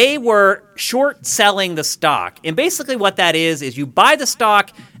they were short selling the stock. And basically what that is you buy the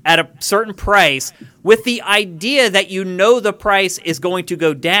stock at a certain price with the idea that the price is going to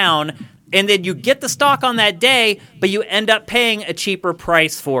go down, and then you get the stock on that day, but you end up paying a cheaper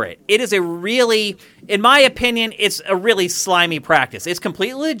price for it. It is in my opinion, it's a really slimy practice. It's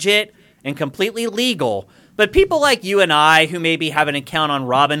completely legit and completely legal, but people like you and I who maybe have an account on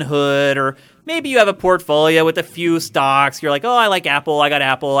Robinhood, or maybe you have a portfolio with a few stocks, you're like, oh, I like Apple, I got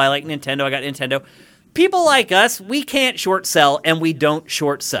Apple, I like Nintendo, I got Nintendo. People like us, we can't short sell, and we don't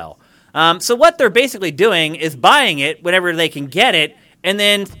short sell. So what they're basically doing is buying it whenever they can get it, and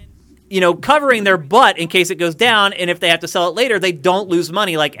then covering their butt in case it goes down, and if they have to sell it later, they don't lose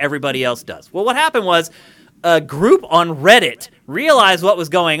money like everybody else does. Well, what happened was a group on Reddit realized what was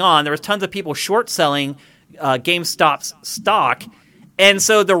going on. There was tons of people short selling GameStop's stock, and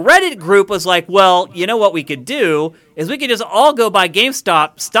so the Reddit group was like, well, you know what we could do is we could just all go buy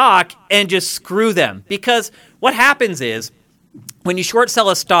GameStop stock and just screw them. Because what happens is when you short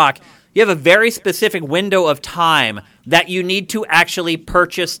sell a stock, you have a very specific window of time that you need to actually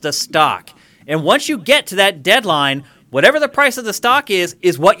purchase the stock. And once you get to that deadline, whatever the price of the stock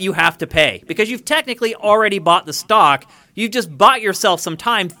is what you have to pay. Because you've technically already bought the stock. You've just bought yourself some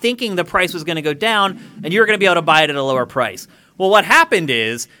time thinking the price was going to go down and you're going to be able to buy it at a lower price. Well, what happened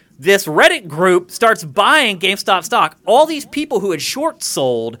is this Reddit group starts buying GameStop stock. All these people who had short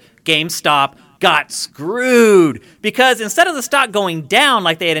sold GameStop got screwed because instead of the stock going down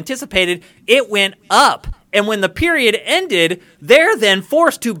like they had anticipated, it went up. And when the period ended, they're then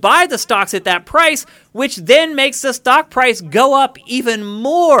forced to buy the stocks at that price, which then makes the stock price go up even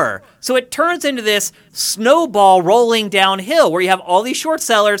more. So it turns into this snowball rolling downhill where you have all these short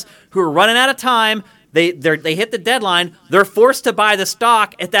sellers who are running out of time. They hit the deadline. They're forced to buy the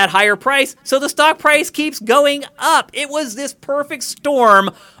stock at that higher price. So the stock price keeps going up. It was this perfect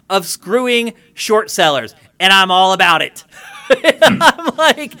storm of screwing short sellers. And I'm all about it. I'm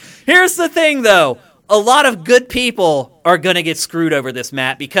like, here's the thing, though. A lot of good people are going to get screwed over this,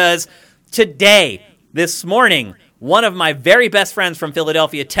 Matt, because today, this morning, one of my very best friends from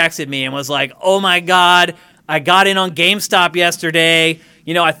Philadelphia texted me and was like, oh my God, I got in on GameStop yesterday.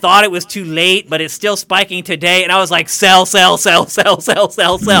 You know, I thought it was too late, but it's still spiking today. And I was like, sell.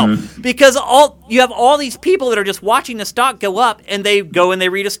 Mm-hmm. Because you have all these people that are just watching the stock go up, and they go and they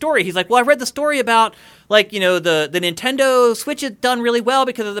read a story. He's like, well, I read the story about, like, you know, the Nintendo Switch has done really well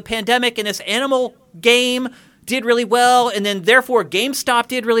because of the pandemic, and this animal game did really well, and then therefore GameStop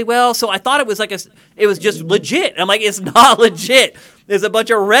did really well. So I thought it was it was just legit. And I'm like, it's not legit. There's a bunch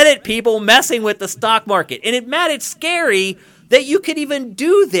of Reddit people messing with the stock market. And Matt, it's scary that you could even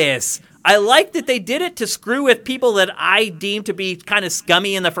do this. I like that they did it to screw with people that I deem to be kind of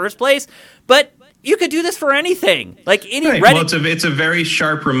scummy in the first place, but you could do this for anything. Like any right. Reddit. Well, it's a very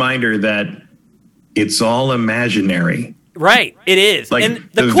sharp reminder that it's all imaginary. Right, it is. Like, and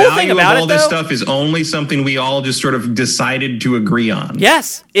the cool thing about all it, this though, stuff is only something we all just sort of decided to agree on.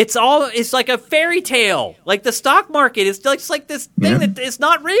 Yes, it's like a fairy tale. Like the stock market is just like this thing that is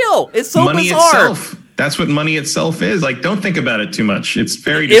not real. It's so money bizarre. Itself. That's what money itself is. Like, don't think about it too much. It's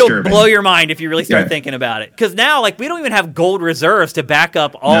very disturbing. It'll blow your mind if you really start thinking about it. Because now, like, we don't even have gold reserves to back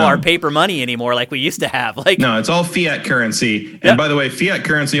up all our paper money anymore like we used to have. Like, no, it's all fiat currency. And by the way, fiat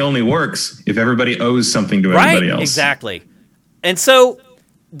currency only works if everybody owes something to everybody else. Exactly. And so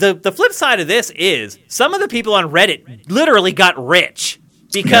the flip side of this is some of the people on Reddit literally got rich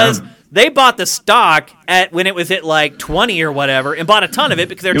because they bought the stock when it was at like 20 or whatever and bought a ton of it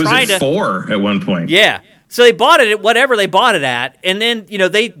because they're trying to. It was at 4 at one point. Yeah. So they bought it at whatever they bought it at, and then, you know,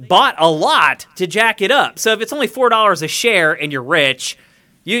 they bought a lot to jack it up. So if it's only $4 a share and you're rich,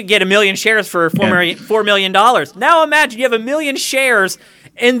 you can get 1 million shares for $4 million. Now imagine you have 1 million shares,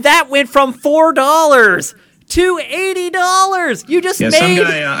 and that went from $4 to $80. You just made. Some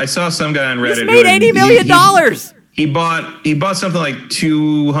guy. I saw some guy on Reddit. You just made $80 million. He bought something like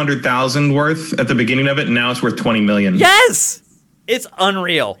 200,000 worth at the beginning of it, and now it's worth 20 million. Yes. It's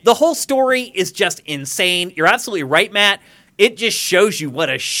unreal. The whole story is just insane. You're absolutely right, Matt. It just shows you what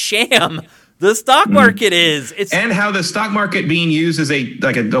a sham the stock market is. And how the stock market being used as a way to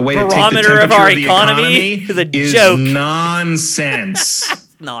take the barometer of our economy is a joke. Nonsense.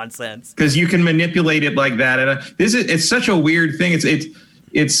 Nonsense. Because you can manipulate it like that. And it's such a weird thing. It's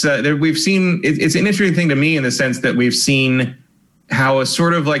we've seen. It's an interesting thing to me in the sense that we've seen how a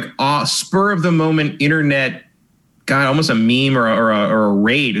sort of like spur of the moment internet. God, almost a meme or a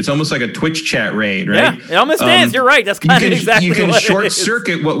raid. It's almost like a Twitch chat raid, right? Yeah, it almost is. You're right. That's kind of exactly what it is. You can short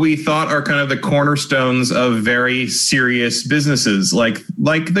circuit what we thought are kind of the cornerstones of very serious businesses, like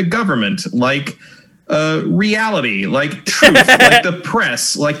the government, like reality, like truth, like the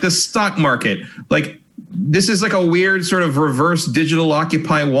press, like the stock market. Like, this is like a weird sort of reverse digital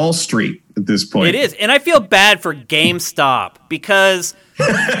Occupy Wall Street at this point. It is. And I feel bad for GameStop because...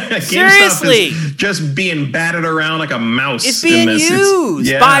 Seriously, is just being batted around like a mouse. It's being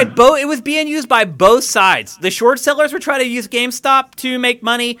used by both. It was being used by both sides. The short sellers were trying to use GameStop to make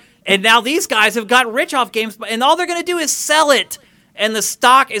money, and now these guys have got rich off GameStop, and all they're going to do is sell it, and the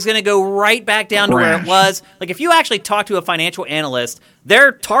stock is going to go right back down to where it was. Like, if you actually talk to a financial analyst,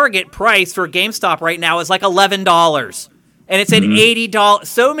 their target price for GameStop right now is like $11, and it's at $80.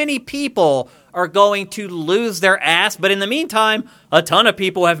 So many people are going to lose their ass. But in the meantime, a ton of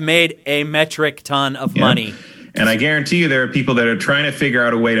people have made a metric ton of money. And I guarantee you there are people that are trying to figure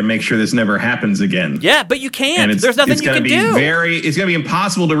out a way to make sure this never happens again. Yeah, but you can't. There's nothing you can do. It's going to be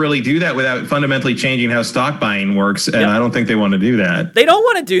impossible to really do that without fundamentally changing how stock buying works. And I don't think they want to do that. They don't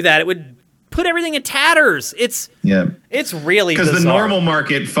want to do that. It would put everything in tatters. It's really bizarre. Because the normal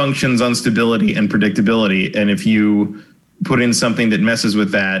market functions on stability and predictability. And if you put in something that messes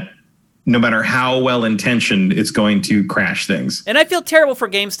with that, no matter how well-intentioned, it's going to crash things. And I feel terrible for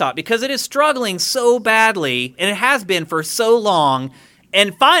GameStop because it is struggling so badly, and it has been for so long.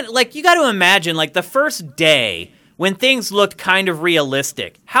 And you got to imagine, like, the first day when things looked kind of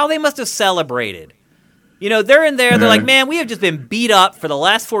realistic, how they must have celebrated. You know, they're in there, they're like, man, we have just been beat up for the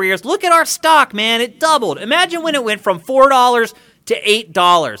last 4 years. Look at our stock, man. It doubled. Imagine when it went from $4 to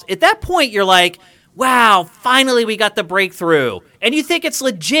 $8. At that point, you're like, wow, finally we got the breakthrough. And you think it's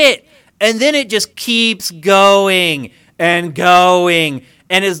legit. And then it just keeps going and going.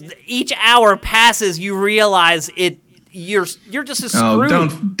 And as each hour passes, you realize you're just as screwed. Oh,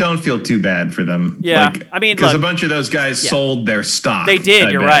 don't feel too bad for them. Yeah, I mean, because a bunch of those guys sold their stock. They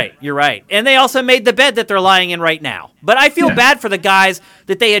did. You're right. And they also made the bed that they're lying in right now. But I feel bad for the guys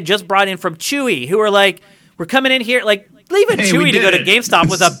that they had just brought in from Chewy, who are like, we're coming in here, like leaving Chewy to go to GameStop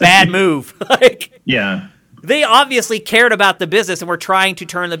was a bad move. They obviously cared about the business and were trying to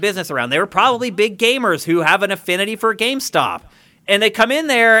turn the business around. They were probably big gamers who have an affinity for GameStop. And they come in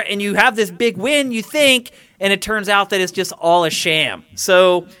there and you have this big win, you think, and it turns out that it's just all a sham.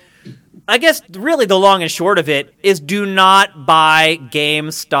 So I guess really the long and short of it is do not buy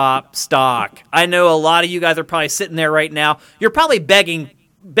GameStop stock. I know a lot of you guys are probably sitting there right now. You're probably begging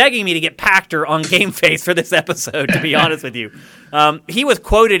me to get Pachter on GameFace for this episode, to be honest with you. He was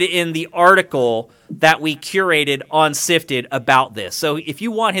quoted in the article that we curated on Sifted about this. So if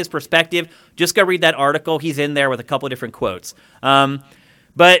you want his perspective, just go read that article. He's in there with a couple of different quotes.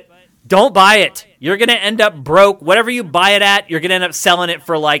 But don't buy it. You're going to end up broke. Whatever you buy it at, you're going to end up selling it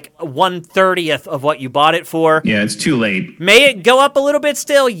for like 1/30th of what you bought it for. Yeah, it's too late. May it go up a little bit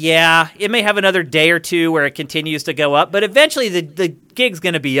still? Yeah. It may have another day or two where it continues to go up, but eventually the gig's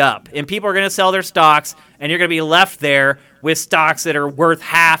going to be up, and people are going to sell their stocks, and you're going to be left there with stocks that are worth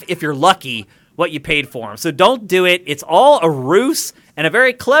half, if you're lucky, what you paid for them. So don't do it. It's all a ruse, and a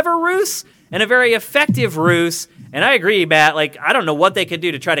very clever ruse, and a very effective ruse. And I agree, Matt. Like, I don't know what they could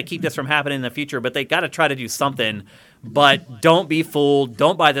do to try to keep this from happening in the future, but they got to try to do something. But don't be fooled.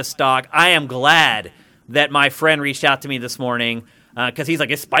 Don't buy the stock. I am glad that my friend reached out to me this morning because he's like,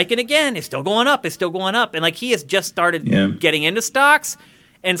 it's spiking again. It's still going up. It's still going up. And like, he has just started getting into stocks.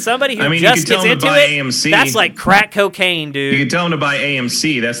 And somebody who just gets into it, AMC. That's like crack cocaine, dude. You can tell them to buy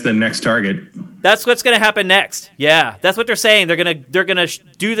AMC. That's the next target. That's what's going to happen next. Yeah, that's what they're saying. They're gonna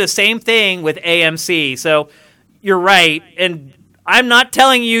do the same thing with AMC. So you're right, and I'm not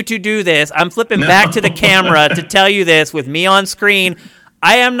telling you to do this. I'm flipping back to the camera to tell you this with me on screen.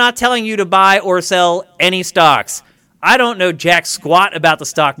 I am not telling you to buy or sell any stocks. I don't know jack squat about the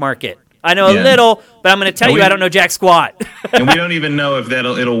stock market. I know a little, but I'm going to tell you I don't know jack squat. And we don't even know if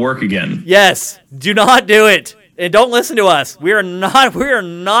it'll work again. Yes, do not do it. And don't listen to us. We are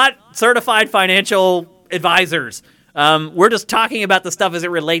not certified financial advisors. We're just talking about the stuff as it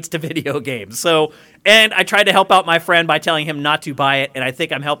relates to video games. So, and I tried to help out my friend by telling him not to buy it, and I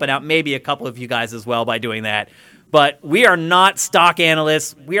think I'm helping out maybe a couple of you guys as well by doing that. But we are not stock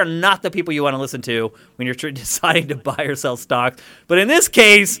analysts. We are not the people you want to listen to when you're deciding to buy or sell stocks. But in this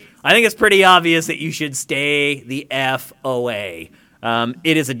case, I think it's pretty obvious that you should stay the F away.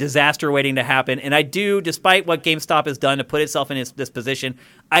 It is a disaster waiting to happen. And I do, despite what GameStop has done to put itself in this position,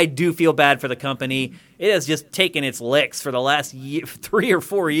 I do feel bad for the company. It has just taken its licks for the last 3 or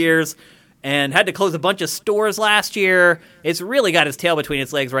 4 years and had to close a bunch of stores last year. It's really got its tail between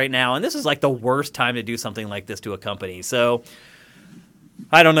its legs right now. And this is like the worst time to do something like this to a company. So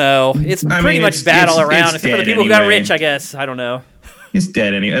I don't know. It's pretty much bad all around. Except for the people who got rich, I guess. I don't know. It's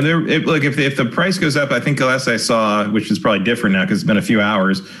dead anyway. Look, if the price goes up, I think the last I saw, which is probably different now because it's been a few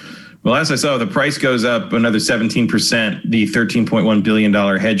hours, but last I saw, the price goes up another 17%. The $13.1 billion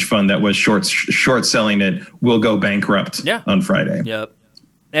hedge fund that was short selling it will go bankrupt on Friday. Yep.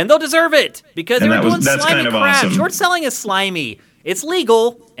 And they'll deserve it because they're doing slimy kind of crap. Awesome. Short selling is slimy. It's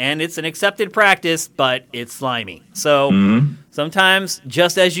legal and it's an accepted practice, but it's slimy. So sometimes,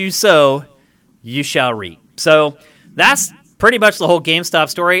 just as you sow, you shall reap. So that's pretty much the whole GameStop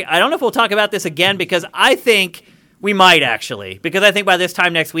story. I don't know if we'll talk about this again because I think we might actually. Because I think by this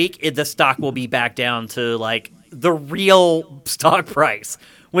time next week, the stock will be back down to like the real stock price,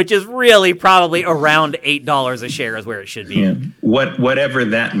 which is really probably around $8 a share is where it should be. Yeah. Whatever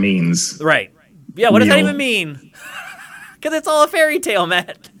that means. Right. Yeah, what does that even mean? Because it's all a fairy tale,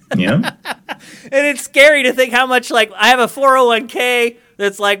 Matt. Yeah. And it's scary to think how much, like, I have a 401k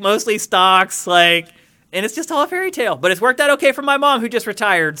that's like mostly stocks, like, and it's just all a fairy tale. But it's worked out okay for my mom who just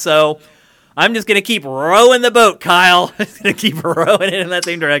retired, so I'm just going to keep rowing the boat, Kyle. I'm going to keep rowing it in that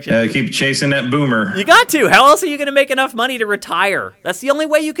same direction. Keep chasing that boomer. You got to. How else are you going to make enough money to retire? That's the only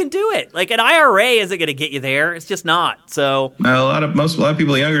way you can do it. Like, an IRA isn't going to get you there. It's just not. So a lot of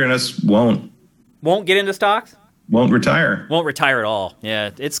people younger than us won't get into stocks. Won't retire. Won't retire at all. Yeah,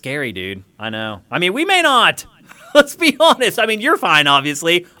 it's scary, dude. I know. I mean, we may not. Let's be honest. I mean, you're fine,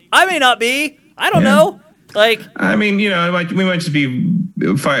 obviously. I may not be. I don't know. Like, I mean, we might just be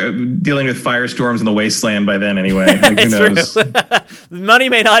dealing with firestorms in the wasteland by then anyway. Like, who knows? Money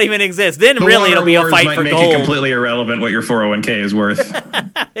may not even exist. Then really it'll be a fight for gold. Might make it completely irrelevant what your 401k is worth.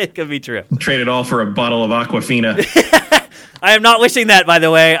 It could be true. Trade it all for a bottle of Aquafina. I am not wishing that, by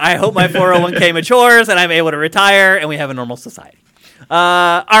the way. I hope my 401k matures and I'm able to retire and we have a normal society.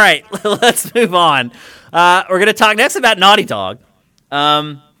 All right, let's move on. We're going to talk next about Naughty Dog.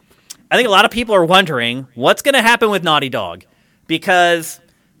 I think a lot of people are wondering what's going to happen with Naughty Dog because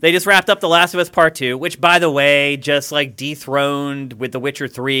they just wrapped up The Last of Us Part 2, which, by the way, just like dethroned with The Witcher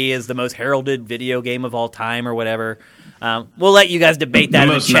 3 as the most heralded video game of all time or whatever. We'll let you guys debate that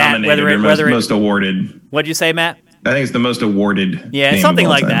in the chat. Whether it's most awarded. What'd you say, Matt? I think it's the most awarded. Yeah, game something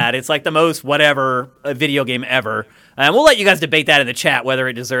of all like time. that. It's like the most whatever video game ever. We'll let you guys debate that in the chat, whether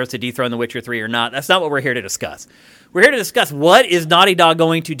it deserves to dethrone The Witcher 3 or not. That's not what we're here to discuss. We're here to discuss what is Naughty Dog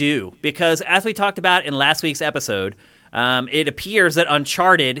going to do, because as we talked about in last week's episode, it appears that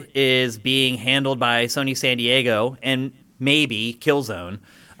Uncharted is being handled by Sony San Diego and maybe Killzone.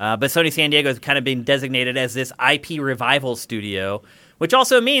 But Sony San Diego has kind of been designated as this IP revival studio, which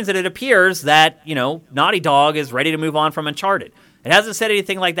also means that it appears that, Naughty Dog is ready to move on from Uncharted. It hasn't said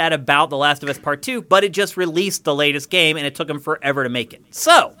anything like that about The Last of Us Part 2, but it just released the latest game, and it took them forever to make it.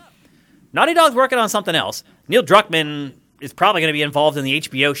 So, Naughty Dog's working on something else. Neil Druckmann is probably going to be involved in the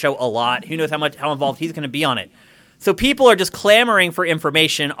HBO show a lot. Who knows how involved he's going to be on it. So people are just clamoring for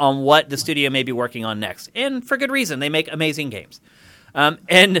information on what the studio may be working on next. And for good reason. They make amazing games.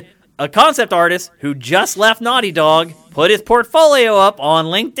 And a concept artist who just left Naughty Dog put his portfolio up on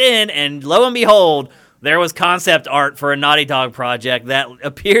LinkedIn, and lo and behold, there was concept art for a Naughty Dog project that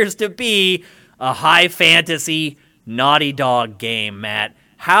appears to be a high fantasy Naughty Dog game, Matt.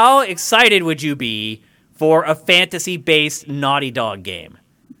 How excited would you be for a fantasy-based Naughty Dog game?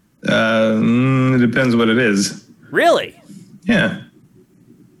 It depends what it is. Really? Yeah.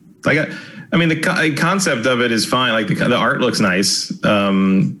 The concept of it is fine. Like the art looks nice,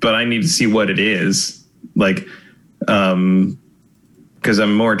 but I need to see what it is. Because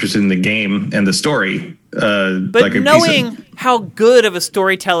I'm more interested in the game and the story. But knowing how good of a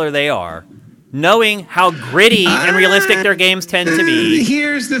storyteller they are, knowing how gritty and realistic their games tend to be.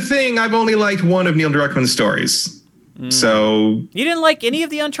 Here's the thing. I've only liked one of Neil Druckmann's stories. So you didn't like any of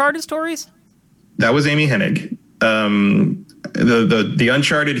the Uncharted stories? That was Amy Hennig. The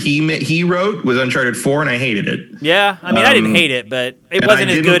Uncharted he wrote was Uncharted 4, and I hated it. Yeah, I didn't hate it, but it wasn't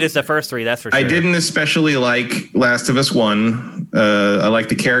as good as the first three, that's for sure. I didn't especially like Last of Us 1. I liked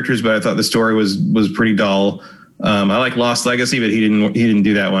the characters, but I thought the story was pretty dull. I like Lost Legacy, but he didn't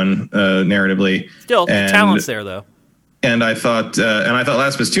do that one narratively. Still, the talent's there though. And I thought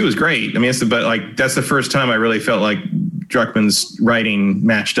Last of Us 2 was great. I mean, that's the first time I really felt like Druckmann's writing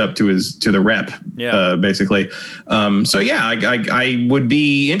matched up to the rep, basically. I would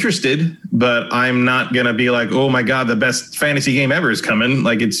be interested, but I'm not gonna be like, oh my god, the best fantasy game ever is coming.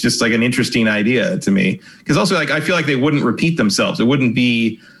 Like, it's just like an interesting idea to me, because also I feel like they wouldn't repeat themselves. It wouldn't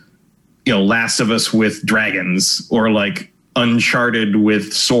be, Last of Us with dragons or like Uncharted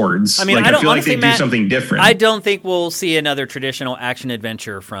with swords. I feel like they do something different. I don't think we'll see another traditional action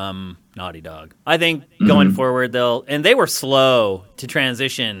adventure from Naughty Dog. I think going forward they were slow to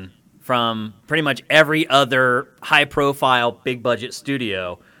transition from pretty much every other high profile big budget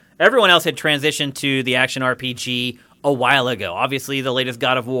studio. Everyone else had transitioned to the action RPG a while ago. Obviously the latest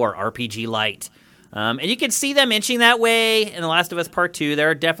God of War, RPG Light. And you can see them inching that way in The Last of Us Part 2. There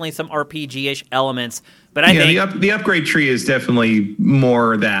are definitely some RPG-ish elements. But I think the upgrade tree is definitely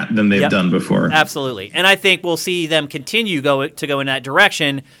more that than they've done before. Absolutely. And I think we'll see them continue go in that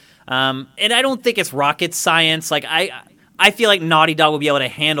direction. And I don't think it's rocket science. Like I feel like Naughty Dog will be able to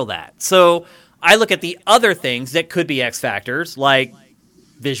handle that. So I look at the other things that could be X factors, like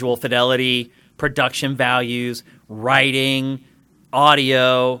visual fidelity, production values, writing,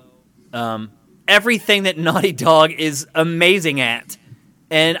 audio, everything that Naughty Dog is amazing at.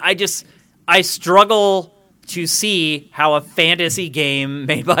 And I struggle to see how a fantasy game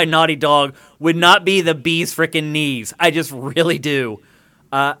made by Naughty Dog would not be the bee's frickin' knees. I just really do.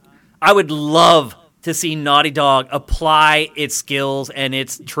 I would love to see Naughty Dog apply its skills and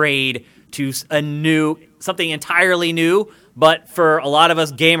its trade to something entirely new, but for a lot of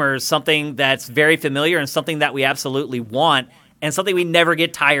us gamers, something that's very familiar and something that we absolutely want and something we never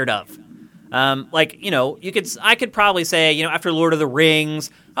get tired of. I could probably say, after Lord of the Rings,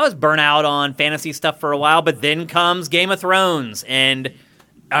 I was burnt out on fantasy stuff for a while, but then comes Game of Thrones, and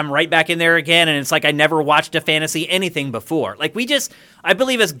I'm right back in there again, and it's like I never watched a fantasy anything before. Like, I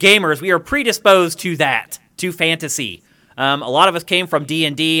believe as gamers, we are predisposed to that, to fantasy. A lot of us came from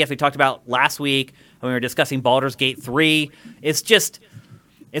D&D, as we talked about last week when we were discussing Baldur's Gate 3.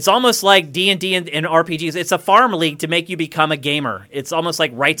 It's almost like D&D and RPGs. It's a farm league to make you become a gamer. It's almost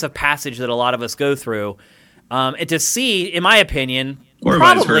like rites of passage that a lot of us go through. And to see, in my opinion, Or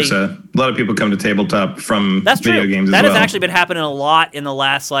vice versa. A lot of people come to tabletop from video games as well. That has actually been happening a lot in the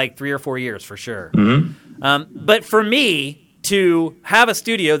last 3 or 4 years for sure. But for me to have a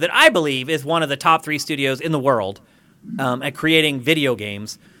studio that I believe is one of the top 3 studios in the world at creating video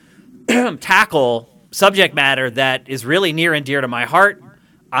games tackle subject matter that is really near and dear to my heart,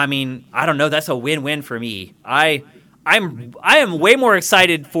 I mean, I don't know, that's a win-win for me. I am way more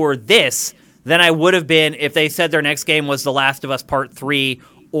excited for this than I would have been if they said their next game was The Last of Us Part 3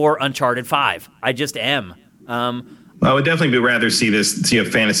 or Uncharted 5. I just am. I would definitely rather see a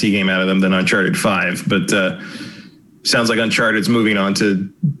fantasy game out of them than Uncharted 5, but sounds like Uncharted's moving on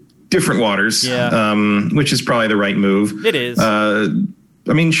to different waters, which is probably the right move. It is.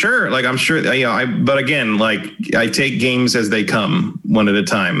 I mean, sure, I'm sure, but again, I take games as they come one at a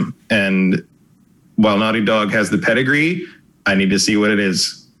time. And while Naughty Dog has the pedigree, I need to see what it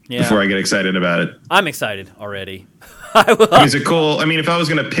is before I get excited about it. I'm excited already. Is it cool? I mean, if I was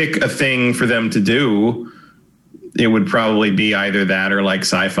going to pick a thing for them to do, it would probably be either that or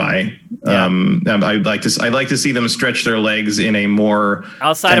sci-fi. Yeah. I'd like to see them stretch their legs in a more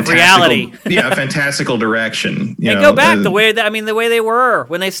outside of reality, fantastical direction. Go back the way they were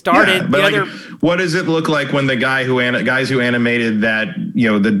when they started. Yeah, but what does it look like when the guys who animated that,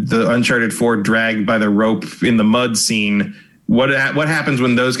 the Uncharted 4 dragged by the rope in the mud scene? What happens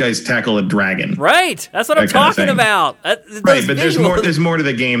when those guys tackle a dragon? Right, that's what I'm talking about. Right, but there's more to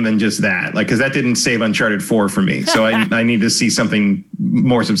the game than just that. Because that didn't save Uncharted 4 for me. So I need to see something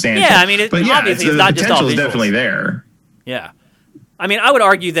more substantial. Yeah, I mean, obviously it's not just all visuals. The potential is definitely there. Yeah, I mean, I would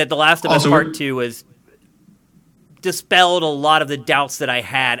argue that The Last of Us Part 2 has dispelled a lot of the doubts that I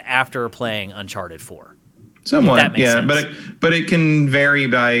had after playing Uncharted 4. Somewhat, yeah, but it can vary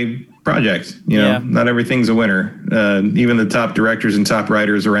by project. Not everything's a winner. Even the top directors and top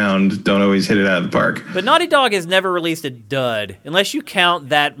writers around don't always hit it out of the park. But Naughty Dog has never released a dud, unless you count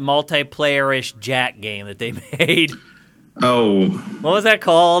that multiplayer-ish Jack game that they made. Oh. What was that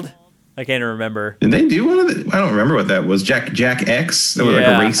called? I can't remember. Did they do one of the... I don't remember what that was. Jack X? That was like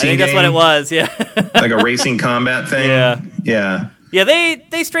a racing game? I think that's what it was, yeah. Like a racing combat thing? Yeah. Yeah,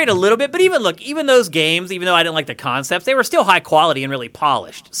 they strayed a little bit, but even those games, even though I didn't like the concepts, they were still high quality and really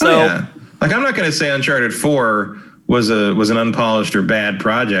polished. So, I'm not going to say Uncharted 4 was an unpolished or bad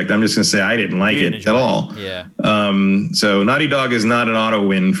project. I'm just going to say I didn't like it at all. Yeah. So Naughty Dog is not an auto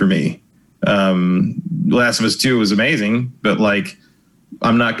win for me. Last of Us 2 was amazing, but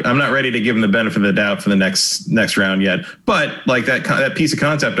I'm not ready to give them the benefit of the doubt for the next round yet. But that piece of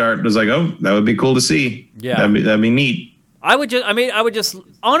concept art was that would be cool to see. Yeah, that'd be neat. I would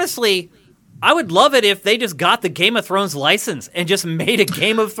honestly, I would love it if they just got the Game of Thrones license and just made a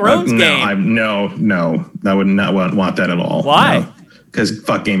Game of Thrones game. No, I would not want that at all. Why? Because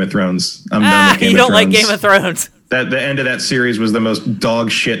fuck Game of Thrones. I'm done with Game of Thrones. You don't like Game of Thrones. The end of that series was the most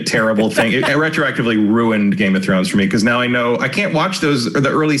dog shit, terrible thing. It retroactively ruined Game of Thrones for me because now I know I can't watch the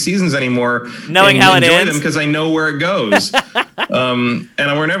early seasons anymore. Knowing how it ends, because I know where it goes. And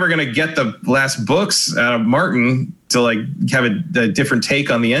we're never going to get the last books out of Martin to have a different take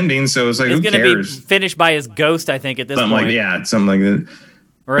on the ending. So it's who cares? It's going to be finished by his ghost, I think, at this point. Something like that.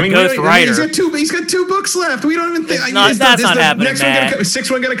 Or a ghost writer. He's got 2 books left. We don't even think that's not happening. Next one,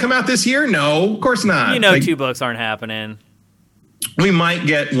 sixth one going to come out this year? No, of course not. 2 books aren't happening. We might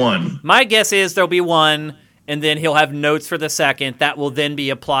get one. My guess is there'll be one, and then he'll have notes for the second that will then be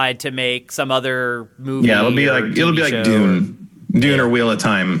applied to make some other movie. Yeah, it'll be like Dune or Wheel of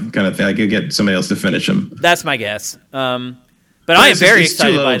Time kind of thing. I could get somebody else to finish them. That's my guess. But I am very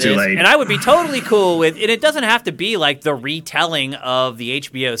excited by this, and I would be totally cool with it. It doesn't have to be like the retelling of the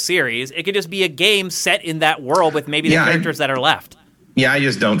HBO series. It could just be a game set in that world with maybe the characters that are left. Yeah, I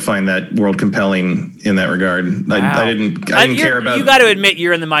just don't find that world compelling in that regard. Wow. I didn't care about. You got to admit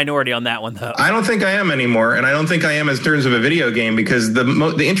you're in the minority on that one, though. I don't think I am anymore, and I don't think I am in terms of a video game because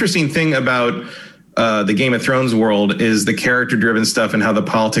the interesting thing about the Game of Thrones world is the character-driven stuff and how the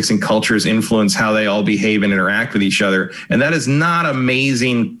politics and cultures influence how they all behave and interact with each other. And that is not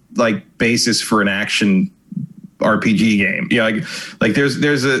amazing, basis for an action RPG game.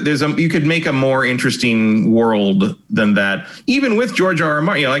 There's you could make a more interesting world than that. Even with George R. R.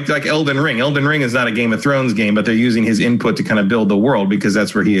 Martin, like Elden Ring. Elden Ring is not a Game of Thrones game, but they're using his input to kind of build the world because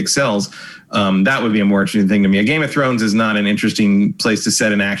that's where he excels. That would be a more interesting thing to me. A Game of Thrones is not an interesting place to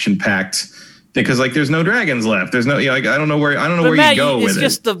set an action-packed. Because there's no dragons left. There's no I don't know where Matt, you go with it. It's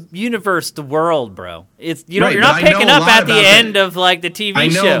just the universe, the world, bro. You're not picking up at the end of the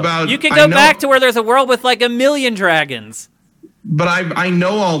TV show. You could go back to where there's a world with 1 million dragons. But I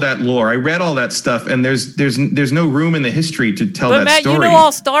know all that lore. I read all that stuff, and there's no room in the history to tell that Matt, story. But Matt, you know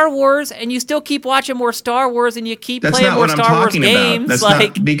all Star Wars, and you still keep watching more Star Wars, and you keep playing more Star Wars games. That's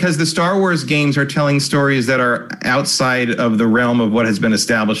not, because the Star Wars games are telling stories that are outside of the realm of what has been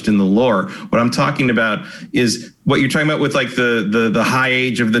established in the lore. What I'm talking about is what you're talking about with like the high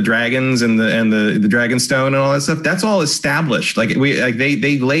age of the dragons and the Dragonstone and all that stuff. That's all established. Like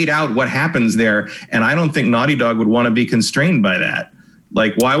they laid out what happens there, and I don't think Naughty Dog would want to be constrained by that.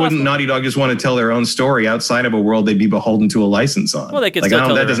 Like, why wouldn't Naughty Dog just want to tell their own story outside of a world they'd be beholden to a license on? Well, they could still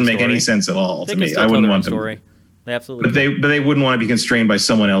tell that doesn't make any sense at all to me. I wouldn't want them. They absolutely. But they wouldn't want to be constrained by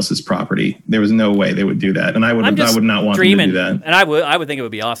someone else's property. There was no way they would do that, and I would not want them to do that. And I would think it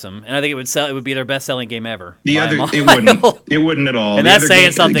would be awesome, and I think it would sell. It would be their best selling game ever. It wouldn't at all. And that's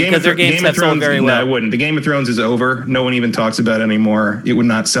saying something because their games have sold very well. No, it wouldn't. The Game of Thrones is over. No one even talks about it anymore. It would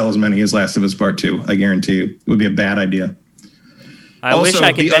not sell as many as Last of Us Part 2. I guarantee you, it would be a bad idea. I wish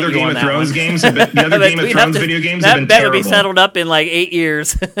I could the bet other you Game on of that Thrones one. games, the other Game of Thrones video games have been that terrible. Would be settled up in like 8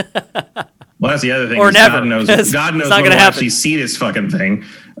 years. Well, that's the other thing. Or never. God knows when we'll actually see this fucking thing.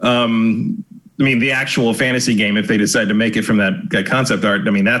 I mean, the actual fantasy game, if they decide to make it from that concept art,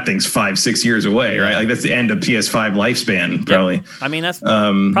 I mean, that thing's 5-6 years away, right? Like that's the end of PS5 lifespan, probably. Yep. I mean, that's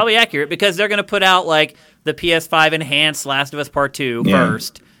probably accurate because they're going to put out like the PS5 enhanced Last of Us Part 2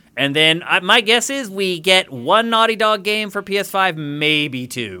 first. And then my guess is we get one Naughty Dog game for PS5, maybe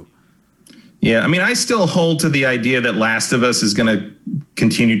 2. Yeah, I mean, I still hold to the idea that Last of Us is going to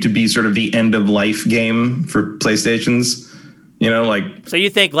continue to be sort of the end-of-life game for PlayStations. You know, like... So you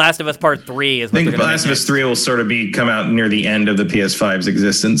think Last of Us Part 3 is what I think Last of Us 3 will sort of come out near the end of the PS5's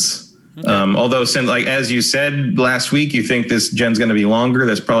existence. Okay. Although, like as you said last week, you think this gen's going to be longer.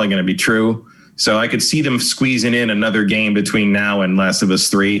 That's probably going to be true. So I could see them squeezing in another game between now and Last of Us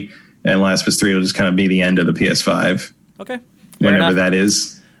 3. And Last of Us 3 will just kind of be the end of the PS5. Okay. Whenever that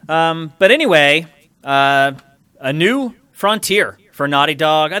is. But anyway, a new frontier for Naughty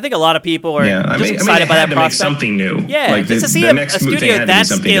Dog. I think a lot of people are excited by that prospect. Make something new. Yeah, like just to see a studio that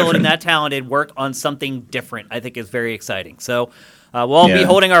skilled and that talented work on something different, I think is very exciting. So we'll all be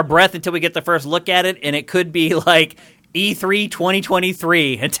holding our breath until we get the first look at it, and it could be like E3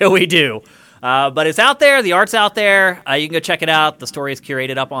 2023 until we do. But it's out there. The art's out there. You can go check it out. The story is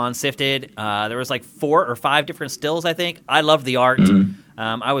curated up on Sifted. There was like 4 or 5 different stills, I think. I love the art. Mm-hmm.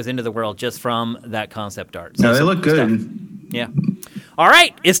 I was into the world just from that concept art. So no, they look good. Stuff. Yeah. All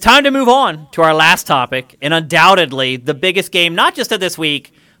right. It's time to move on to our last topic, and undoubtedly the biggest game, not just of this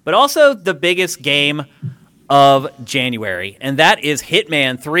week, but also the biggest game of January, and that is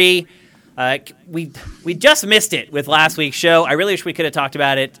Hitman 3. We just missed it with last week's show. I really wish we could have talked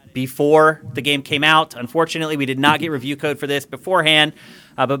about it before the game came out. Unfortunately, we did not get review code for this beforehand,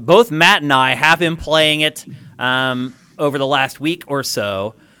 but both Matt and I have been playing it over the last week or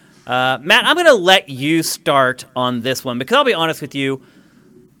so. Matt, I'm going to let you start on this one because I'll be honest with you,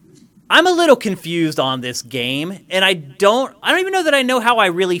 I'm a little confused on this game, and I don't even know that I know how I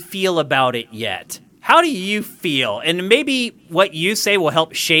really feel about it yet. How do you feel? And maybe what you say will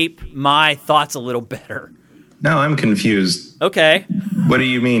help shape my thoughts a little better. No, I'm confused. Okay. What do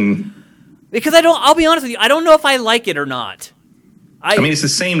you mean? Because I'll be honest with you, I don't know if I like it or not. I mean, it's the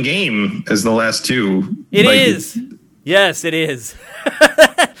same game as the last two. It is. Yes, it is.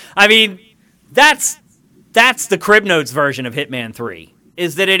 I mean, that's the Crib Notes version of Hitman 3,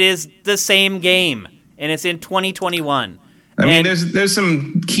 is that it is the same game, and it's in 2021. I mean, there's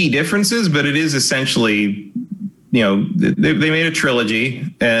some key differences, but it is essentially, you know, they made a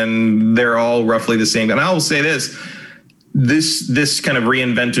trilogy, and they're all roughly the same. And I will say this kind of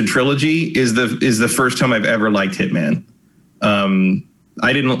reinvented trilogy is the first time I've ever liked Hitman.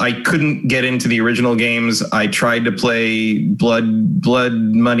 I couldn't get into the original games. I tried to play Blood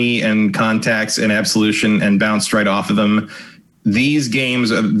Money and Contacts and Absolution and bounced right off of them. These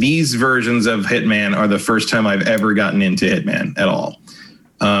versions of Hitman are the first time I've ever gotten into Hitman at all.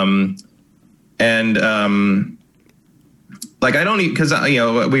 Like I don't, because you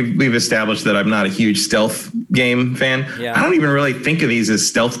know we've established that I'm not a huge stealth game fan. Yeah. I don't even really think of these as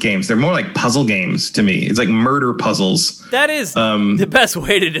stealth games. They're more like puzzle games to me. It's like murder puzzles. That is the best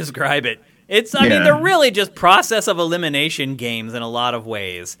way to describe it. I mean, they're really just process of elimination games in a lot of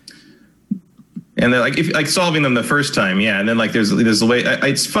ways. And they're like solving them the first time, yeah. And then like there's a way.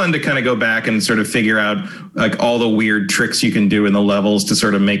 It's fun to kind of go back and sort of figure out like all the weird tricks you can do in the levels to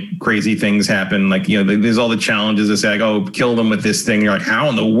sort of make crazy things happen. Like, you know, there's all the challenges that say like, oh, kill them with this thing. You're like, how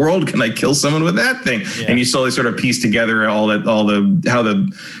in the world can I kill someone with that thing? Yeah. And you slowly sort of piece together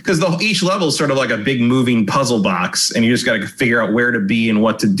because each level is sort of like a big moving puzzle box, and you just got to figure out where to be and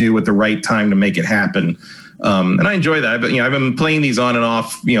what to do at the right time to make it happen. And I enjoy that. But, I've been playing these on and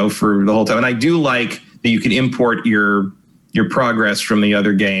off, for the whole time. And I do like that you can import your progress from the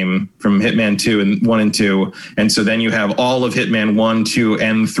other game, from Hitman 2 and 1 and 2. And so then you have all of Hitman 1, 2,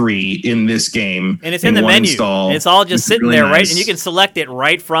 and 3 in this game. And it's in the menu. Install. It's all just sitting really there, nice. right? And you can select it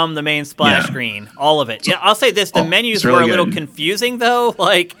right from the main splash screen, all of it. Yeah, I'll say this. The menus really were a little good. Confusing, though.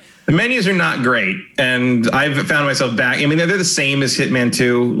 Like, the menus are not great. And I've found myself back. I mean, they're the same as Hitman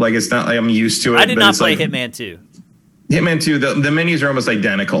 2. Like, it's not like I'm used to it. I did not play Hitman 2. Hitman 2, the menus are almost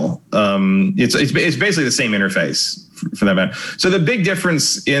identical. It's basically the same interface for that matter. So the big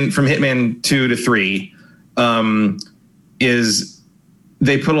difference from Hitman 2 to 3 is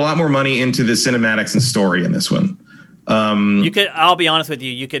they put a lot more money into the cinematics and story in this one. I'll be honest with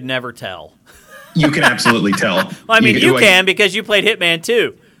you, you could never tell. You can absolutely tell. Well, I mean, you can because you played Hitman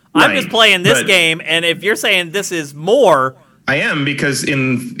 2. Right, I'm just playing this game, and if you're saying this is more... I am, because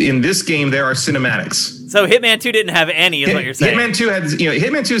in this game there are cinematics. So Hitman 2 didn't have any, is what you're saying. Hitman 2 had,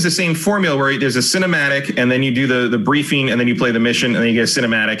 Hitman 2 is the same formula where there's a cinematic, and then you do the briefing, and then you play the mission, and then you get a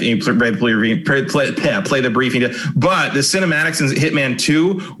cinematic, and you play the briefing. But the cinematics in Hitman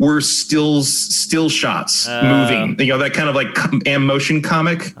 2 were still shots moving. That kind of like motion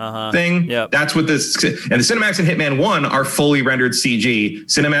comic thing. Yep. That's what this, and the cinematics in Hitman 1 are fully rendered CG.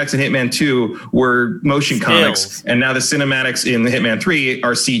 Cinematics in Hitman 2 were motion comics, and now the cinematics in Hitman 3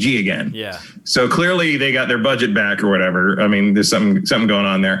 are CG again. Yeah. So clearly they got their budget back or whatever. I mean, there's something going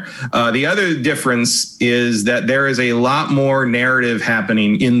on there. The other difference is that there is a lot more narrative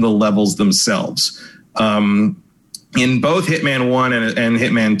happening in the levels themselves. In both Hitman 1 and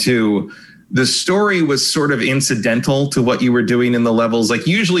Hitman 2, the story was sort of incidental to what you were doing in the levels. Like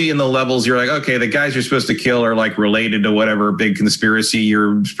usually in the levels, you're like, okay, the guys you're supposed to kill are like related to whatever big conspiracy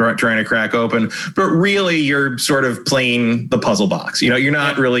you're trying to crack open. But really, you're sort of playing the puzzle box. You're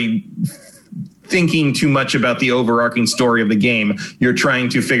not really thinking too much about the overarching story of the game. You're trying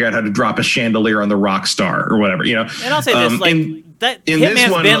to figure out how to drop a chandelier on the rock star or whatever. And I'll say this,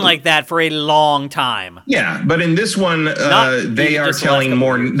 Hitman's been like that for a long time. Yeah, but in this one, they are telling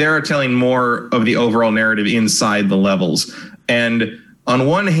more. They're telling more of the overall narrative inside the levels. And on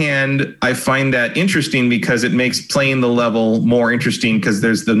one hand, I find that interesting because it makes playing the level more interesting because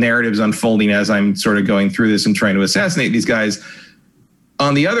there's the narratives unfolding as I'm sort of going through this and trying to assassinate these guys.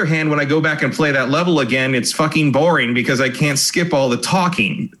 On the other hand, when I go back and play that level again, it's fucking boring because I can't skip all the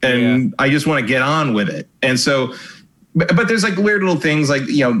talking and I just want to get on with it. And so, but there's like weird little things like,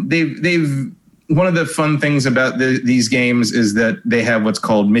 they've one of the fun things about these games is that they have what's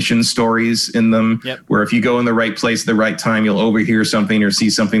called mission stories in them, where if you go in the right place at the right time, you'll overhear something or see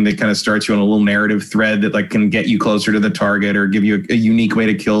something that kind of starts you on a little narrative thread that like can get you closer to the target or give you a unique way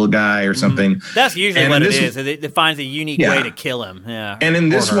to kill a guy or something. That's usually what it is. It finds a unique way to kill him. Yeah. And in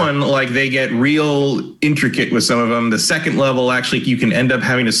this one, like they get real intricate with some of them. The second level, actually, you can end up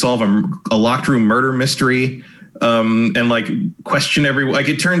having to solve a locked room murder mystery. And like question like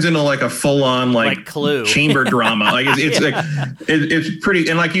it turns into like a full on like Clue chamber drama. Like it's it's pretty,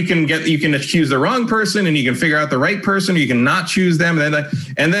 and like you can choose the wrong person and you can figure out the right person, or you can not choose them.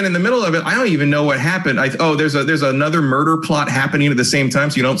 And then in the middle of it, I don't even know what happened. There's another murder plot happening at the same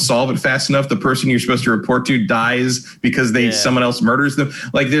time. So you don't solve it fast enough. The person you're supposed to report to dies because someone else murders them.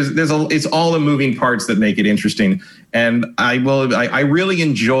 Like it's all the moving parts that make it interesting. And I really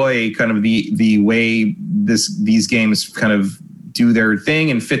enjoy kind of the way these games kind of do their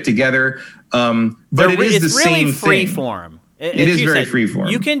thing and fit together. But it's the same really free thing. Form. It is very free form.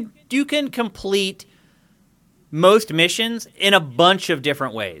 You can complete most missions in a bunch of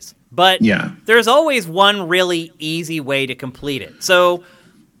different ways, but there's always one really easy way to complete it. So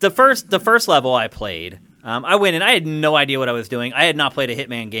the first level I played, I went in. I had no idea what I was doing. I had not played a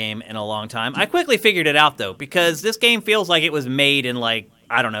Hitman game in a long time. I quickly figured it out, though, because this game feels like it was made in, like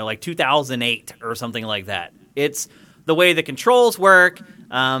 2008 or something like that. It's the way the controls work.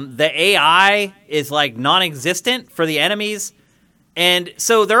 The AI is, like, non-existent for the enemies. And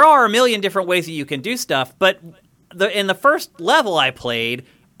so there are a million different ways that you can do stuff. But in the first level I played,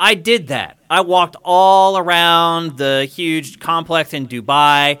 I did that. I walked all around the huge complex in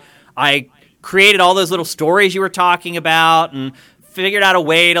Dubai. I created all those little stories you were talking about and figured out a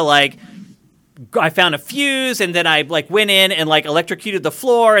way to I found a fuse and then I went in and electrocuted the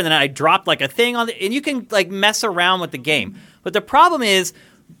floor and then I dropped a thing on and you can mess around with the game. But the problem is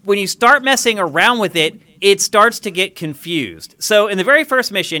when you start messing around with it, it starts to get confused. So in the very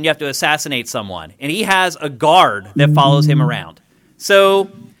first mission, you have to assassinate someone and he has a guard that follows him around. So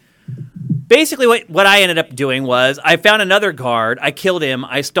basically, what I ended up doing was I found another guard, I killed him,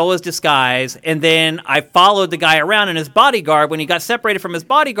 I stole his disguise, and then I followed the guy around in his bodyguard. When he got separated from his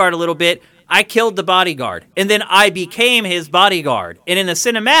bodyguard a little bit, I killed the bodyguard, and then I became his bodyguard. And in the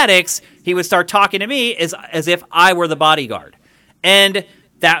cinematics, he would start talking to me as if I were the bodyguard. And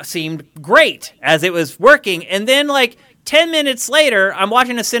that seemed great as it was working. And then, 10 minutes later, I'm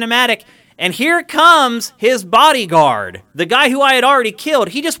watching a cinematic, and here comes his bodyguard, the guy who I had already killed.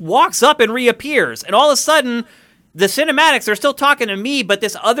 He just walks up and reappears. And all of a sudden, the cinematics are still talking to me, but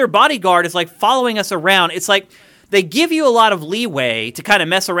this other bodyguard is, following us around. It's like they give you a lot of leeway to kind of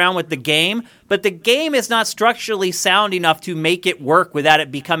mess around with the game, but the game is not structurally sound enough to make it work without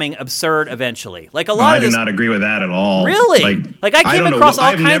it becoming absurd eventually. I do not agree with that at all. Really? I came across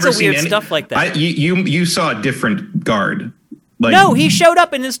all kinds of weird stuff like that. You saw a different guard. No, he showed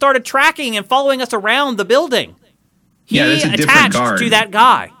up and then started tracking and following us around the building. He attached to that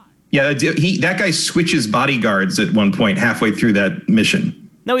guy. Yeah, that guy switches bodyguards at one point halfway through that mission.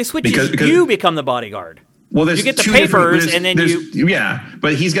 No, he switches. Because you become the bodyguard. Well, there's you get the papers, and then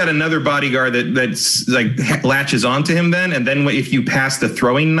but he's got another bodyguard that's latches onto him then, and then if you pass the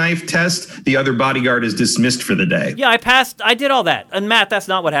throwing knife test, the other bodyguard is dismissed for the day. Yeah, I did all that. And Matt, that's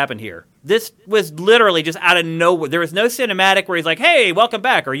not what happened here. This was literally just out of nowhere. There was no cinematic where he's like, "Hey, welcome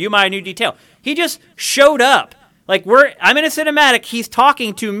back. Are you my new detail?" He just showed up. I'm in a cinematic. He's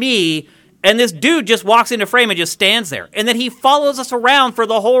talking to me. And this dude just walks into frame and just stands there. And then he follows us around for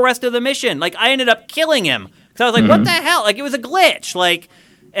the whole rest of the mission. I ended up killing him. So I was like, what the hell? It was a glitch.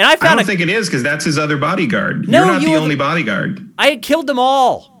 And I don't think it is, because that's his other bodyguard. No, You're not the only bodyguard. I had killed them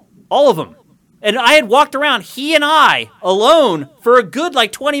all. All of them. And I had walked around, he and I, alone, for a good,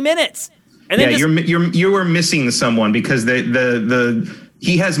 20 minutes. And then you were missing someone, because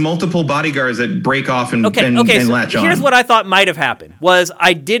he has multiple bodyguards that break off and latch on. Here's what I thought might have happened was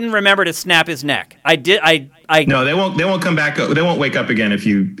I didn't remember to snap his neck. No, they won't come back. They won't wake up again if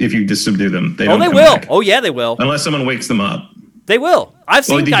you just subdue them. They will. Back. Oh yeah, they will. Unless someone wakes them up. They will. I've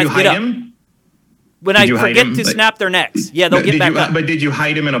seen guys get up. When I forget to snap their necks. Yeah, they'll get back up. But did you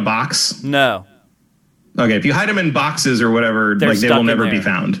hide him in a box? No. Okay, if you hide them in boxes or whatever, they will never be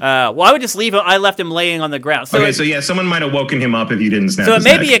found. I would just leave him. I left him laying on the ground. So someone might have woken him up if you didn't snap his neck. So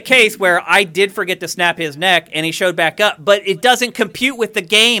it may be a case where I did forget to snap his neck and he showed back up, but it doesn't compute with the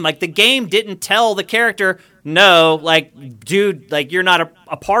game. The game didn't tell the character, no, dude, you're not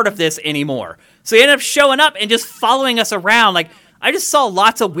a part of this anymore. So he ended up showing up and just following us around. I just saw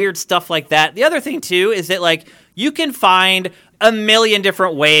lots of weird stuff like that. The other thing, too, is that, you can find a million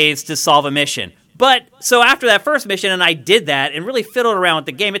different ways to solve a mission. But, so after that first mission, and I did that and really fiddled around with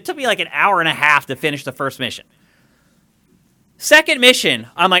the game, it took me an hour and a half to finish the first mission. Second mission,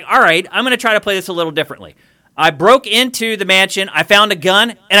 I'm like, all right, I'm going to try to play this a little differently. I broke into the mansion, I found a gun,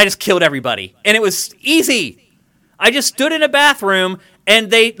 and I just killed everybody. And it was easy. I just stood in a bathroom,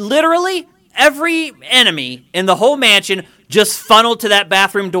 and they literally, every enemy in the whole mansion just funneled to that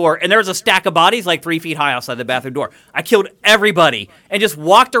bathroom door, and there was a stack of bodies 3 feet high outside the bathroom door. I killed everybody and just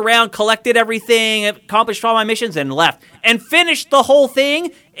walked around, collected everything, accomplished all my missions, and left. And finished the whole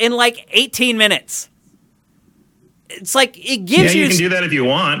thing in 18 minutes. It's it gives you... you can do that if you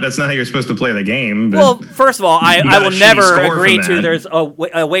want. That's not how you're supposed to play the game. Well, first of all, I will never agree to there's a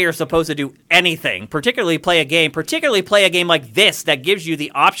way you're supposed to do anything, particularly play a game like this that gives you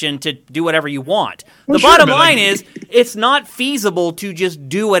the option to do whatever you want. The bottom line is, it's not feasible to just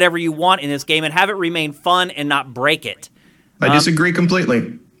do whatever you want in this game and have it remain fun and not break it. I disagree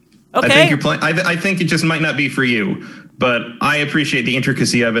completely. Okay. I think it just might not be for you, but I appreciate the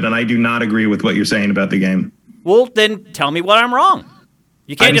intricacy of it, and I do not agree with what you're saying about the game. Well, then tell me what I'm wrong.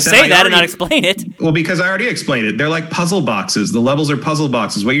 You can't just say that and not explain it. Well, because I already explained it. They're like puzzle boxes. The levels are puzzle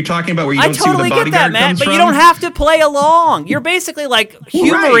boxes. What you're talking about where you don't see where the bodyguard comes from? I totally get that, Matt, but you don't have to play along. You're basically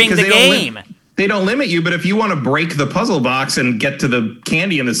humoring the game. They don't limit you, but if you want to break the puzzle box and get to the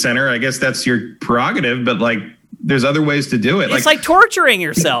candy in the center, I guess that's your prerogative, but there's other ways to do it. It's like torturing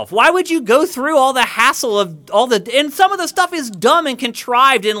yourself. Why would you go through all the hassle of and some of the stuff is dumb and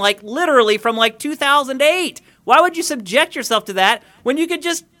contrived and literally from 2008. Why would you subject yourself to that when you could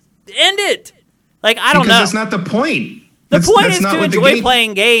just end it? I don't know. Because that's not the point. The point is to enjoy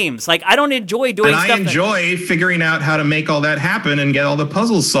playing games. I don't enjoy doing stuff. And I enjoy figuring out how to make all that happen and get all the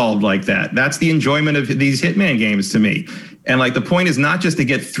puzzles solved like that. That's the enjoyment of these Hitman games to me. And the point is not just to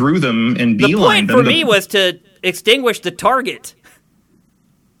get through them and beeline them. The point for me was to extinguish the target.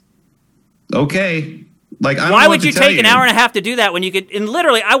 Okay. Why would you take an hour and a half to do that when you could? And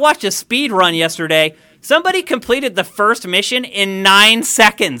literally, I watched a speed run yesterday. Somebody completed the first mission in 9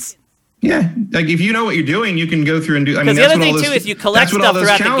 seconds. Yeah, if you know what you're doing, you can go through and do. Because the other thing too is you collect stuff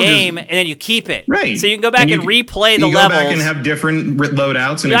throughout the game and then you keep it. Right. So you can go back and replay the levels. You go back and have different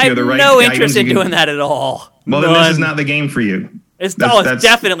loadouts, and if I you're the right no interest in doing that at all. Well, then this is not the game for you. It's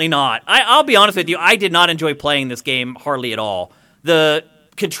definitely not. I'll be honest with you. I did not enjoy playing this game hardly at all. The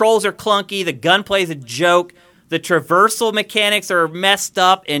controls are clunky. The gunplay is a joke. The traversal mechanics are messed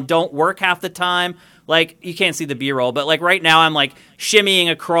up and don't work half the time. Like, you can't see the B-roll, but like right now I'm like shimmying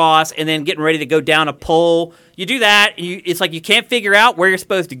across and then getting ready to go down a pole. You do that, it's like you can't figure out where you're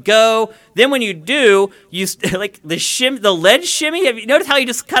supposed to go. Then when you do, you like the ledge shimmy. Have you noticed how he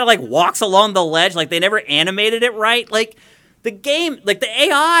just kind of like walks along the ledge? Like they never animated it right. Like the game, like the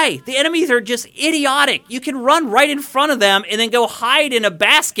AI, the enemies are just idiotic. You can run right in front of them and then go hide in a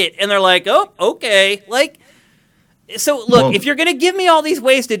basket, and they're like, "Oh, okay." Like. So, look, if you're going to give me all these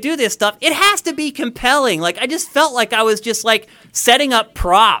ways to do this stuff, it has to be compelling. Like, I just felt like I was just, like, setting up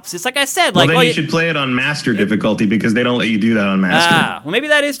props. It's like I said. Well, then you should play it on Master difficulty because they don't let you do that on Master. Well, maybe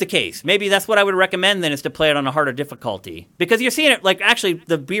that is the case. Maybe that's what I would recommend, then, is to play it on a harder difficulty. Because you're seeing it, like, actually,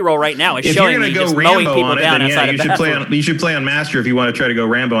 the B-roll right now is showing me just mowing people down outside of bathroom. You should play on Master if you want to try to go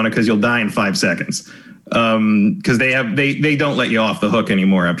Rambo on it because you'll die in 5 seconds. Because they don't let you off the hook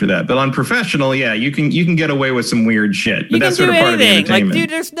anymore after that. But on professional, yeah, you can get away with some weird shit. But that's sort of part of the entertainment. Like, dude,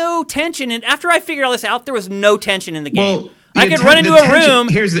 there's no tension. And after I figured all this out, there was no tension in the game. I could run into a room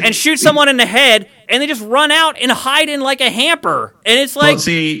and shoot someone in the head, and they just run out and hide in like a hamper. And it's like,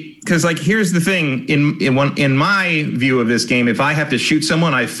 because like here's the thing: in my view of this game, if I have to shoot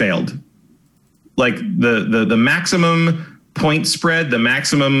someone, I failed. Like the maximum point spread, the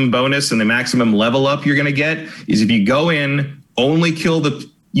maximum bonus and the maximum level up you're going to get is if you go in, only kill the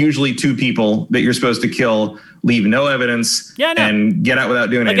usually 2 people that you're supposed to kill, leave no evidence, and get out without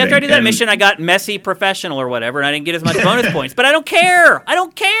doing anything. After I did that mission, I got messy professional or whatever, and I didn't get as much bonus points. But I don't care. I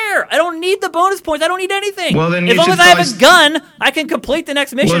don't need the bonus points. I don't need anything. Well, then as long as I have a gun, I can complete the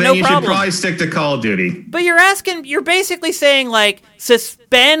next mission, no problem. You should probably stick to Call of Duty. But you're basically saying, like,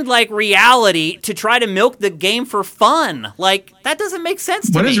 suspend, like, reality to try to milk the game for fun. Like, that doesn't make sense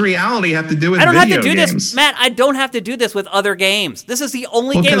to me. What does reality have to do with video games? I don't have to do games? this, Matt. I don't have to do this with other games. This is the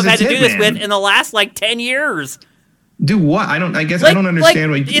only game I've had to do this with in the last, like, 10 years. Do what? I don't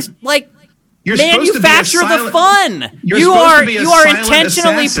understand what it's like. You're manufacture the fun. You are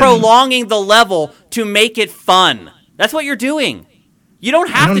intentionally prolonging the level to make it fun. That's what you're doing. You don't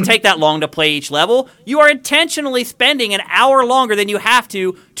have to take that long to play each level. You are intentionally spending an hour longer than you have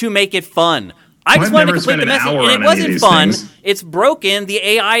to make it fun. I just wanted to complete the message, and it wasn't fun. It's broken. The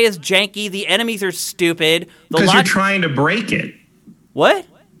AI is janky. The enemies are stupid. Because you're trying to break it. What?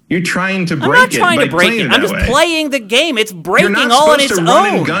 You're trying to break it. I'm not trying to break it. I'm just playing the game. It's breaking all on its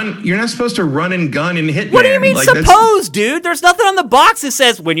own. You're not supposed to run and gun in Hitman. What do you mean dude? There's nothing on the box that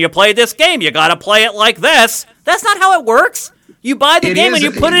says, when you play this game, you gotta play it like this. That's not how it works. You buy the game and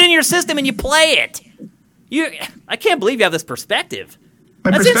you put it in your system and you play it. I can't believe you have this perspective.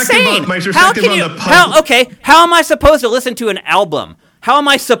 That's insane. How am I supposed to listen to an album? How am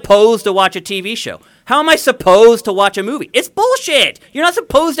I supposed to watch a TV show? How am I supposed to watch a movie? It's bullshit. You're not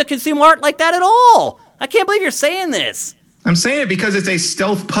supposed to consume art like that at all. I can't believe you're saying this. I'm saying it because it's a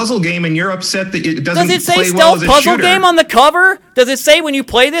stealth puzzle game, and you're upset that it doesn't play well as a shooter. Does it say stealth puzzle game on the cover? Does it say when you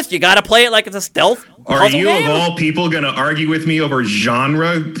play this, you got to play it like it's a stealth puzzle game? Are you, of all people, going to argue with me over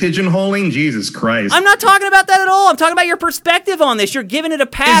genre pigeonholing? Jesus Christ. I'm not talking about that at all. I'm talking about your perspective on this. You're giving it a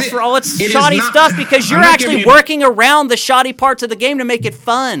pass for all its shoddy stuff because you're actually working around the shoddy parts of the game to make it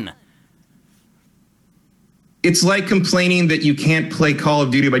fun. It's like complaining that you can't play Call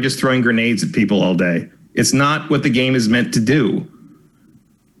of Duty by just throwing grenades at people all day. It's not what the game is meant to do.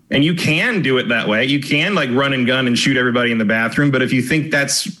 And you can do it that way. You can like run and gun and shoot everybody in the bathroom. But if you think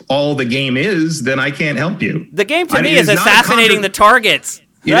that's all the game is, then I can't help you. The game to me is assassinating the targets.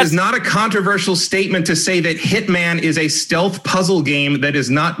 It is not a controversial statement to say that Hitman is a stealth puzzle game that is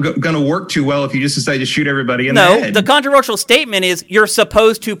not going to work too well if you just decide to shoot everybody in the head. No, the controversial statement is you're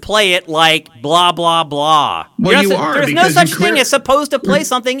supposed to play it like blah, blah, blah. Well, you are. There's no such thing as supposed to play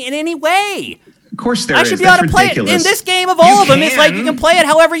something in any way. Of course there is. I should be able to play it. In this game of all of them, it's like you can play it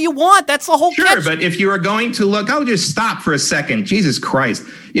however you want. That's the whole catch. Sure, but if you are going to look, I'll just stop for a second. Jesus Christ.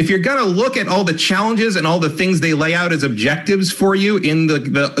 If you're going to look at all the challenges and all the things they lay out as objectives for you in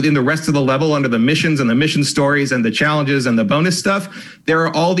the rest of the level under the missions and the mission stories and the challenges and the bonus stuff, there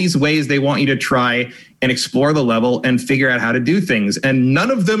are all these ways they want you to try and explore the level and figure out how to do things. And none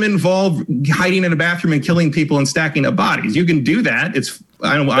of them involve hiding in a bathroom and killing people and stacking up bodies. You can do that.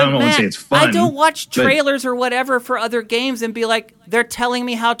 I don't want to say it's fun. I don't watch trailers or whatever for other games and be like, they're telling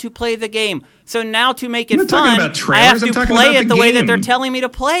me how to play the game. So now to make it fun, I have to play it the way that they're telling me to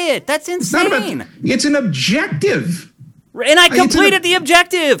play it. That's insane. It's an objective. And I completed the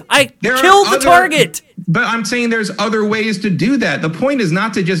objective. I killed the target. But I'm saying there's other ways to do that. The point is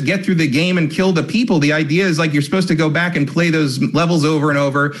not to just get through the game and kill the people. The idea is like you're supposed to go back and play those levels over and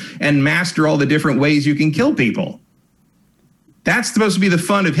over and master all the different ways you can kill people. That's supposed to be the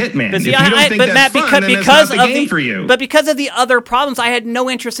fun of Hitman. If you don't think that's fun, then that's not the game for you. But because of the other problems, I had no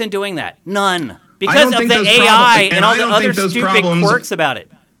interest in doing that. None. Because of the AI and all the other stupid quirks about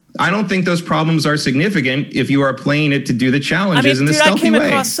it. I don't think those problems are significant if you are playing it to do the challenges in the stealthy way. I came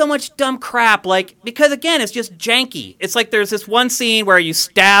across so much dumb crap, because again, it's just janky. It's like there's this one scene where you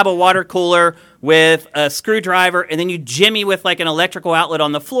stab a water cooler with a screwdriver, and then you jimmy with an electrical outlet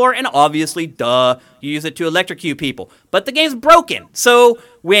on the floor, and obviously, you use it to electrocute people. But the game's broken, so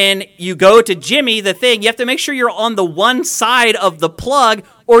when you go to jimmy the thing, you have to make sure you're on the one side of the plug,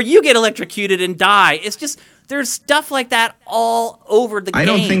 or you get electrocuted and die. It's just... There's stuff like that all over the game. I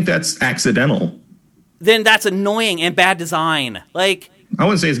don't think that's accidental. Then that's annoying and bad design. I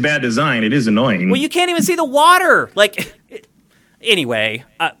wouldn't say it's bad design. It is annoying. Well, you can't even see the water. Anyway,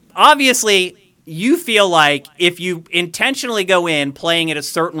 obviously, you feel like if you intentionally go in playing it a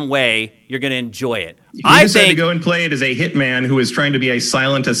certain way, you're going to enjoy it. If you decide to go and play it as a hitman who is trying to be a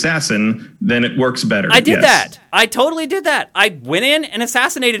silent assassin, then it works better. I did that. I totally did that. I went in and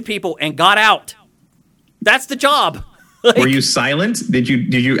assassinated people and got out. That's the job. Were you silent? Did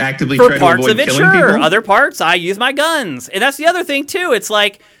you actively try to avoid killing people? For parts of it, sure. Other parts, I use my guns. And that's the other thing, too. It's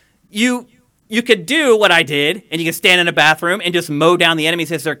like, you could do what I did, and you can stand in a bathroom and just mow down the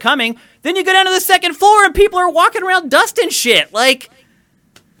enemies as they're coming. Then you go down to the second floor, and people are walking around dusting shit.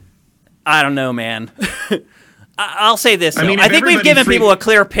 I don't know, man. I'll say this, though. I think we've given people a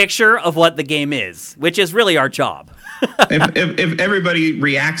clear picture of what the game is, which is really our job. if everybody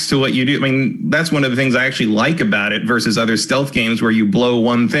reacts to what you do, that's one of the things I actually like about it versus other stealth games where you blow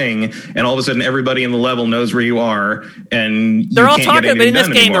one thing and all of a sudden everybody in the level knows where you are and they're all talking. But in this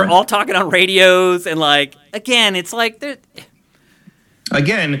game, they're all talking on radios and again, it's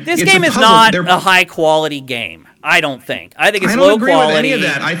again, this game is not a high quality game. I don't think. I think it's low quality. I don't agree with any of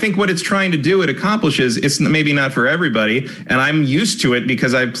that. I think what it's trying to do, it accomplishes. It's maybe not for everybody, and I'm used to it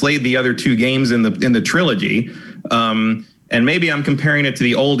because I've played the other two games in the trilogy. And maybe I'm comparing it to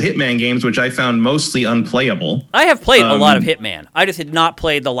the old Hitman games, which I found mostly unplayable. I have played a lot of Hitman. I just had not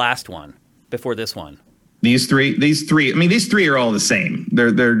played the last one before this one. These three. These three are all the same.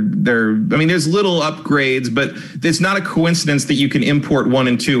 They're. There's little upgrades, but it's not a coincidence that you can import 1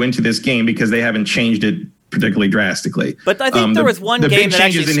 and 2 into this game because they haven't changed it particularly drastically. But I think there was one game that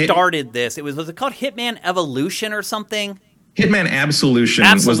actually started this. Was it called Hitman Evolution or something? Hitman Absolution.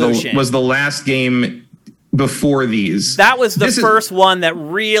 was the last game before these. That was the first one that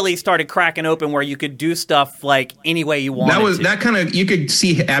really started cracking open where you could do stuff any way you wanted to. That kind of, you could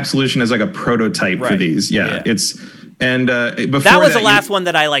see Absolution as a prototype for these. Yeah. It's, and before that was the last one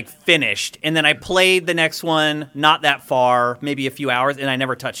that I finished. And then I played the next one, not that far, maybe a few hours, and I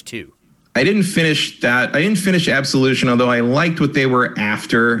never touched 2. I didn't finish that. I didn't finish Absolution, although I liked what they were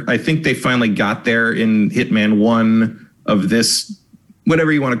after. I think they finally got there in Hitman 1 of this,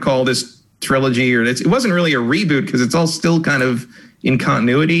 whatever you want to call this trilogy. It wasn't really a reboot because it's all still kind of in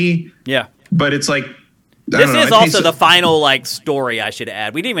continuity. Yeah. But it's this is also the final story, I should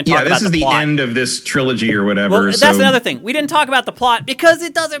add. We didn't even talk about the plot. Yeah, this is the end of this trilogy or whatever. Well, that's another thing. We didn't talk about the plot because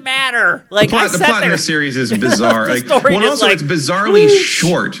it doesn't matter. The plot in the series is bizarre. It's bizarrely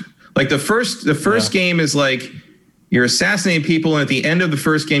short. The first game is you're assassinating people, and at the end of the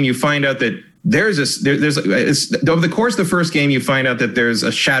first game, you find out that over the course of the first game, you find out that there's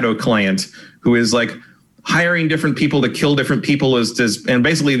a shadow client who is hiring different people to kill different people and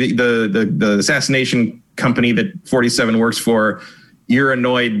basically the assassination company that 47 works for. You're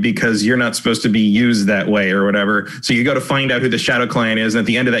annoyed because you're not supposed to be used that way or whatever. So you go to find out who the shadow client is, and at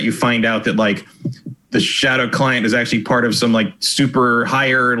the end of that, you find out that the shadow client is actually part of some super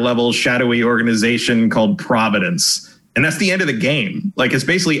higher level shadowy organization called Providence. And that's the end of the game. It's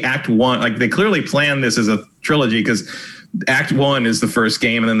basically Act 1. They clearly planned this as a trilogy because Act 1 is the first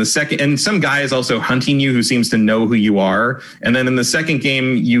game, and then the second, and some guy is also hunting you who seems to know who you are. And then in the second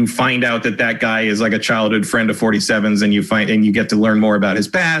game, you find out that guy is a childhood friend of 47's, and you get to learn more about his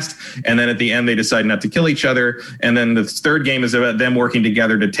past. And then at the end, they decide not to kill each other. And then the third game is about them working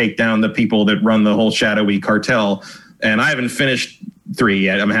together to take down the people that run the whole shadowy cartel. And I haven't finished 3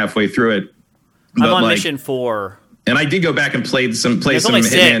 yet. I'm halfway through it. I'm on mission 4. And I did go back and play some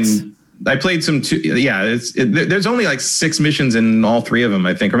Hitman. I played some 2. Yeah, there's only 6 missions in all 3 of them,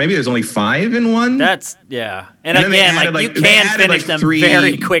 I think, or maybe there's only 5 in one. That's And again, you can finish them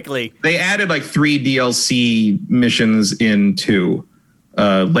very quickly. They added 3 DLC missions in 2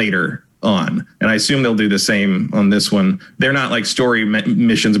 later. on. And I assume they'll do the same on this one. They're not like story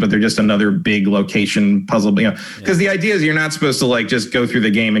missions, but they're just another big location puzzle. Because the idea is you're not supposed to like just go through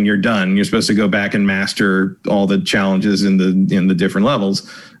the game and you're done. You're supposed to go back and master all the challenges in the different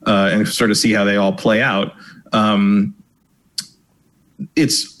levels and sort of see how they all play out. I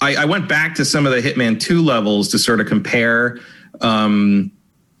went back to some of the Hitman 2 levels to sort of compare.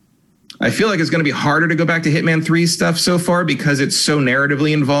 I feel like it's going to be harder to go back to Hitman 3 stuff so far because it's so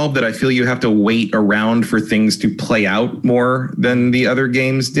narratively involved that I feel you have to wait around for things to play out more than the other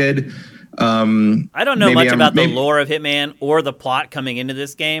games did. I don't know much about the lore of Hitman or the plot coming into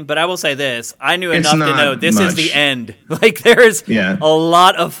this game, but I will say this. I knew enough to know this is the end. Like, there's a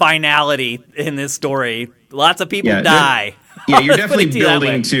lot of finality in this story. Lots of people die. Yeah, you're definitely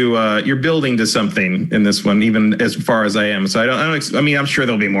building to something in this one, even as far as I am. So I mean, I'm sure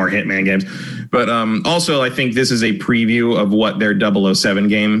there'll be more Hitman games, but also I think this is a preview of what their 007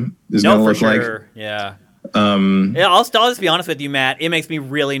 game is going to look like. Yeah. I'll just be honest with you, Matt. It makes me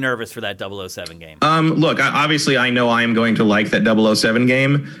really nervous for that 007 game. Look, obviously, I know I am going to like that 007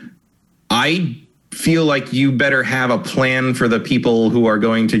 game. I feel like you better have a plan for the people who are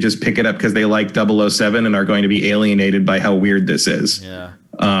going to just pick it up because they like 007 and are going to be alienated by how weird this is. Yeah.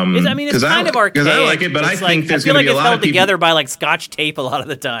 It's kind of archaic. Because I like it, but I think there's going to be a lot of people. I feel like it's held together by like Scotch tape a lot of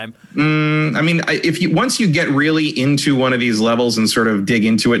the time. I mean, once you get really into one of these levels and sort of dig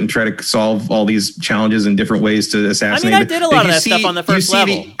into it and try to solve all these challenges in different ways to assassinate. I mean, I did a lot of that stuff on the first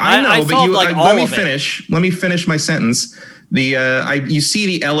level. Let me finish. Let me finish my sentence. You see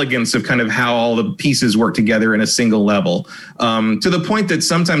the elegance of kind of how all the pieces work together in a single level, to the point that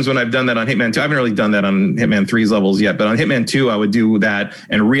sometimes when I've done that on Hitman 2, I haven't really done that on Hitman 3's levels yet, but on Hitman 2, I would do that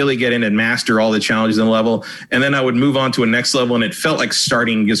and really get in and master all the challenges in the level. And then I would move on to a next level and it felt like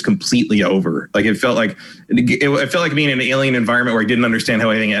starting just completely over. Like it felt like being in an alien environment where I didn't understand how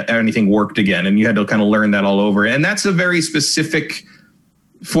anything worked again. And you had to kind of learn that all over. And that's a very specific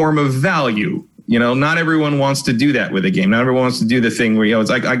form of value. Not everyone wants to do that with a game. Not everyone wants to do the thing where it's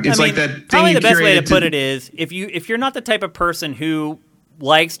like like that thing. Probably the best way to put it is if you're not the type of person who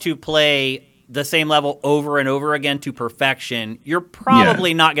likes to play the same level over and over again to perfection, you're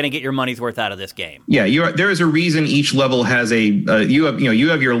probably not going to get your money's worth out of this game. Yeah, there is a reason each level has you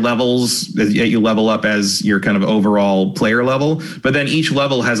have your levels that you level up as your kind of overall player level, but then each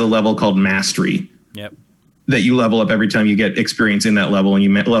level has a level called mastery. Yep. That you level up every time you get experience in that level, and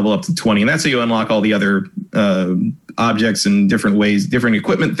you level up to 20. And that's how you unlock all the other objects in different ways, different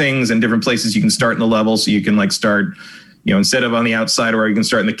equipment things, and different places you can start in the level. So you can like start, instead of on the outside, or you can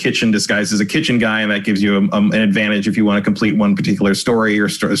start in the kitchen disguised as a kitchen guy, and that gives you an advantage if you want to complete one particular story or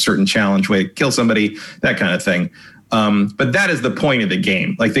a certain challenge way to kill somebody, that kind of thing. But that is the point of the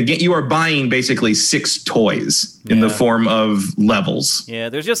game. Like you are buying basically 6 toys in the form of levels. Yeah,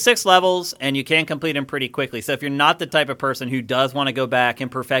 there's just 6 levels, and you can complete them pretty quickly. So if you're not the type of person who does want to go back and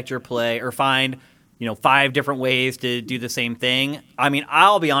perfect your play or find, 5 different ways to do the same thing, I mean,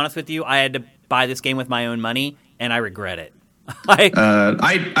 I'll be honest with you, I had to buy this game with my own money, and I regret it.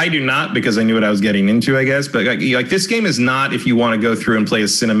 I do not, because I knew what I was getting into, I guess. But like this game is not if you want to go through and play a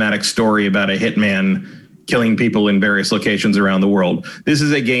cinematic story about a hitman killing people in various locations around the world. This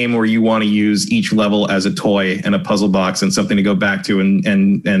is a game where you want to use each level as a toy and a puzzle box and something to go back to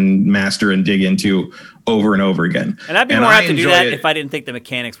and master and dig into over and over again. And I'd be more apt to do that if I didn't think the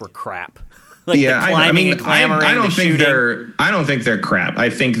mechanics were crap. Like the climbing and clambering, I don't think they're crap. I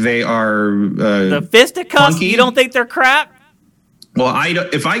think they are the fisticuffs. You don't think they're crap? Well,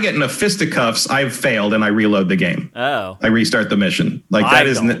 if I get in a fisticuffs, I've failed and I reload the game. Oh, I restart the mission. Like that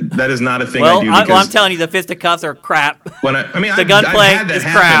is not a thing I do. Well, I'm telling you, the fisticuffs are crap. The gunplay is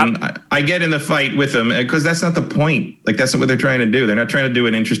crap. I get in the fight with them because that's not the point. Like that's not what they're trying to do. They're not trying to do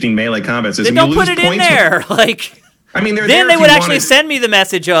an interesting melee combat system. They don't put it in there. Then they would actually send me the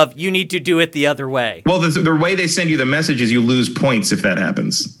message of you need to do it the other way. Well, the way they send you the message is you lose points if that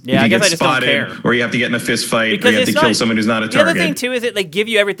happens. Yeah, I guess I just don't care. Or you have to get in a fist fight, or you have to kill someone who's not a target. The other thing, too, is that they give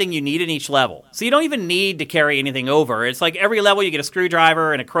you everything you need in each level. So you don't even need to carry anything over. It's like every level you get a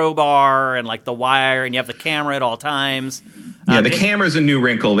screwdriver and a crowbar and like the wire, and you have the camera at all times. Yeah, the camera's a new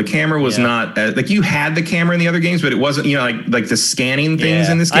wrinkle. The camera was not like you had the camera in the other games, but it wasn't like the scanning things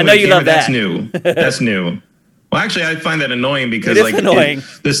in this game. I know you love that. That's new. That's new. Well, actually, I find that annoying because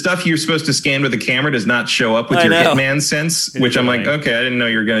the stuff you're supposed to scan with the camera does not show up with your Hitman sense, which I'm like, okay, I didn't know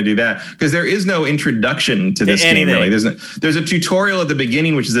you were going to do that, because there is no introduction to this game really. There's a tutorial at the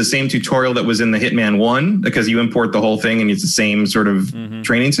beginning, which is the same tutorial that was in the Hitman 1, because you import the whole thing and it's the same sort of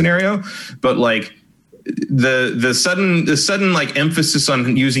training scenario, but like the sudden like emphasis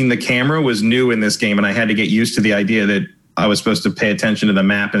on using the camera was new in this game, and I had to get used to the idea that I was supposed to pay attention to the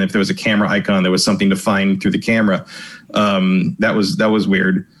map, and if there was a camera icon, there was something to find through the camera. That was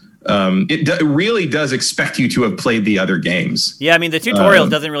weird. It really does expect you to have played the other games. Yeah, I mean, the tutorial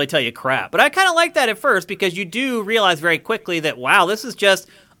doesn't really tell you crap. But I kind of like that at first because you do realize very quickly that, wow, this is just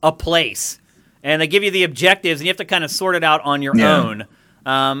a place. And they give you the objectives, and you have to kind of sort it out on your own.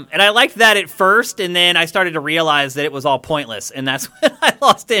 And I liked that at first, and then I started to realize that it was all pointless, and that's when I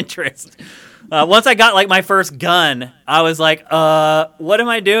lost interest. Once I got, like, my first gun, I was like, what am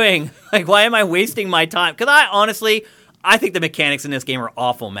I doing? Like, why am I wasting my time? Because I think the mechanics in this game are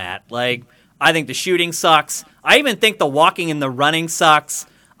awful, Matt. Like, I think the shooting sucks. I even think the walking and the running sucks.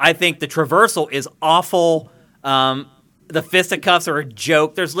 I think the traversal is awful. The fisticuffs are a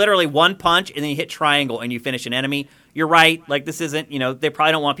joke. There's literally one punch, and then you hit triangle, and you finish an enemy. You're right. Like, this isn't, they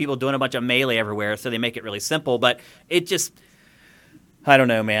probably don't want people doing a bunch of melee everywhere, so they make it really simple. But it just, I don't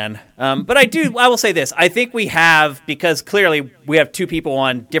know, man. But I will say this. I think we have, because clearly we have two people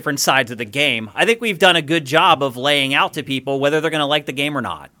on different sides of the game, I think we've done a good job of laying out to people whether they're going to like the game or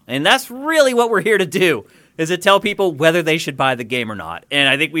not. And that's really what we're here to do, is to tell people whether they should buy the game or not. And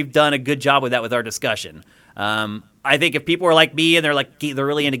I think we've done a good job with that with our discussion. I think if people are like me and they're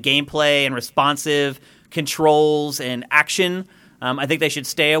really into gameplay and responsive controls and action, I think they should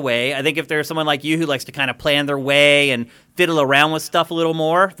stay away. I think if there's someone like you who likes to kind of plan their way and fiddle around with stuff a little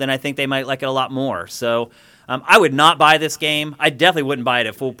more, then I think they might like it a lot more. So I would not buy this game. I definitely wouldn't buy it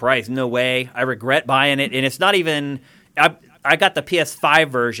at full price. No way. I regret buying it. And it's not even... I got the PS5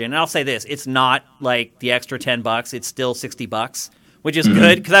 version, and I'll say this. It's not like the extra $10. It's still $60. Which is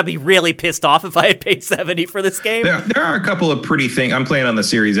good, because I'd be really pissed off if I had paid $70 for this game. There are a couple of pretty things. I'm playing on the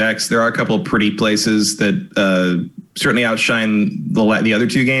Series X. There are a couple of pretty places that certainly outshine the other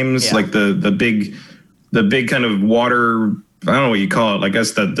two games, like the big kind of water. I don't know what you call it. I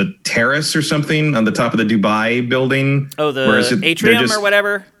guess the terrace or something on the top of the Dubai building. Oh, the atrium or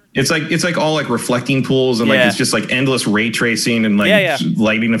whatever. It's like all like reflecting pools and like it's just like endless ray tracing and like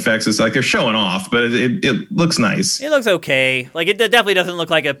lighting effects. It's like they're showing off, but it looks nice. It looks okay. Like it definitely doesn't look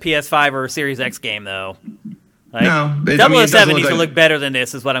like a PS5 or a Series X game though. Like, no, 007 needs to look better than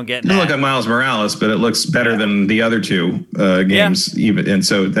this, is what I'm getting. It doesn't look like Miles Morales, but it looks better than the other two games, even, and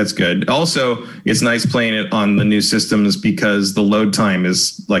so that's good. Also, it's nice playing it on the new systems because the load time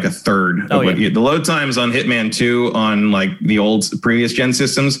is like a third. The load times on Hitman 2 on like the old previous gen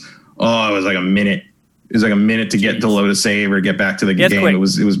systems, it was like a minute. It was like a minute to get to load a save or get back to the game. Quick.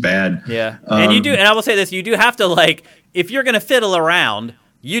 It was bad. Yeah, and I will say this: you do have to, like, if you're going to fiddle around,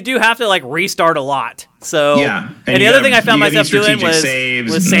 you do have to like restart a lot. So and the other thing I found myself doing was save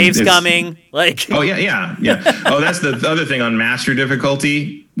scumming. Like yeah. Oh, that's the other thing on master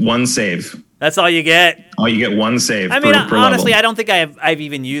difficulty. One save. That's all you get. Oh, you get one save. I mean, honestly, I don't think I've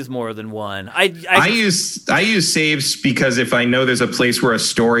even used more than one. I use saves because if I know there's a place where a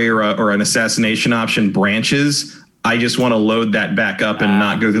story or an assassination option branches, I just want to load that back up and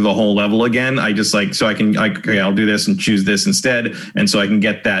not go through the whole level again. I just I'll do this and choose this instead. And so I can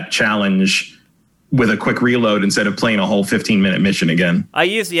get that challenge with a quick reload instead of playing a whole 15-minute mission again. I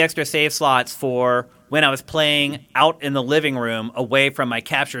use the extra save slots for when I was playing out in the living room away from my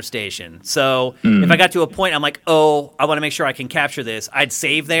capture station. So if I got to a point, I'm like, I want to make sure I can capture this, I'd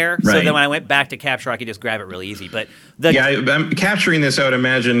save there. Right. So then when I went back to capture, I could just grab it really easy. But capturing this, I would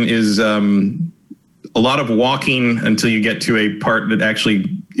imagine, is a lot of walking until you get to a part that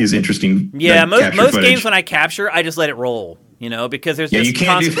actually is interesting. Yeah, most games when I capture, I just let it roll. Because there's just you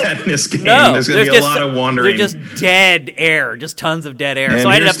can't do that in this game. No, there's going to be a lot of wandering. There's just dead air, just tons of dead air. And so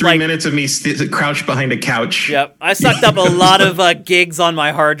I ended up 3 minutes of me crouched behind a couch. Yep, I sucked up a lot of gigs on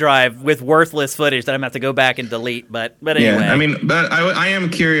my hard drive with worthless footage that I'm going to have to go back and delete. But anyway, I mean, but I am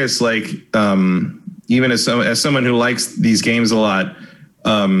curious. Like, even as someone who likes these games a lot,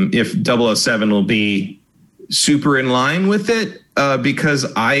 if 007 will be super in line with it. Because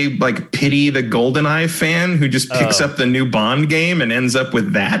I pity the GoldenEye fan who just picks up the new Bond game and ends up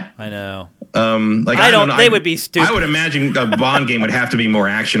with that. I know. I don't know. They would be stupid. I would imagine a Bond game would have to be more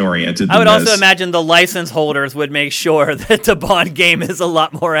action oriented. I would also imagine the license holders would make sure that the Bond game is a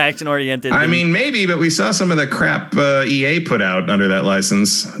lot more action oriented. I mean, maybe, but we saw some of the crap EA put out under that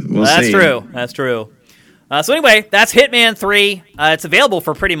license. We'll see. That's true. So anyway, that's Hitman 3. It's available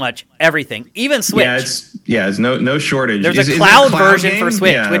for pretty much everything, even Switch. It's no shortage. There's a cloud version for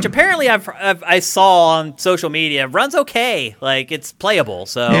Switch, which apparently I saw on social media runs okay. Like, it's playable.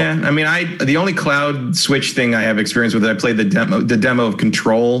 So yeah, I mean, the only cloud Switch thing I have experience with, I played the demo of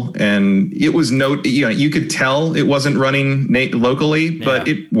Control, and it was you could tell it wasn't running locally, but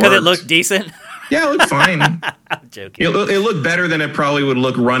it worked. Because it looked decent. Yeah, it looked fine. I'm joking. It looked better than it probably would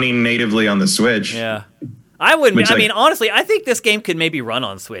look running natively on the Switch. Yeah. I wouldn't. Which, I mean, honestly, I think this game could maybe run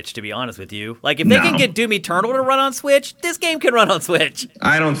on Switch. To be honest with you, like if they can get Doom Eternal to run on Switch, this game can run on Switch.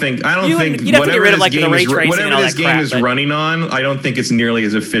 I don't think. You'd have to get rid of like the ray tracing and all that crap. Whatever this game is running on, I don't think it's nearly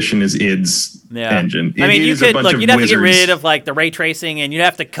as efficient as id's engine. I mean, you could look. You'd have to get rid of like the ray tracing, and you'd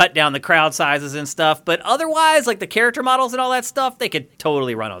have to cut down the crowd sizes and stuff. But otherwise, like the character models and all that stuff, they could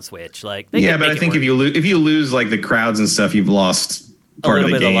totally run on Switch. Like, but I think if you lose like the crowds and stuff, you've lost part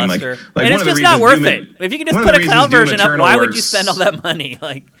of the game. Like and it's just not worth it. If you can just put a cloud version up, why would you spend all that money?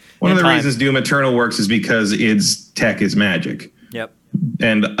 Like one of the reasons Doom Eternal works is because its tech is magic. Yep.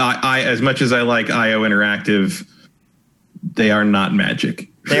 And I as much as I like IO Interactive, they are not magic.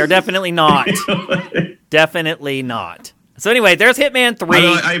 They are definitely not. Definitely not. So anyway, there's Hitman 3.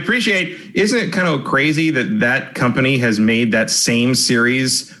 I appreciate. Isn't it kind of crazy that company has made that same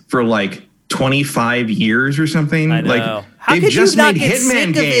series for like 25 years or something? I know. Like, how they've could just you not made get Hitman sick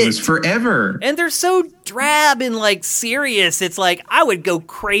of games it? Forever. And they're so drab and like serious. It's like I would go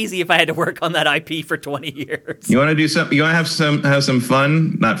crazy if I had to work on that IP for 20 years. You want to do something? You want to have some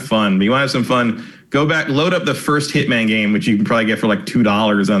fun? Not fun, but you want to have some fun? Go back, load up the first Hitman game, which you can probably get for like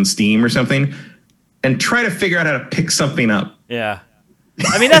 $2 on Steam or something, and try to figure out how to pick something up. Yeah.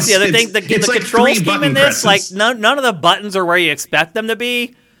 I mean, that's the other thing. The like control scheme in this, presses. like none of the buttons are where you expect them to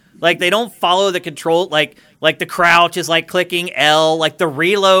be. Like they don't follow the control. Like the crouch is like clicking L. Like the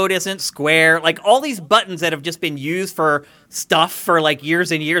reload isn't square. Like all these buttons that have just been used for stuff for like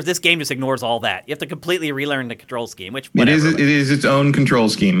years and years. This game just ignores all that. You have to completely relearn the control scheme. Which whatever, it is its own control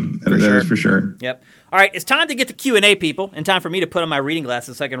scheme. That is for sure. Yep. All right, it's time to get to Q&A, people, and time for me to put on my reading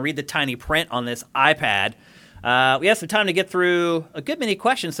glasses so I can read the tiny print on this iPad. We have some time to get through a good many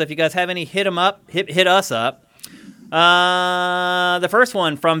questions, so if you guys have any, hit them up. Hit us up. The first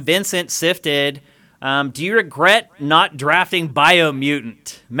one from Vincent Sifted. Do you regret not drafting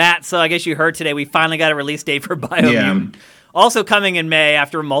Biomutant? Matt, so I guess you heard today we finally got a release date for Biomutant. Yeah. Also coming in May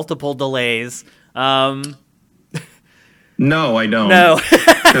after multiple delays. No, I don't. No.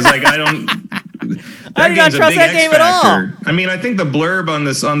 Because like I don't... I do not trust that game at all. I mean, I think the blurb on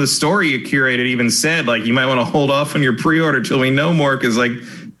the story you curated even said, like, you might want to hold off on your pre-order till we know more, because, like,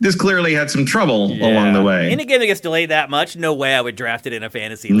 this clearly had some trouble along the way. Any game that gets delayed that much, no way I would draft it in a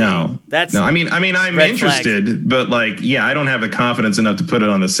fantasy league. No. I mean, I'm interested, flags. But, like, yeah, I don't have the confidence enough to put it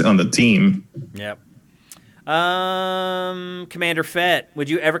on the team. Yep. Commander Fett, would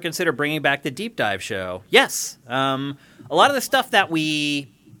you ever consider bringing back the Deep Dive show? Yes. A lot of the stuff that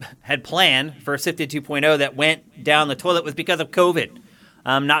we had planned for Sifted 2.0 that went down the toilet was because of COVID,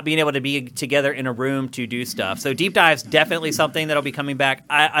 not being able to be together in a room to do stuff. So Deep Dive's definitely something that'll be coming back.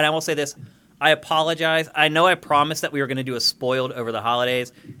 I will say this, I apologize. I know I promised that we were going to do a spoiled over the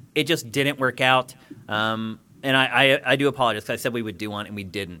holidays. It just didn't work out. And I do apologize because I said we would do one and we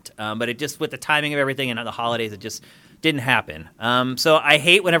didn't. But it just, with the timing of everything and the holidays, it just didn't happen. So I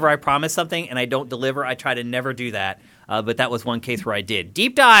hate whenever I promise something and I don't deliver. I try to never do that. But that was one case where I did.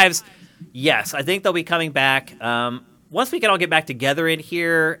 Deep Dives, yes, I think they'll be coming back. Once we can all get back together in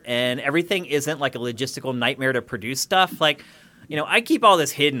here and everything isn't like a logistical nightmare to produce stuff, like, you know, I keep all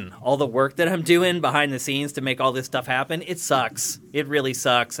this hidden, all the work that I'm doing behind the scenes to make all this stuff happen. It sucks. It really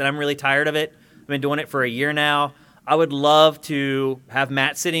sucks. And I'm really tired of it. I've been doing it for a year now. I would love to have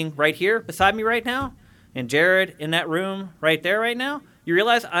Matt sitting right here beside me right now and Jared in that room right there right now. You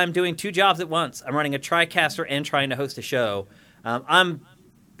realize I'm doing two jobs at once. I'm running a TriCaster and trying to host a show. I'm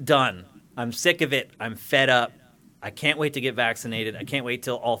done. I'm sick of it. I'm fed up. I can't wait to get vaccinated. I can't wait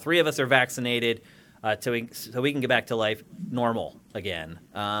till all three of us are vaccinated so we can get back to life normal again.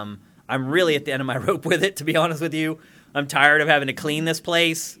 I'm really at the end of my rope with it, to be honest with you. I'm tired of having to clean this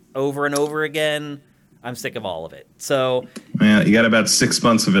place over and over again. I'm sick of all of it. So, yeah, you got about 6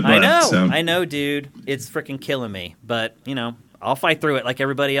 months of it left. I know, dude. It's freaking killing me. But, you know, I'll fight through it like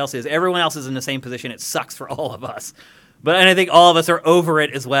everybody else is. Everyone else is in the same position. It sucks for all of us. And I think all of us are over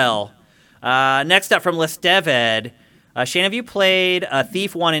it as well. Next up from Lesteved. Shane, have you played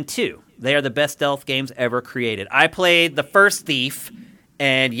Thief 1 and 2? They are the best stealth games ever created. I played the first Thief,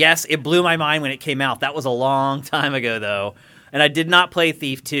 and yes, it blew my mind when it came out. That was a long time ago, though. And I did not play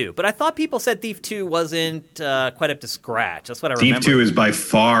Thief 2. But I thought people said Thief 2 wasn't quite up to scratch. That's what I remember. Thief 2 is by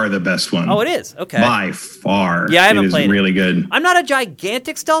far the best one. Oh, it is? Okay. By far. Yeah, I haven't played it. It is really good. I'm not a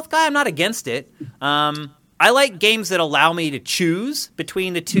gigantic stealth guy. I'm not against it. I like games that allow me to choose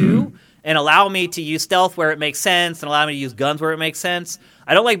between the two and allow me to use stealth where it makes sense and allow me to use guns where it makes sense.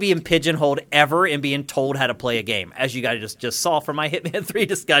 I don't like being pigeonholed ever and being told how to play a game. As you guys just saw from my Hitman 3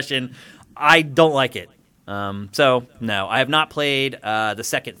 discussion, I don't like it. So, no, I have not played the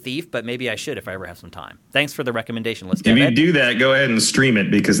second Thief, but maybe I should if I ever have some time. Thanks for the recommendation, Let's If you do that, go ahead and stream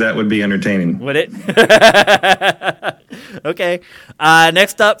it because that would be entertaining. Would it? Okay.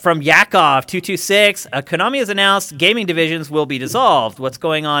 Next up from Yakov226, Konami has announced gaming divisions will be dissolved. What's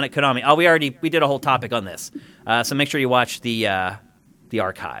going on at Konami? Oh, we did a whole topic on this. So make sure you watch the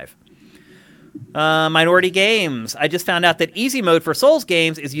archive. Minority Games. I just found out that easy mode for Souls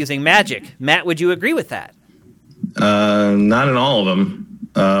games is using magic. Matt, would you agree with that? Not in all of them.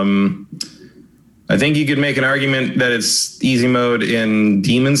 I think you could make an argument that it's easy mode in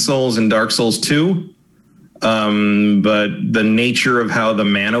Demon Souls and Dark Souls 2. But the nature of how the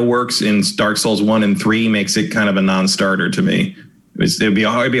mana works in Dark Souls 1 and 3 makes it kind of a non-starter to me. It'd be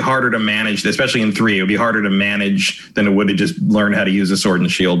harder to manage, especially in 3. It would be harder to manage than it would to just learn how to use a sword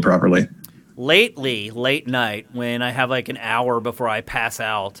and shield properly. Lately, late night, when I have like an hour before I pass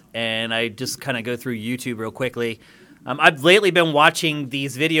out and I just kind of go through YouTube real quickly, I've lately been watching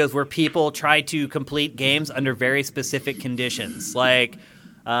these videos where people try to complete games under very specific conditions, like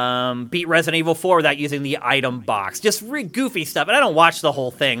beat Resident Evil 4 without using the item box. Just goofy stuff. And I don't watch the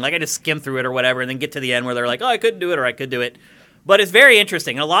whole thing. Like, I just skim through it or whatever and then get to the end where they're like, oh, I couldn't do it or I could do it. But it's very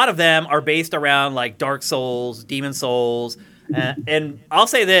interesting. And a lot of them are based around, like, Dark Souls, Demon Souls. And I'll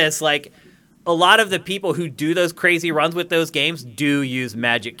say this, like, a lot of the people who do those crazy runs with those games do use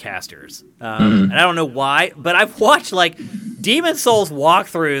magic casters. And I don't know why, but I've watched, like, Demon Souls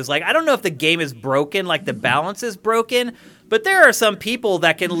walkthroughs. Like, I don't know if the game is broken, like the balance is broken, but there are some people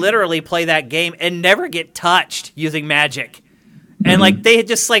that can literally play that game and never get touched using magic. And, like, they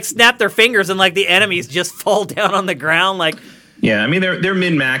just, like, snap their fingers and, like, the enemies just fall down on the ground, like... Yeah, I mean, they're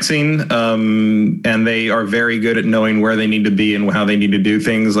min-maxing, and they are very good at knowing where they need to be and how they need to do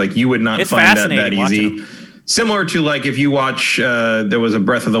things. Like, you would not find that easy. Similar to, like, if you watch, there was a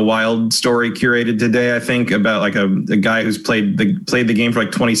Breath of the Wild story curated today, I think, about, like, a guy who's played the game for,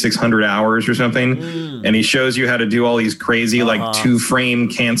 like, 2,600 hours or something, and he shows you how to do all these crazy, like, 2-frame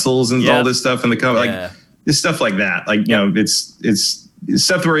cancels and all this stuff in the cover. Like, it's stuff like that. Like, you know, it's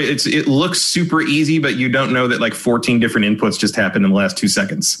stuff where it looks super easy, but you don't know that like 14 different inputs just happened in the last 2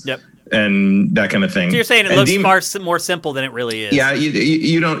 seconds. Yep. And that kind of thing. So you're saying it looks far more simple than it really is. Yeah,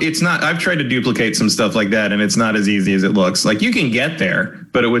 you don't. It's not. I've tried to duplicate some stuff like that, and it's not as easy as it looks. Like you can get there,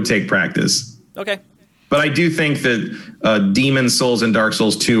 but it would take practice. Okay. But I do think that Demon Souls and Dark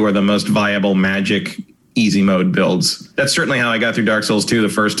Souls 2 are the most viable magic easy mode builds. That's certainly how I got through Dark Souls 2 the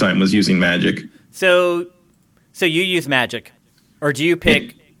first time, was using magic. So you use magic. Or do you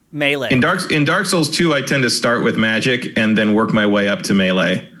pick melee? In Dark Souls 2, I tend to start with magic and then work my way up to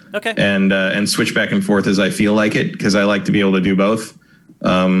melee. Okay. And switch back and forth as I feel like it, because I like to be able to do both.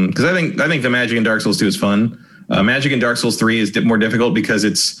 Because I think the magic in Dark Souls 2 is fun. Magic in Dark Souls 3 is more difficult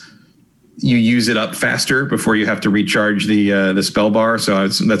because you use it up faster before you have to recharge the spell bar. So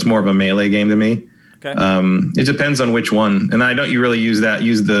that's more of a melee game to me. Okay. It depends on which one, and I don't really use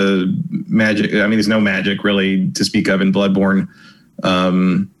the magic. I mean, there's no magic really to speak of in Bloodborne.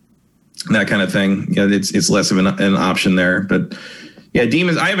 That kind of thing. Yeah, it's less of an option there. But yeah,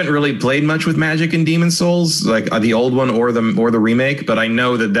 Demons. I haven't really played much with magic in Demon Souls, like the old one or the remake. But I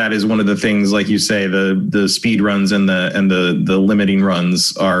know that is one of the things, like you say, the speed runs and the limiting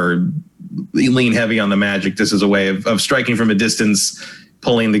runs are lean heavy on the magic. This is a way of striking from a distance,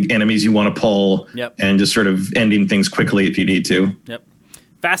 pulling the enemies you want to pull, and just sort of ending things quickly if you need to. Yep.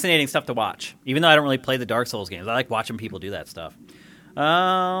 Fascinating stuff to watch. Even though I don't really play the Dark Souls games, I like watching people do that stuff.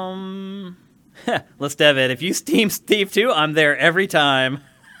 Let's dev it. If you Steam Steve 2, I'm there every time.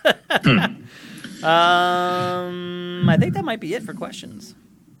 I think that might be it for questions.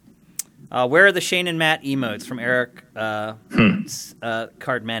 Where are the Shane and Matt emotes from Eric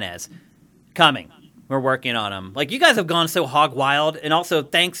Cardmenez? Coming. We're working on them. Like, you guys have gone so hog wild, and also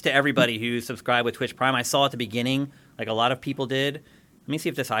thanks to everybody who subscribed with Twitch Prime. I saw at the beginning, like a lot of people did. Let me see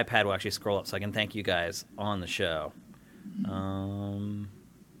if this iPad will actually scroll up so I can thank you guys on the show.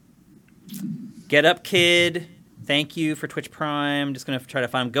 Get Up Kid, thank you for Twitch Prime. Just going to try to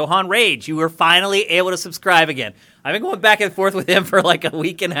find him. Gohan Rage, you were finally able to subscribe again. I've been going back and forth with him for like a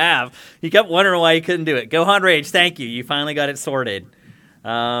week and a half. He kept wondering why he couldn't do it. Gohan Rage, thank you. You finally got it sorted.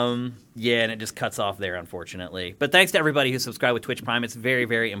 Yeah, and it just cuts off there, unfortunately. But thanks to everybody who subscribed with Twitch Prime. It's very,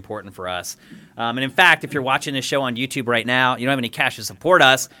 very important for us. And in fact, if you're watching this show on YouTube right now, you don't have any cash to support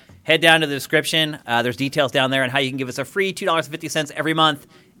us, head down to the description. There's details down there on how you can give us a free $2.50 every month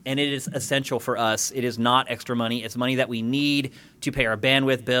and it is essential for us. It is not extra money. It's money that we need to pay our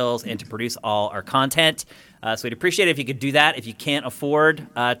bandwidth bills and to produce all our content. So we'd appreciate it if you could do that if you can't afford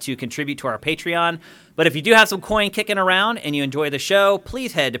to contribute to our Patreon. But if you do have some coin kicking around and you enjoy the show,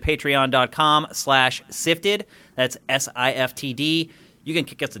 please head to patreon.com/sifted. That's SIFTD. You can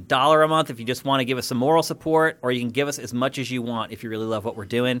kick us $1 a month if you just want to give us some moral support, or you can give us as much as you want if you really love what we're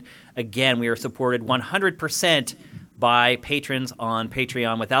doing. Again, we are supported 100% by patrons on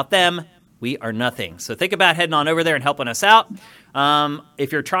Patreon. Without them, we are nothing. So think about heading on over there and helping us out.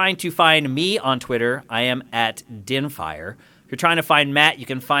 If you're trying to find me on Twitter, I am at Dinfire. If you're trying to find Matt, you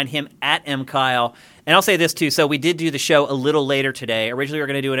can find him at MKyle. And I'll say this, too. So we did do the show a little later today. Originally, we were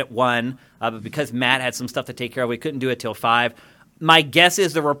going to do it at 1, but because Matt had some stuff to take care of, we couldn't do it till 5. My guess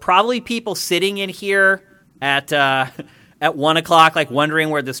is there were probably people sitting in here at 1 o'clock, like wondering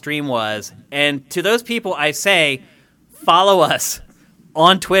where the stream was. And to those people, I say, follow us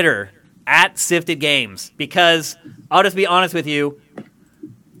on Twitter at Sifted Games, because I'll just be honest with you,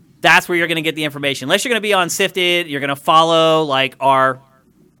 that's where you're going to get the information. Unless you're going to be on Sifted, you're going to follow like our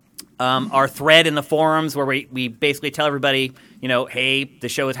thread in the forums where we basically tell everybody, hey, the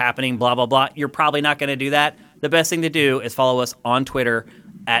show is happening, blah, blah, blah. You're probably not going to do that. The best thing to do is follow us on Twitter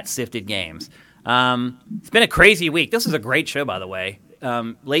at Sifted Games. It's been a crazy week. This is a great show, by the way.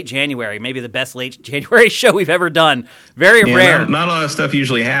 Late January, maybe the best late January show we've ever done. Very rare. Not a lot of stuff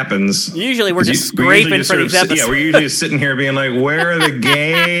usually happens. Usually we're just scraping for these episodes. Yeah, we're usually just sitting here being like, where are the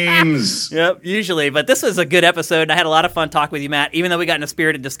games? Yep, usually. But this was a good episode. I had a lot of fun talking with you, Matt. Even though we got in a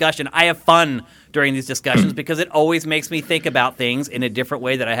spirited discussion, I have fun during these discussions because it always makes me think about things in a different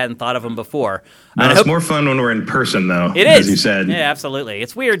way that I hadn't thought of them before. No, it's more fun when we're in person, though. It is. As you said. Yeah, absolutely.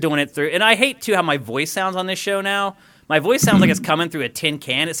 It's weird doing it through. And I hate, too, how my voice sounds on this show now. My voice sounds like it's coming through a tin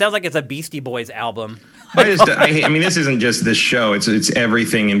can. It sounds like it's a Beastie Boys album. I mean, this isn't just this show. It's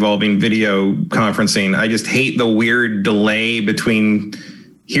everything involving video conferencing. I just hate the weird delay between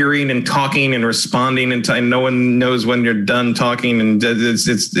hearing and talking and responding, and no one knows when you're done talking. And it's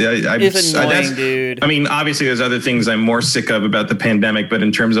annoying, dude. I mean, obviously, there's other things I'm more sick of about the pandemic, but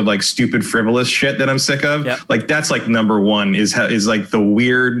in terms of like stupid, frivolous shit that I'm sick of, like that's like number one is like the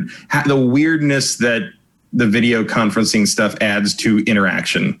weirdness that the video conferencing stuff adds to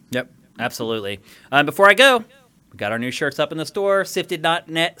interaction. Yep, absolutely. Before I go, we got our new shirts up in the store,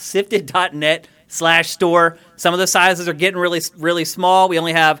 sifted.net/store. Some of the sizes are getting really, really small. We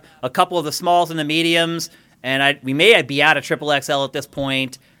only have a couple of the smalls and the mediums, and we may be out of triple XL at this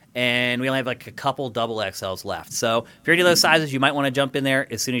point, and we only have like a couple double XLs left. So if you're any of those sizes, you might want to jump in there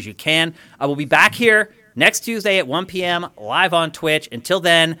as soon as you can. I will be back here next Tuesday at 1 p.m. live on Twitch. Until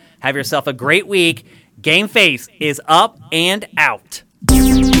then, have yourself a great week. GameFace is up and out.